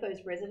thank both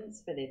those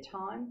residents for their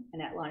time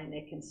and outlining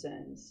their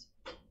concerns.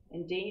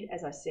 Indeed,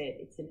 as I said,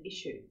 it's an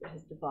issue that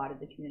has divided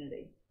the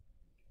community.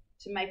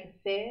 To make a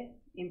fair,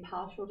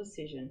 impartial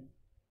decision,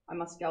 I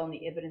must go on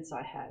the evidence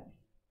I have.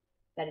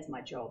 That is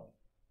my job.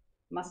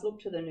 I must look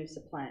to the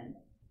Noosa plan,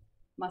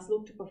 must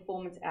look to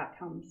performance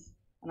outcomes,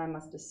 and I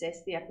must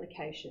assess the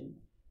application,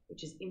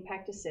 which is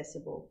impact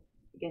assessable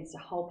against a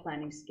whole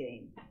planning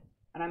scheme.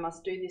 And I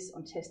must do this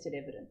on tested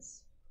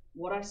evidence.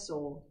 What I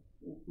saw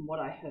and what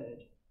I heard,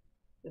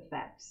 the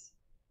facts.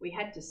 We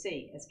had to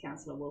see, as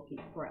Councillor Wilkie,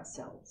 for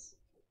ourselves.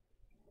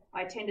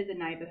 I attended the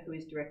neighbour who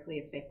is directly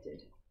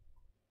affected.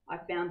 I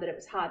found that it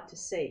was hard to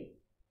see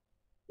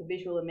The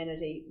visual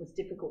amenity was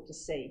difficult to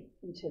see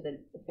into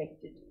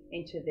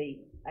the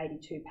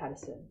 82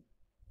 Patterson.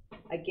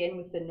 Again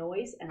with the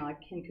noise, and I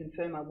can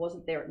confirm I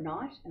wasn't there at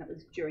night and it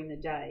was during the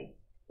day,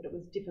 but it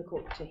was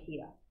difficult to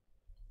hear.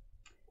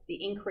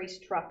 The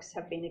increased trucks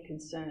have been a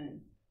concern.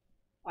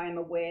 I am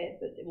aware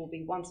that it will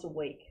be once a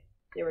week.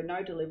 There are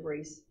no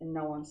deliveries and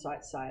no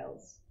on-site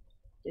sales.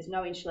 There's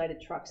no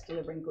insulated trucks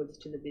delivering goods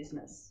to the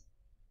business.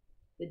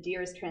 The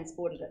deer is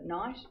transported at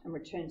night and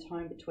returns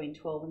home between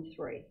 12 and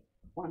 3,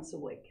 once a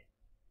week.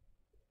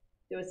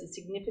 There was a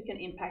significant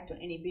impact on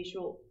any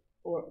visual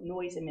or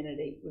noise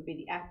amenity would be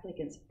the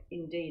applicant's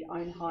indeed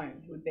own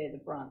home who would bear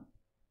the brunt.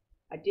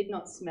 I did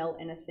not smell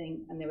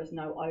anything and there was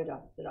no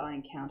odour that I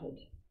encountered.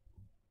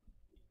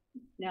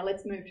 Now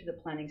let's move to the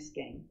planning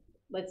scheme.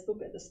 Let's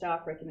look at the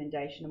staff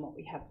recommendation and what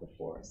we have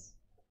before us.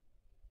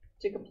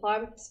 To comply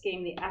with the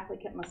scheme, the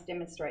applicant must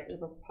demonstrate that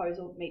the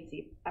proposal meets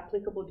the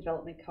applicable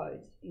development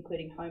codes,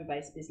 including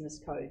home-based business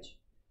codes,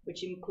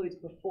 which includes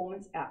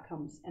performance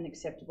outcomes and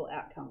acceptable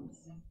outcomes.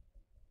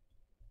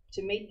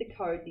 To meet the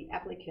code, the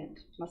applicant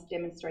must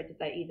demonstrate that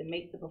they either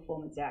meet the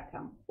performance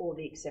outcome or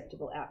the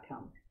acceptable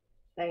outcome.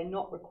 They are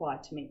not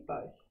required to meet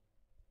both.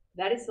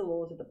 That is the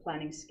laws of the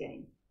planning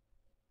scheme.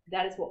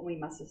 That is what we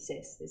must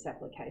assess this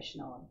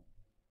application on.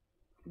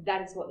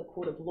 That is what the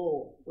Court of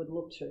Law would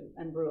look to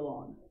and rule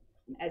on.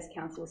 And as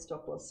Councillor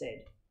Stockwell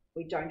said,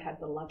 we don't have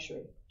the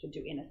luxury to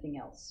do anything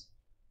else.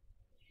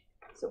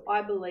 So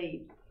I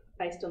believe,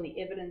 based on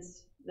the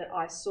evidence that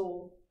I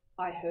saw,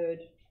 I heard,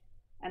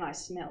 and I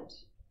smelt,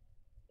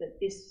 that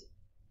this,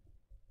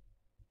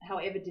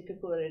 however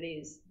difficult it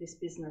is, this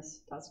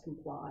business does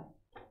comply.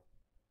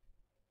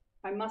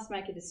 I must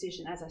make a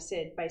decision, as I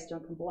said, based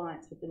on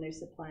compliance with the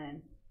Noosa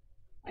plan.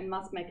 I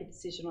must make a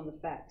decision on the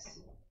facts.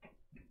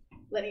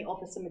 Let me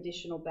offer some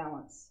additional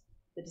balance.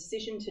 The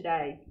decision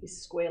today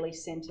is squarely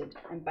centred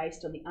and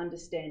based on the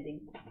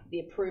understanding the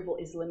approval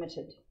is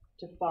limited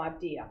to 5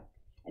 deer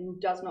and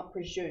does not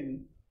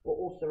presume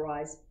or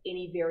authorise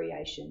any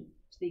variation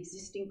to the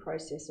existing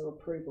process or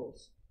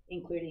approvals,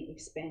 including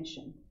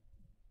expansion.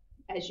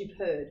 As you've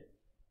heard,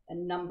 a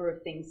number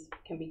of things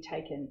can be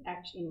taken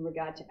in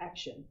regard to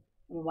action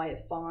in the way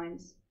of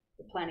fines,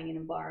 the Planning and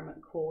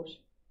Environment Court,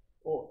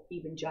 or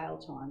even jail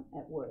time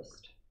at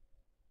worst.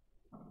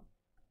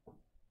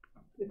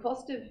 The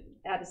cost of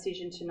our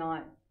decision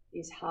tonight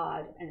is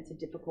hard and it's a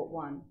difficult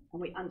one,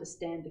 and we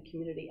understand the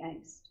community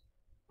angst.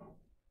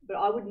 But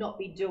I would not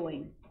be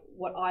doing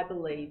what I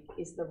believe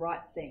is the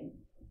right thing,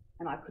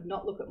 and I could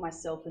not look at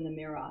myself in the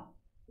mirror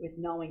with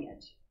knowing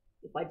it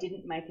if I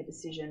didn't make a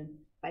decision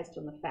based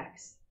on the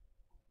facts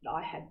that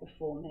I had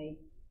before me.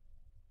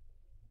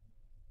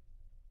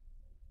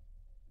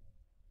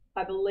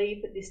 I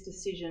believe that this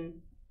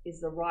decision is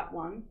the right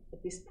one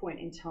at this point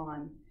in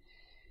time.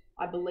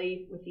 I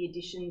believe with the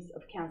additions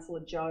of Councillor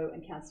Joe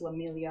and Councillor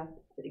Amelia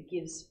that it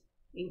gives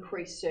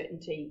increased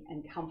certainty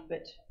and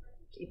comfort.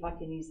 If I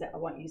can use that, I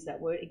won't use that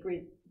word. It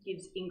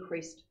gives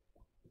increased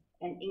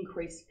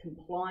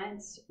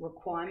compliance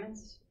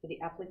requirements for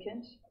the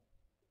applicant.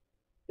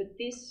 But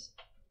this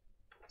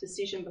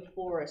decision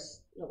before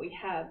us that we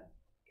have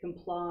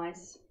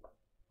complies,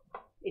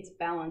 it's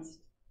balanced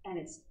and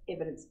it's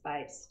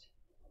evidence-based.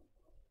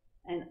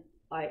 And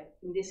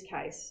in this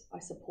case, I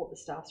support the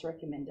staff's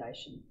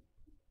recommendation.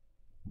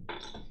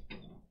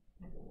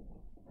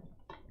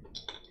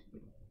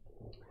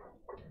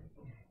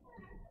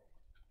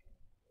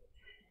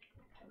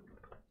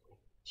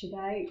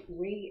 Today,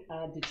 we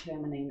are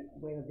determining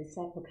whether this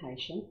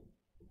application,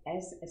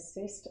 as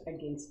assessed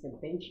against the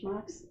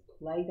benchmarks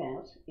laid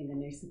out in the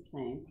Noosa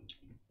plan,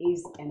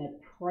 is an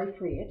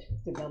appropriate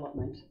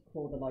development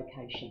for the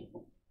location.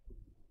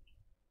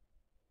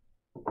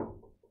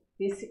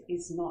 This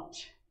is not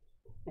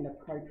an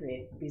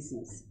appropriate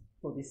business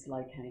for this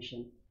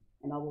location,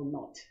 and I will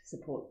not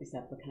support this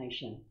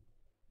application.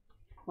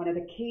 One of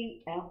the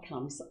key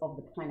outcomes of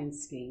the planning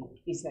scheme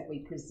is that we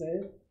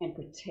preserve and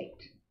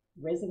protect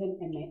resident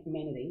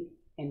amenity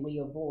and we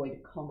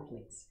avoid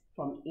conflicts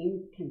from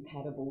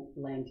incompatible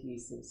land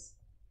uses.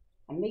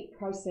 A meat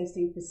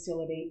processing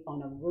facility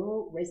on a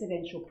rural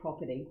residential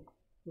property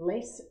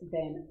less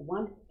than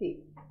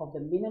 1/5 of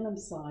the minimum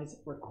size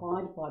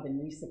required by the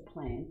Noosa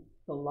plan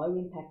for low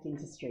impact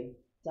industry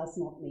does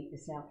not meet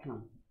this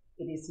outcome.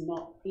 It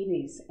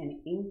is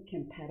an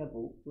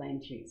incompatible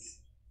land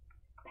use.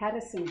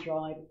 Patterson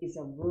Drive is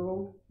a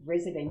rural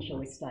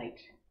residential estate.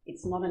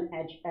 It's not an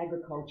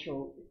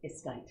agricultural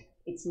estate.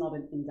 It's not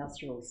an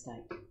industrial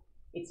estate.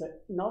 It's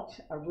not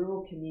a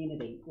rural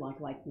community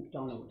like Lake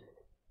McDonald.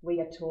 We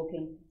are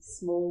talking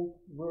small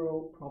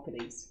rural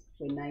properties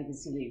where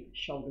neighbours live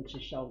shoulder to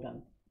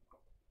shoulder.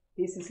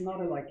 This is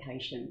not a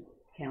location,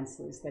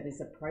 councillors, that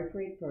is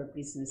appropriate for a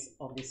business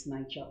of this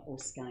nature or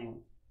scale.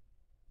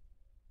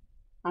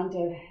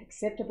 Under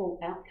acceptable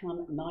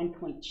outcome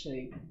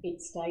 9.2,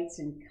 it states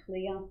in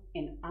clear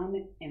and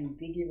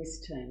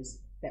unambiguous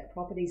terms that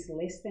properties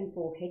less than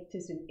 4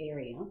 hectares in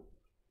area,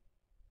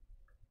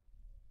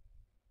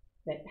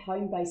 that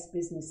home-based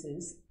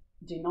businesses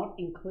do not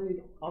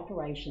include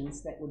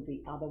operations that would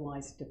be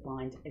otherwise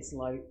defined as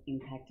low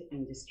impact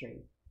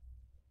industry.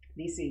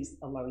 This is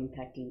a low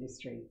impact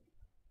industry,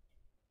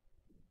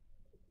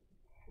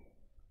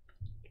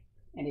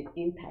 and it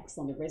impacts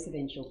on the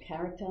residential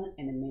character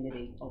and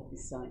amenity of the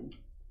zone.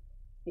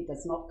 It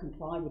does not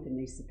comply with the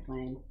Noosa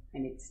plan,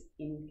 and it's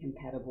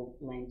incompatible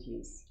land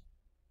use.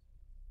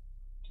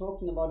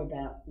 Talking a lot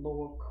about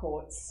law,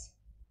 courts,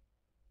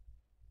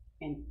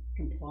 and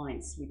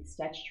compliance with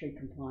statutory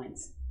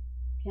compliance.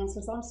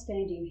 Councillors, I'm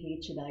standing here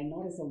today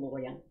not as a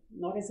lawyer,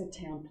 not as a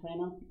town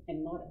planner,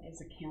 and not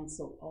as a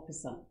council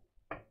officer.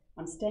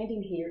 I'm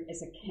standing here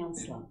as a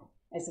councillor,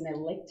 as an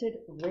elected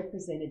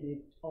representative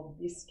of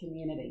this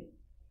community.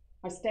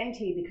 I stand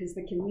here because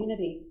the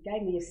community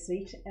gave me a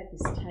seat at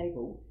this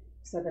table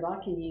so that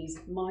I can use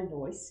my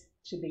voice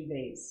to be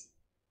theirs,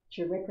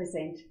 to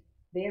represent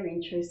their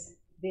interests,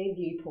 their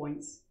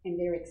viewpoints, and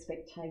their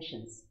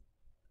expectations.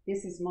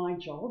 This is my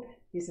job,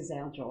 this is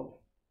our job.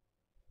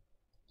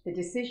 The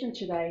decision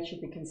today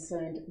should be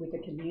concerned with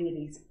the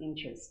community's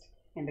interest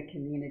and the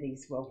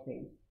community's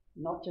welfare,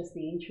 not just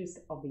the interest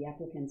of the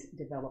applicant's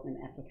development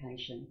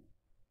application.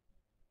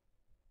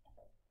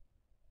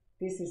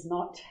 This is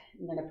not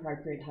an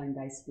appropriate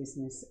home-based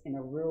business in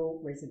a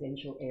rural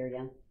residential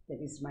area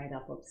that is made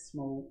up of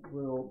small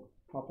rural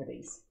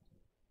properties.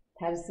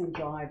 Patterson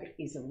Drive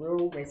is a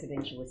rural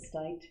residential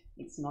estate.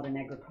 It's not an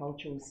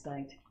agricultural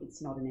estate.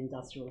 It's not an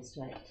industrial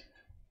estate.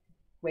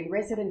 When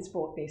residents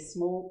bought their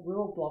small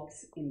rural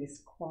blocks in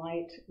this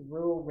quiet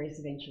rural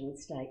residential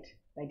estate,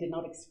 they did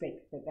not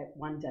expect that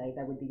one day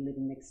they would be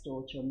living next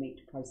door to a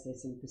meat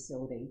processing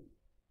facility.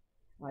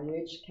 I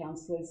urge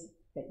councillors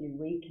that you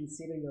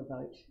reconsider your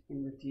vote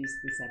and refuse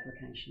this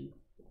application.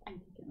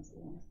 Thank you,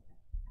 Councillor.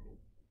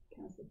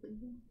 Councillor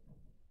Finley?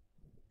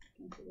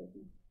 Councillor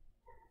Webber?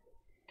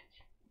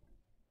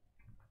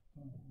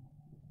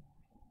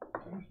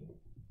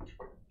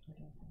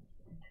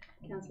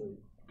 Councillor?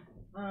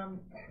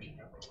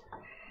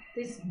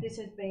 This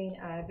has been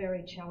a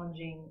very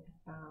challenging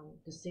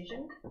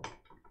decision.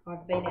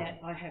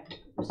 I have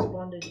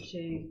responded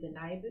to the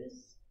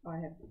neighbours. I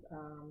have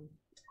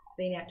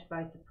been out to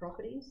both the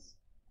properties.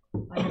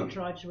 I have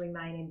tried to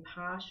remain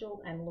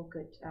impartial and look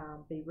at,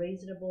 be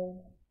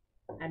reasonable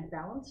and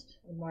balanced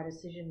in my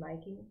decision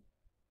making.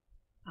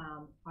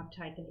 I've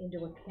taken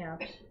into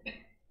account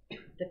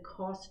the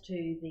cost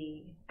to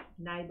the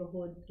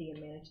neighbourhood, the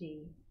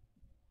amenity.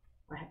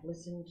 I have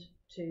listened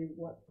to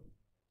what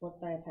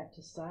they have had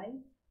to say.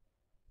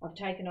 I've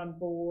taken on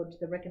board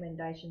the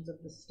recommendations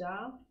of the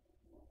staff,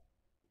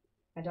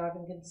 and I've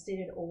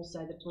considered also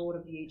the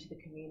broader view to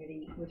the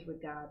community with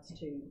regards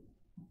to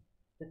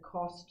the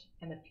cost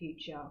and the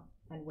future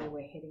and where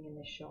we're heading in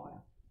this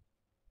shire.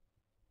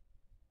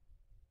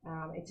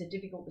 It's a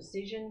difficult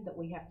decision that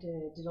we have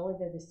to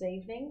deliver this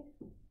evening.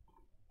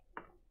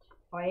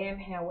 I am,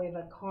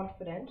 however,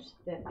 confident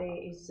that there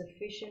is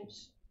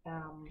sufficient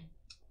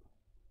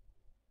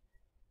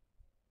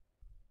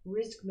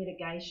risk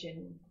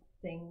mitigation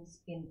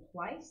things in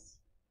place,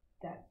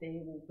 that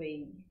there will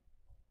be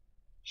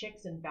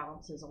checks and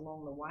balances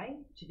along the way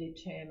to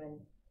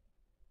determine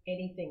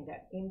anything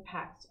that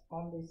impacts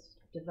on this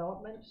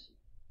development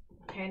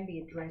can be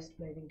addressed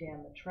moving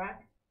down the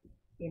track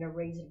in a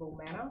reasonable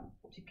manner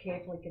to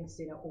carefully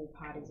consider all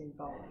parties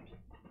involved.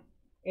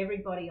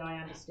 Everybody,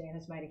 I understand,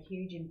 has made a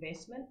huge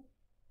investment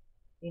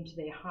into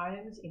their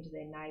homes, into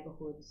their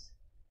neighbourhoods,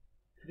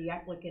 the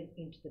applicant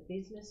into the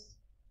business,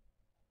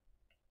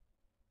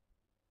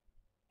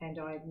 and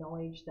I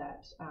acknowledge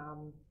that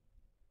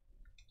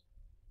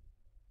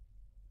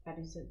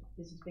this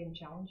has been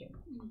challenging.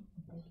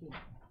 Thank you.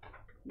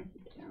 Thank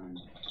you, Karen.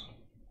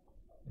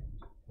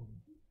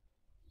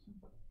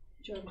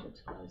 Joe,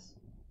 let's close.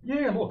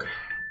 Yeah, look,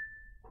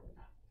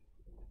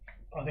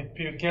 I think a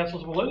few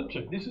councillors have alluded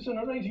to, this isn't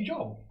an easy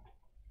job.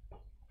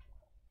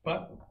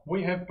 But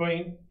we have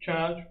been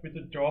charged with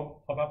the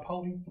job of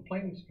upholding the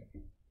planning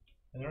scheme.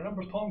 And there are a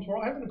number of times where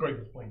I haven't agreed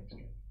with the planning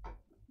scheme.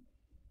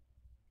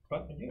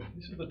 But again,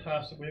 this is the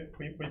task that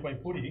we've been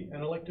put here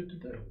and elected to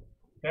do.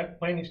 That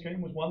planning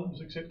scheme was one that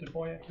was accepted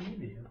by our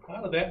community. And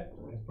part of that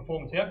is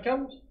performance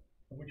outcomes,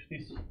 of which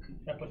this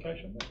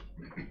application meets.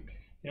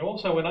 It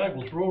also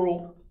enables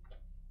rural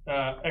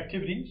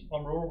activities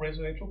on rural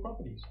residential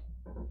properties.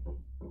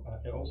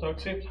 It also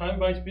accepts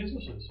home-based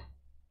businesses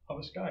of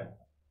a scale.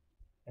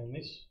 And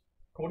this,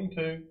 according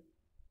to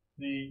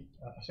the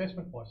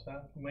assessment by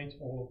staff, meets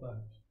all of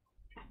those.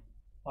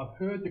 I've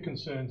heard the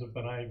concerns of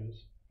the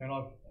neighbours, and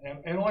I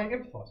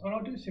empathise, and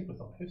I do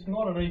sympathise. It's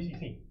not an easy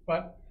thing,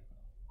 but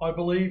I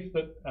believe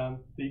that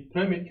the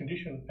permit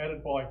condition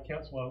added by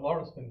Councillor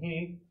Lauriston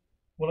here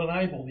will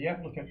enable the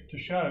applicant to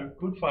show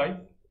good faith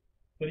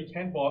that he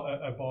can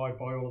abide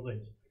by all of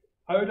these.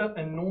 Odour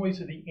and noise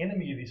are the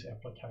enemy of this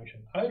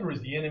application. Odour is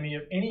the enemy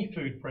of any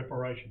food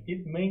preparation.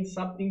 It means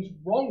something's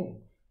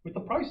wrong with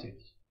the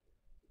process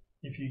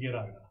if you get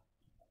odour.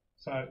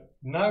 So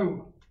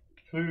no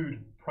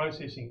food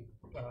processing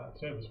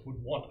service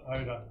would want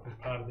odour as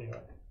part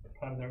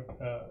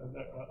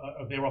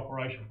of their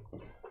operation.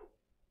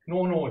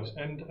 nor noise.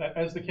 And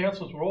as the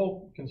councillors were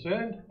all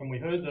concerned, and we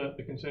heard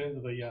the concerns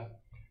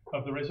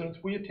of the residents,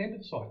 we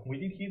attended site. We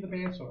did hear the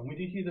bandsaw, and we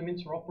did hear the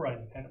mincer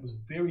operating, and it was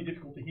very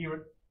difficult to hear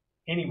it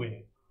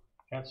anywhere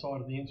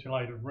outside of the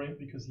insulated room,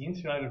 because the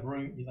insulated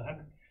room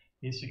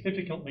is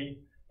significantly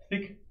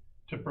thick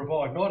to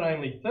provide not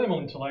only thermal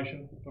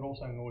insulation but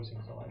also noise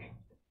insulation.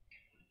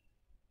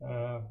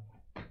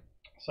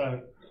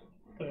 So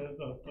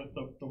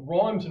the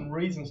rhymes and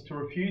reasons to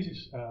refuse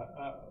is,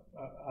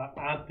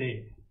 aren't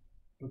there,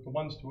 but the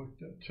ones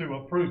to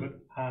approve it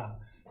are,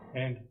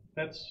 and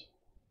that's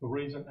the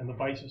reason and the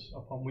basis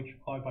upon which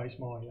I base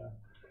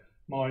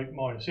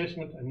my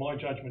assessment and my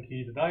judgment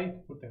here today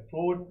to put that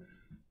forward.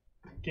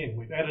 Again,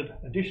 we've added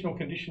additional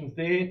conditions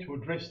there to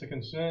address the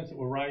concerns that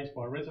were raised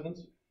by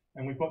residents,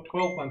 and we've got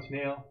 12 months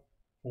now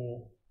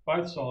for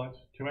both sides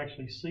to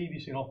actually see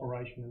this in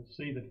operation and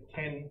see that it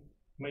can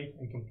meet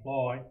and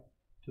comply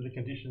to the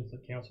conditions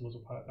that council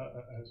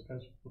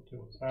has put to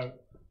it. So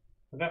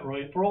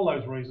for all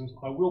those reasons,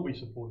 I will be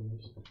supporting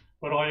this,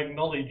 but I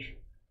acknowledge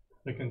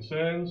the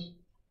concerns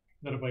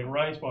that have been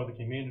raised by the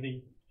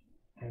community,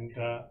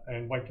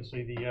 and wait to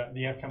see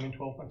the outcome in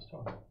 12 months'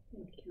 time.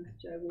 Thank you, Councillor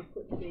Joe. We'll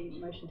put the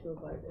motion to a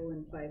vote. All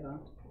in favour?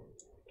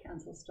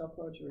 Councillor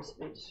Stockdge,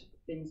 Risbridge,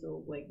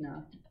 Binzel,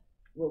 Wegner,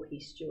 Wilkie,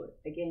 Stewart.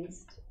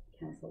 Against?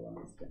 Councillor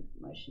Longston.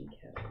 Motion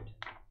carried.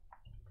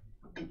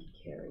 Thank you,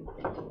 Kerry.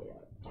 Thank you, Leo.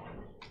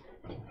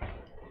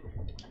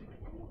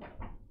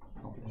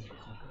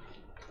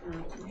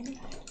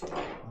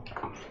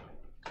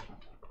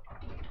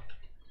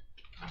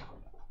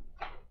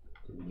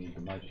 Do we need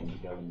the motion to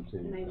go into?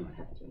 You may not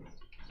have to,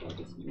 so I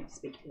just need to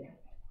speak to that,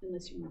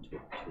 unless you want to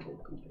talk to the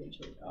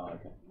confidential. Oh,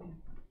 okay.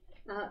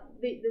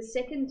 The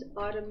second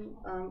item,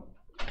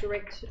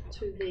 direct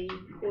to the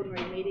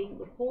ordinary meeting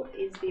report,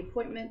 is the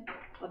appointment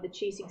of the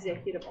Chief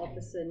Executive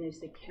Officer,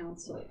 Noosa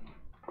Council.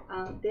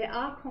 There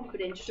are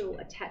confidential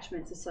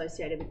attachments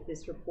associated with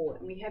this report,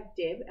 and we have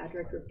Deb, our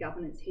Director of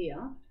Governance,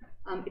 here.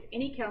 If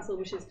any councillor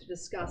wishes to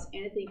discuss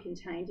anything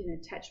contained in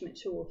attachment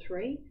 2 or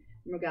 3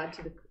 in regard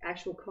to the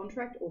actual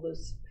contract or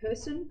this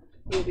person,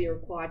 will be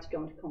required to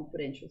go into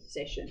confidential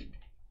session.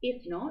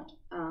 If not,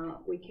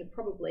 we can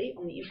probably,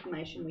 on the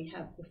information we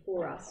have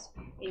before us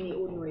in the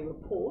ordinary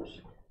report,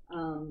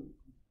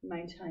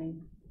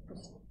 maintain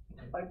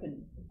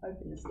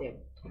openness there.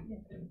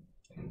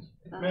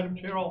 Madam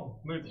Chair, I'll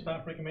move the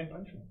staff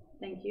recommendation.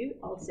 Thank you.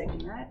 I'll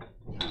second that.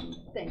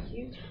 Thank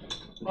you.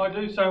 I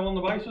do so on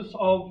the basis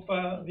of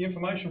the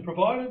information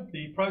provided,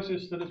 the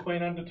process that has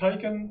been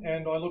undertaken,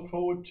 and I look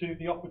forward to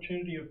the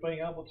opportunity of being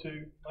able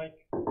to make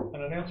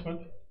an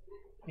announcement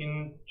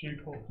in due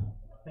course.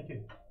 Thank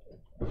you.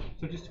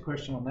 So just a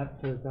question on that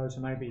for those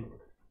who may be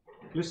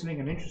listening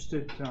and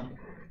interested.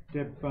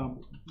 Deb,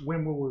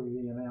 when will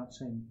we be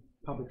announcing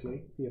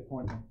publicly the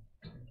appointment?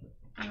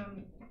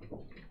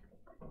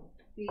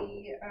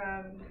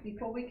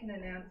 Before we can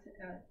announce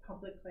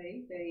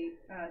publicly, the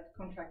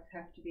contracts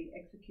have to be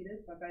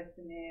executed by both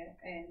the Mayor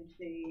and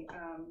the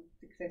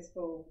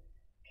successful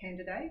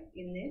candidate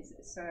in this.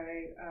 So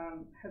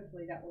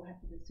hopefully that will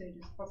happen as soon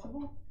as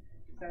possible.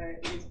 So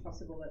it is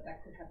possible that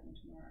that could happen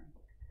tomorrow.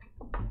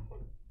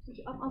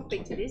 I'll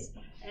speak to this,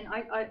 and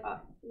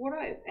what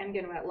I am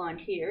going to outline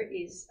here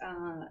is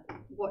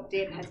what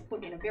Deb has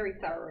put in a very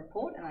thorough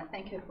report, and I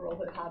thank her for all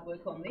her hard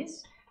work on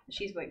this.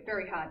 She's worked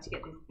very hard to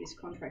get this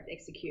contract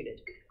executed.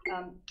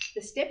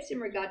 The steps in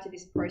regard to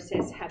this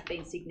process have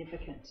been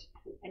significant,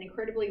 an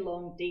incredibly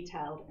long,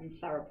 detailed and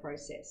thorough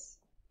process.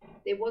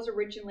 There was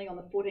originally on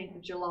the 14th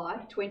of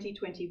July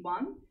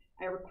 2021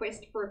 a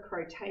request for a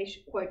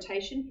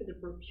quotation for the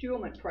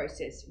procurement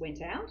process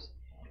went out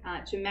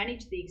to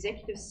manage the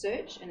executive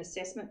search and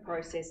assessment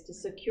process to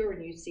secure a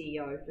new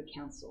CEO for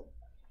council.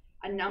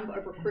 A number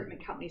of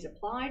recruitment companies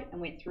applied and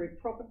went through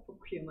proper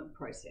procurement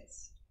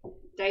process.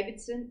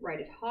 Davidson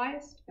rated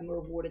highest and were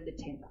awarded the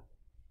tender.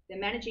 The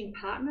managing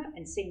partner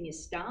and senior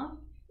staff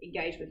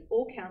engaged with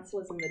all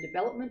councillors in the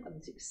development of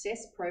the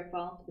success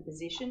profile for the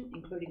position,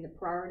 including the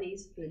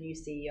priorities for the new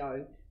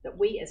CEO that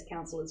we as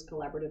councillors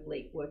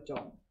collaboratively worked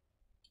on.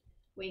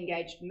 We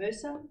engaged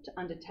Mercer to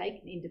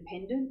undertake an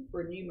independent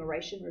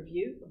remuneration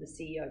review of the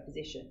CEO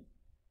position.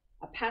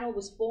 A panel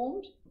was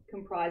formed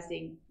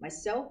comprising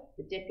myself,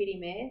 the Deputy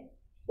Mayor,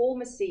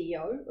 former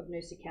CEO of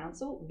Noosa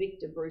Council,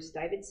 Victor Bruce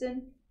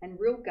Davidson, and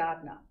Real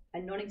Gardner, a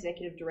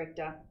non-executive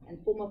director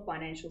and former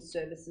financial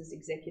services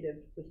executive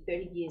with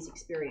 30 years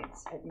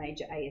experience at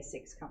major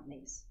ASX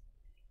companies.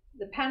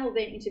 The panel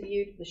then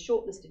interviewed the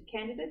shortlisted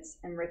candidates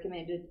and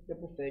recommended the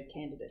preferred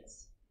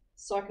candidates.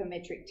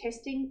 Psychometric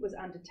testing was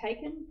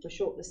undertaken for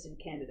shortlisted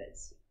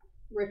candidates.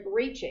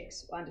 Referee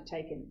checks were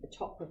undertaken for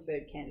top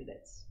preferred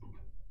candidates.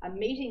 A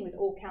meeting with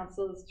all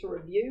councillors to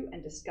review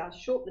and discuss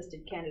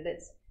shortlisted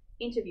candidates,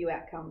 interview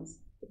outcomes,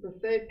 the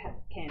preferred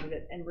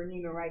candidate and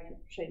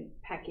remuneration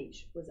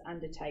package was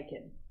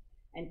undertaken,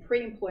 and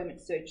pre-employment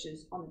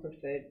searches on the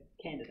preferred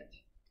candidate.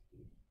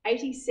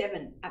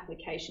 87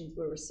 applications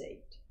were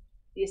received.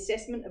 The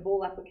assessment of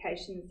all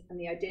applications and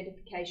the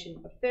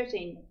identification of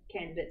 13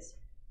 candidates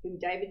whom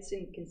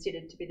Davidson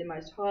considered to be the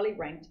most highly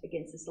ranked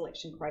against the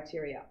selection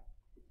criteria.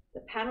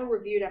 The panel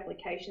reviewed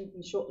applications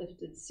and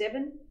shortlisted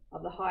 7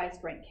 of the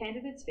highest ranked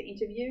candidates for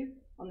interview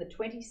on the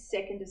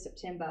 22nd of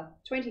September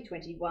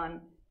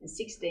 2021 and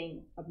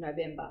 16th of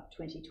November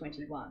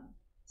 2021.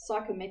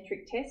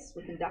 Psychometric tests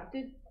were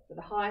conducted for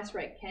the highest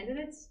ranked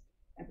candidates,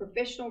 and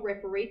professional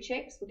referee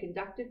checks were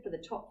conducted for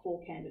the top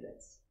 4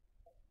 candidates.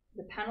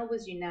 The panel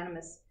was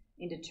unanimous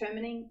in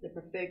determining the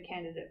preferred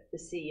candidate for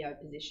the CEO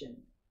position.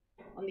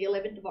 On the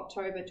 11th of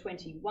October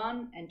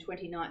 21 and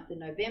 29th of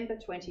November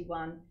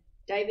 21,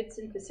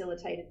 Davidson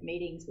facilitated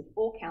meetings with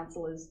all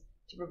councillors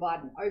to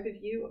provide an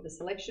overview of the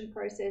selection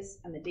process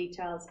and the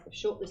details of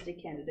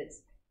shortlisted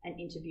candidates and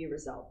interview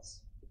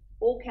results.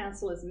 All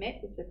councillors met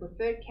with the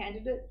preferred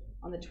candidate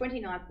on the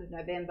 29th of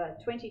November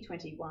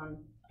 2021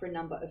 for a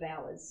number of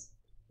hours.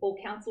 All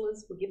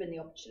councillors were given the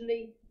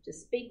opportunity to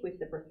speak with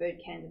the preferred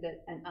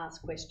candidate and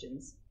ask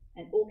questions,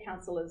 and all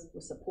councillors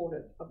were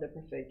supportive of the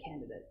preferred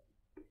candidate.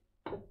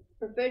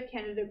 The preferred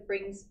candidate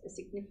brings a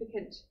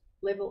significant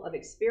level of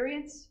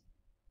experience.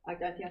 I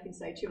don't think I can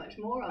say too much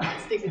more. I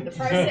might stick with the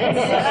process.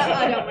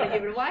 I don't want to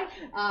give it away.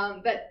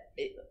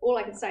 All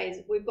I can say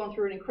is we've gone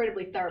through an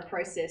incredibly thorough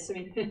process. I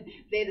mean,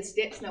 they're the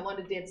steps. No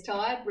wonder Deb's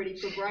tired, ready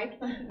for a break.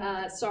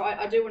 So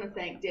I do want to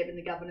thank Deb and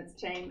the governance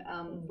team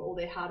for all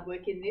their hard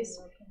work in this.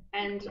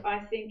 And I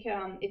think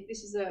if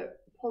this is a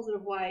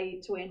positive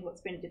way to end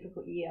what's been a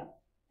difficult year,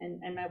 and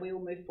may we all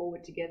move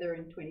forward together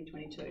in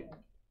 2022.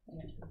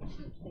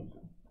 Thank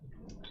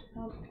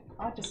you.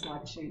 I'd just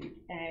like to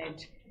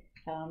add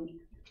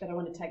that I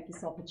want to take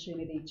this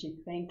opportunity to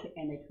thank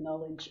and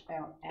acknowledge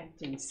our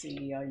acting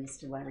CEO,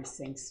 Mr. Larry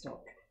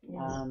Sengstock.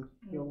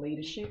 Your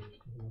leadership,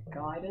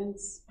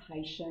 guidance,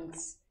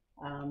 patience,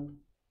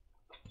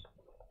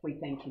 we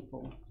thank you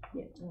for.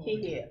 Yeah.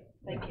 Here.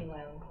 Thank you,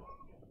 Larry.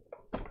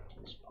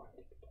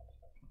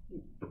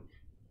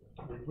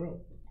 Very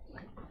well.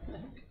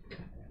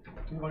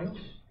 Anyone else?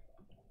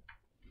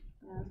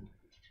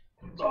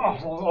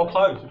 I'll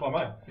close if I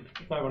may.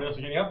 If nobody else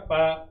is getting up.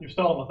 You've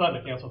stolen my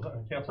thunder,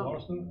 Councillor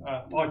Morrison.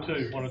 I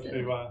too wanted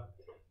to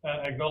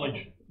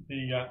acknowledge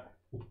the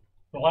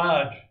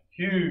large,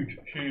 huge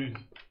shoes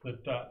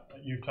that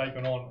you've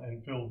taken on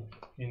and filled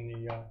in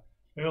the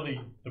early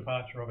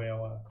departure of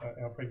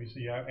our previous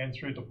CEO, and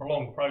through the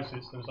prolonged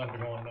process that has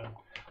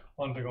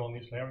undergone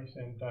this, Larry.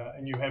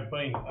 And you have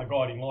been a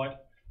guiding light,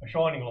 a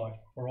shining light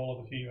for all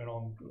of us here, and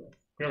I'm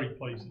very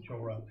pleased that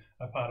you're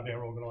a part of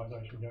our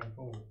organisation going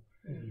forward.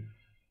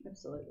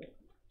 Absolutely.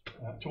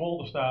 To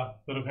all the staff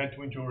that have had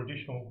to endure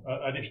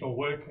additional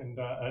work and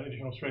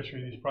additional stress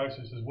through this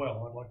process as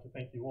well, I'd like to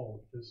thank you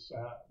all, because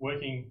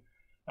working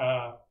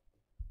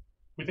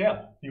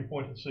without the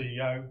appointed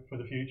CEO for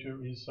the future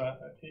is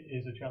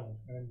a challenge.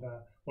 And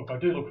look, I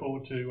do look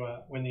forward to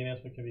when the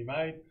announcement can be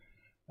made.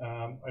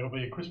 It'll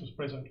be a Christmas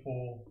present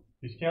for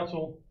this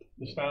council,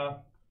 the staff,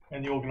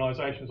 and the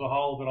organisation as a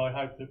whole, that I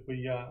hope that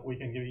we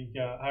can be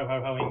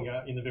ho-ho-hoing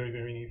in the very,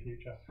 very near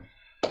future.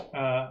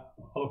 I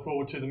look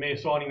forward to the Mayor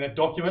signing that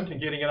document and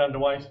getting it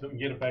underway so that we can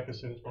get it back as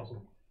soon as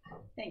possible.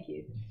 Thank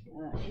you.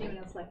 Anyone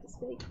else like to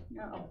speak?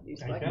 No, you've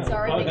spoken.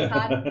 Sorry, beg your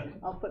pardon.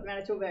 I'll put the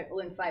matter to a vote. All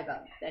in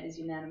favour? That is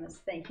unanimous.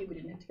 Thank you. We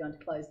didn't have to go into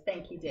close.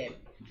 Thank you, Deb.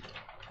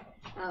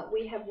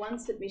 We have one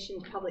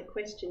submission public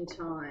question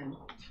time.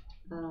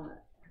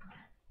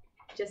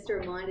 Just a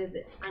reminder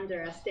that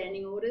under our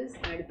standing orders,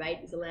 no debate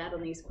is allowed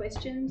on these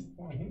questions.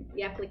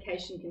 The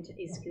application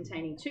is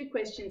containing 2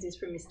 questions, is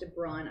from Mr.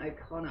 Brian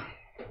O'Connor.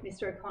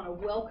 Mr. O'Connor,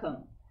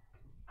 welcome.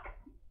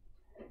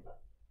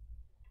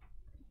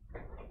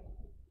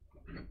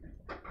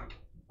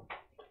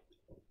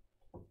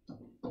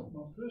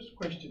 My first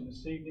question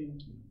this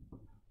evening,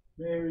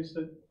 Mayor, is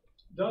that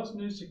does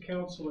Noosa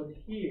Council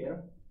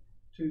adhere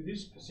to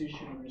this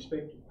position in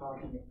respect of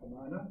parking at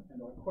Pomona?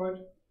 And I quote,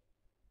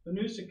 the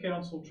Noosa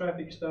Council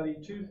Traffic Study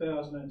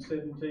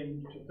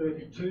 2017 to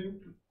 32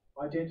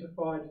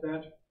 identified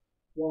that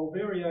while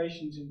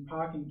variations in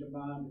parking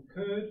demand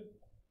occurred,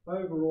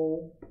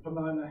 overall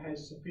Pomona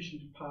has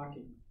sufficient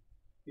parking.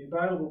 The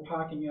available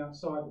parking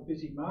outside the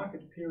busy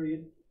market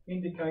period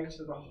indicates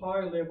that a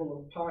high level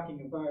of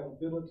parking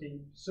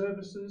availability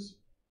services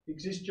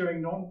exist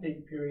during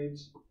non-peak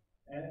periods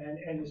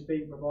and is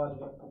being provided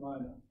at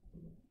Pomona.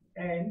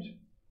 And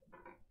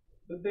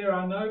that there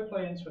are no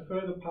plans for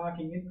further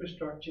parking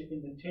infrastructure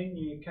in the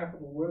 10-year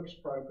capital works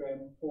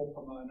program for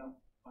Pomona,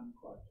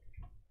 unquote.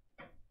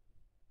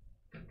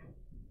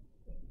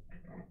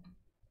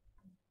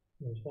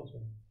 Would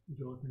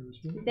you like me to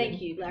respond?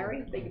 Thank you,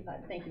 Larry. Thank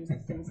you,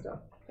 Mr.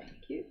 Sengstock.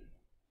 Thank you.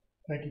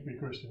 Thank you for your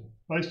question.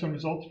 Based on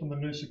results from the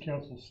Noosa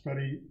Council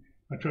study,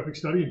 a traffic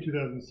study in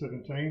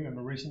 2017 and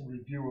a recent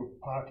review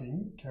of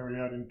parking carried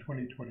out in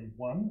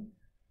 2021,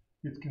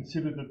 it's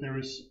considered that there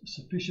is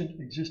sufficient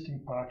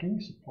existing parking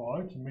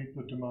supply to meet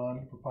the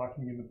demand for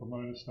parking in the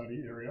Pomona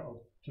study area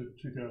of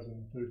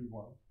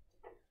 2031.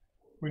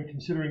 When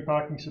considering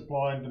parking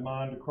supply and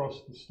demand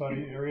across the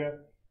study area,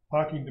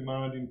 parking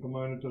demand in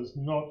Pomona does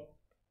not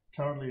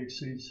currently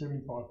exceed 75%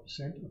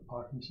 of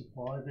parking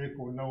supply,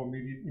 therefore no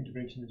immediate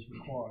intervention is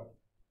required.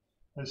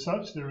 As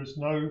such, there is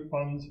no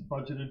funds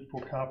budgeted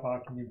for car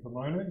parking in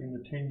Pomona in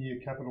the 10-year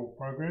capital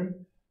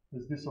program,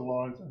 as this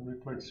aligns and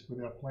reflects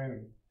with our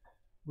planning.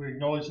 We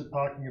acknowledge that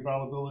parking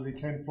availability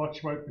can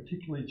fluctuate,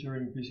 particularly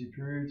during busy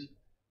periods,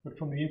 but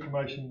from the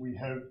information we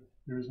have,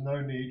 there is no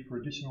need for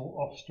additional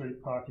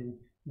off-street parking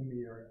in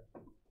the area.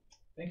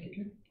 Thank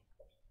you.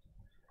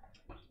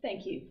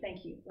 Thank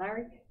you,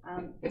 Larry.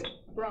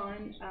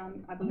 Brian,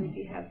 I believe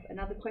you have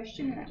another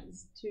question, and that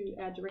is to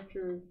our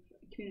Director of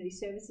Community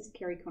Services,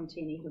 Kerry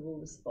Contini, who will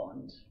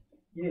respond.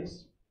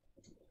 Yes.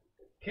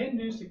 Can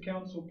Noosa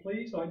Council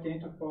please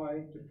identify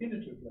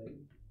definitively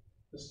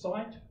the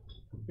site,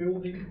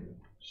 building,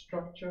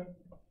 structure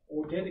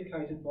or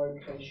dedicated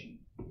location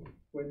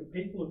where the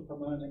people of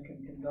Pomona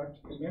can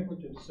conduct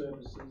commemorative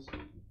services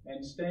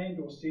and stand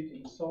or sit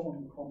in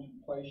solemn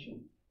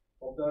contemplation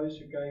of those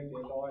who gave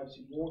their lives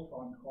in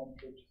wartime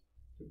conflict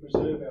to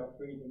preserve our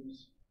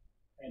freedoms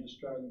and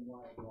Australian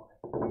way of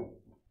life?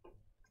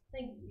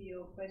 Thank you for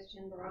your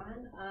question,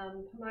 Brian.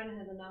 Pomona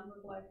has a number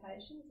of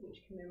locations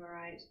which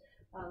commemorate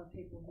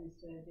people who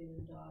served in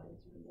and died as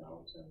a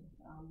result of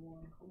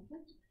war and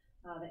conflict.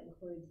 That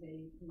includes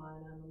the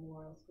Pomona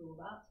Memorial School of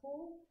Arts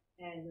Hall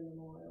and the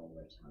Memorial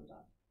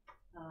Rotunda.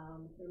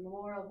 The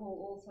Memorial Hall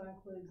also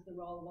includes the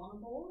Roll of Honour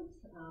boards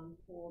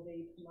for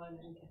the Pomona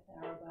and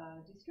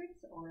Catharaba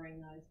districts, honouring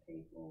those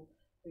people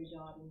who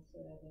died in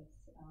service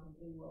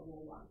in World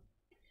War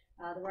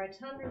I. The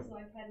Rotunda is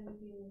located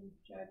within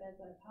Joe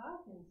Bazo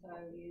Park and so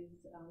is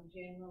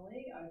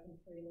generally open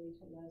freely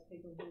to those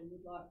people who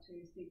would like to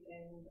sit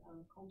and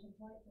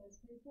contemplate those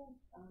people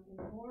in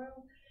the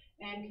memorial.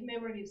 And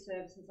commemorative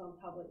services on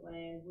public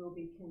land will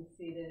be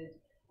considered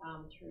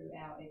through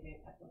our event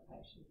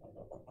application.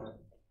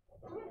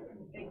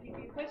 Thank you for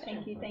your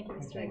question. Thank you,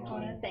 Mr.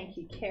 O'Connor. Thank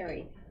you,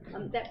 Kerry.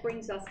 That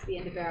brings us to the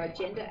end of our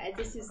agenda. As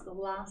this is the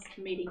last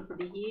meeting for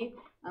the year,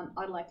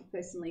 I'd like to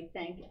personally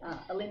thank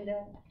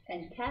Alinda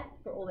and Kat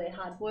for all their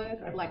hard work.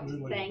 I'd like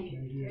to thank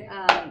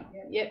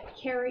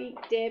Kerry,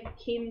 Deb,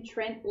 Kim,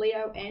 Trent,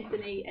 Leo,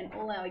 Anthony, and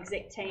all our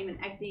exec team and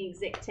acting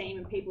exec team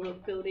and people who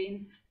have filled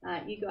in.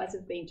 You guys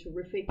have been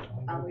terrific.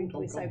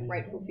 We're so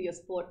grateful for your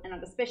support, and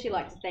I'd especially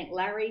like to thank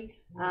Larry,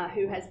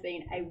 who has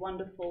been a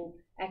wonderful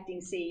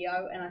acting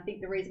CEO, and I think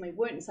the reason we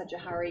weren't in such a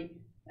hurry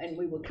and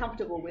we were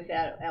comfortable with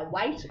our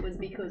wait was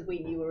because we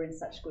knew we were in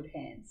such good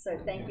hands. So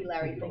thank you,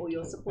 Larry, for all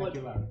your support.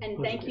 And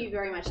thank you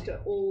very much to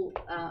all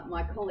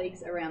my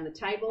colleagues around the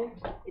table.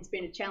 It's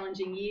been a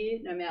challenging year,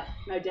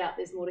 no doubt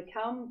there's more to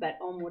come, but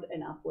onward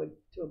and upward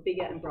to a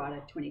bigger and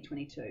brighter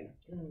 2022.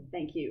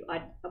 Thank you.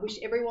 I wish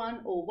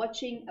everyone all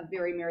watching a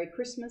very Merry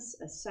Christmas,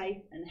 a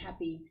safe and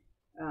happy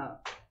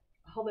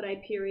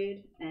holiday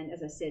period, and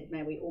as I said,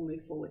 may we all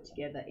move forward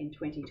together in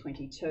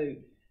 2022.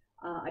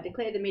 I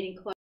declare the meeting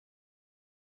closed.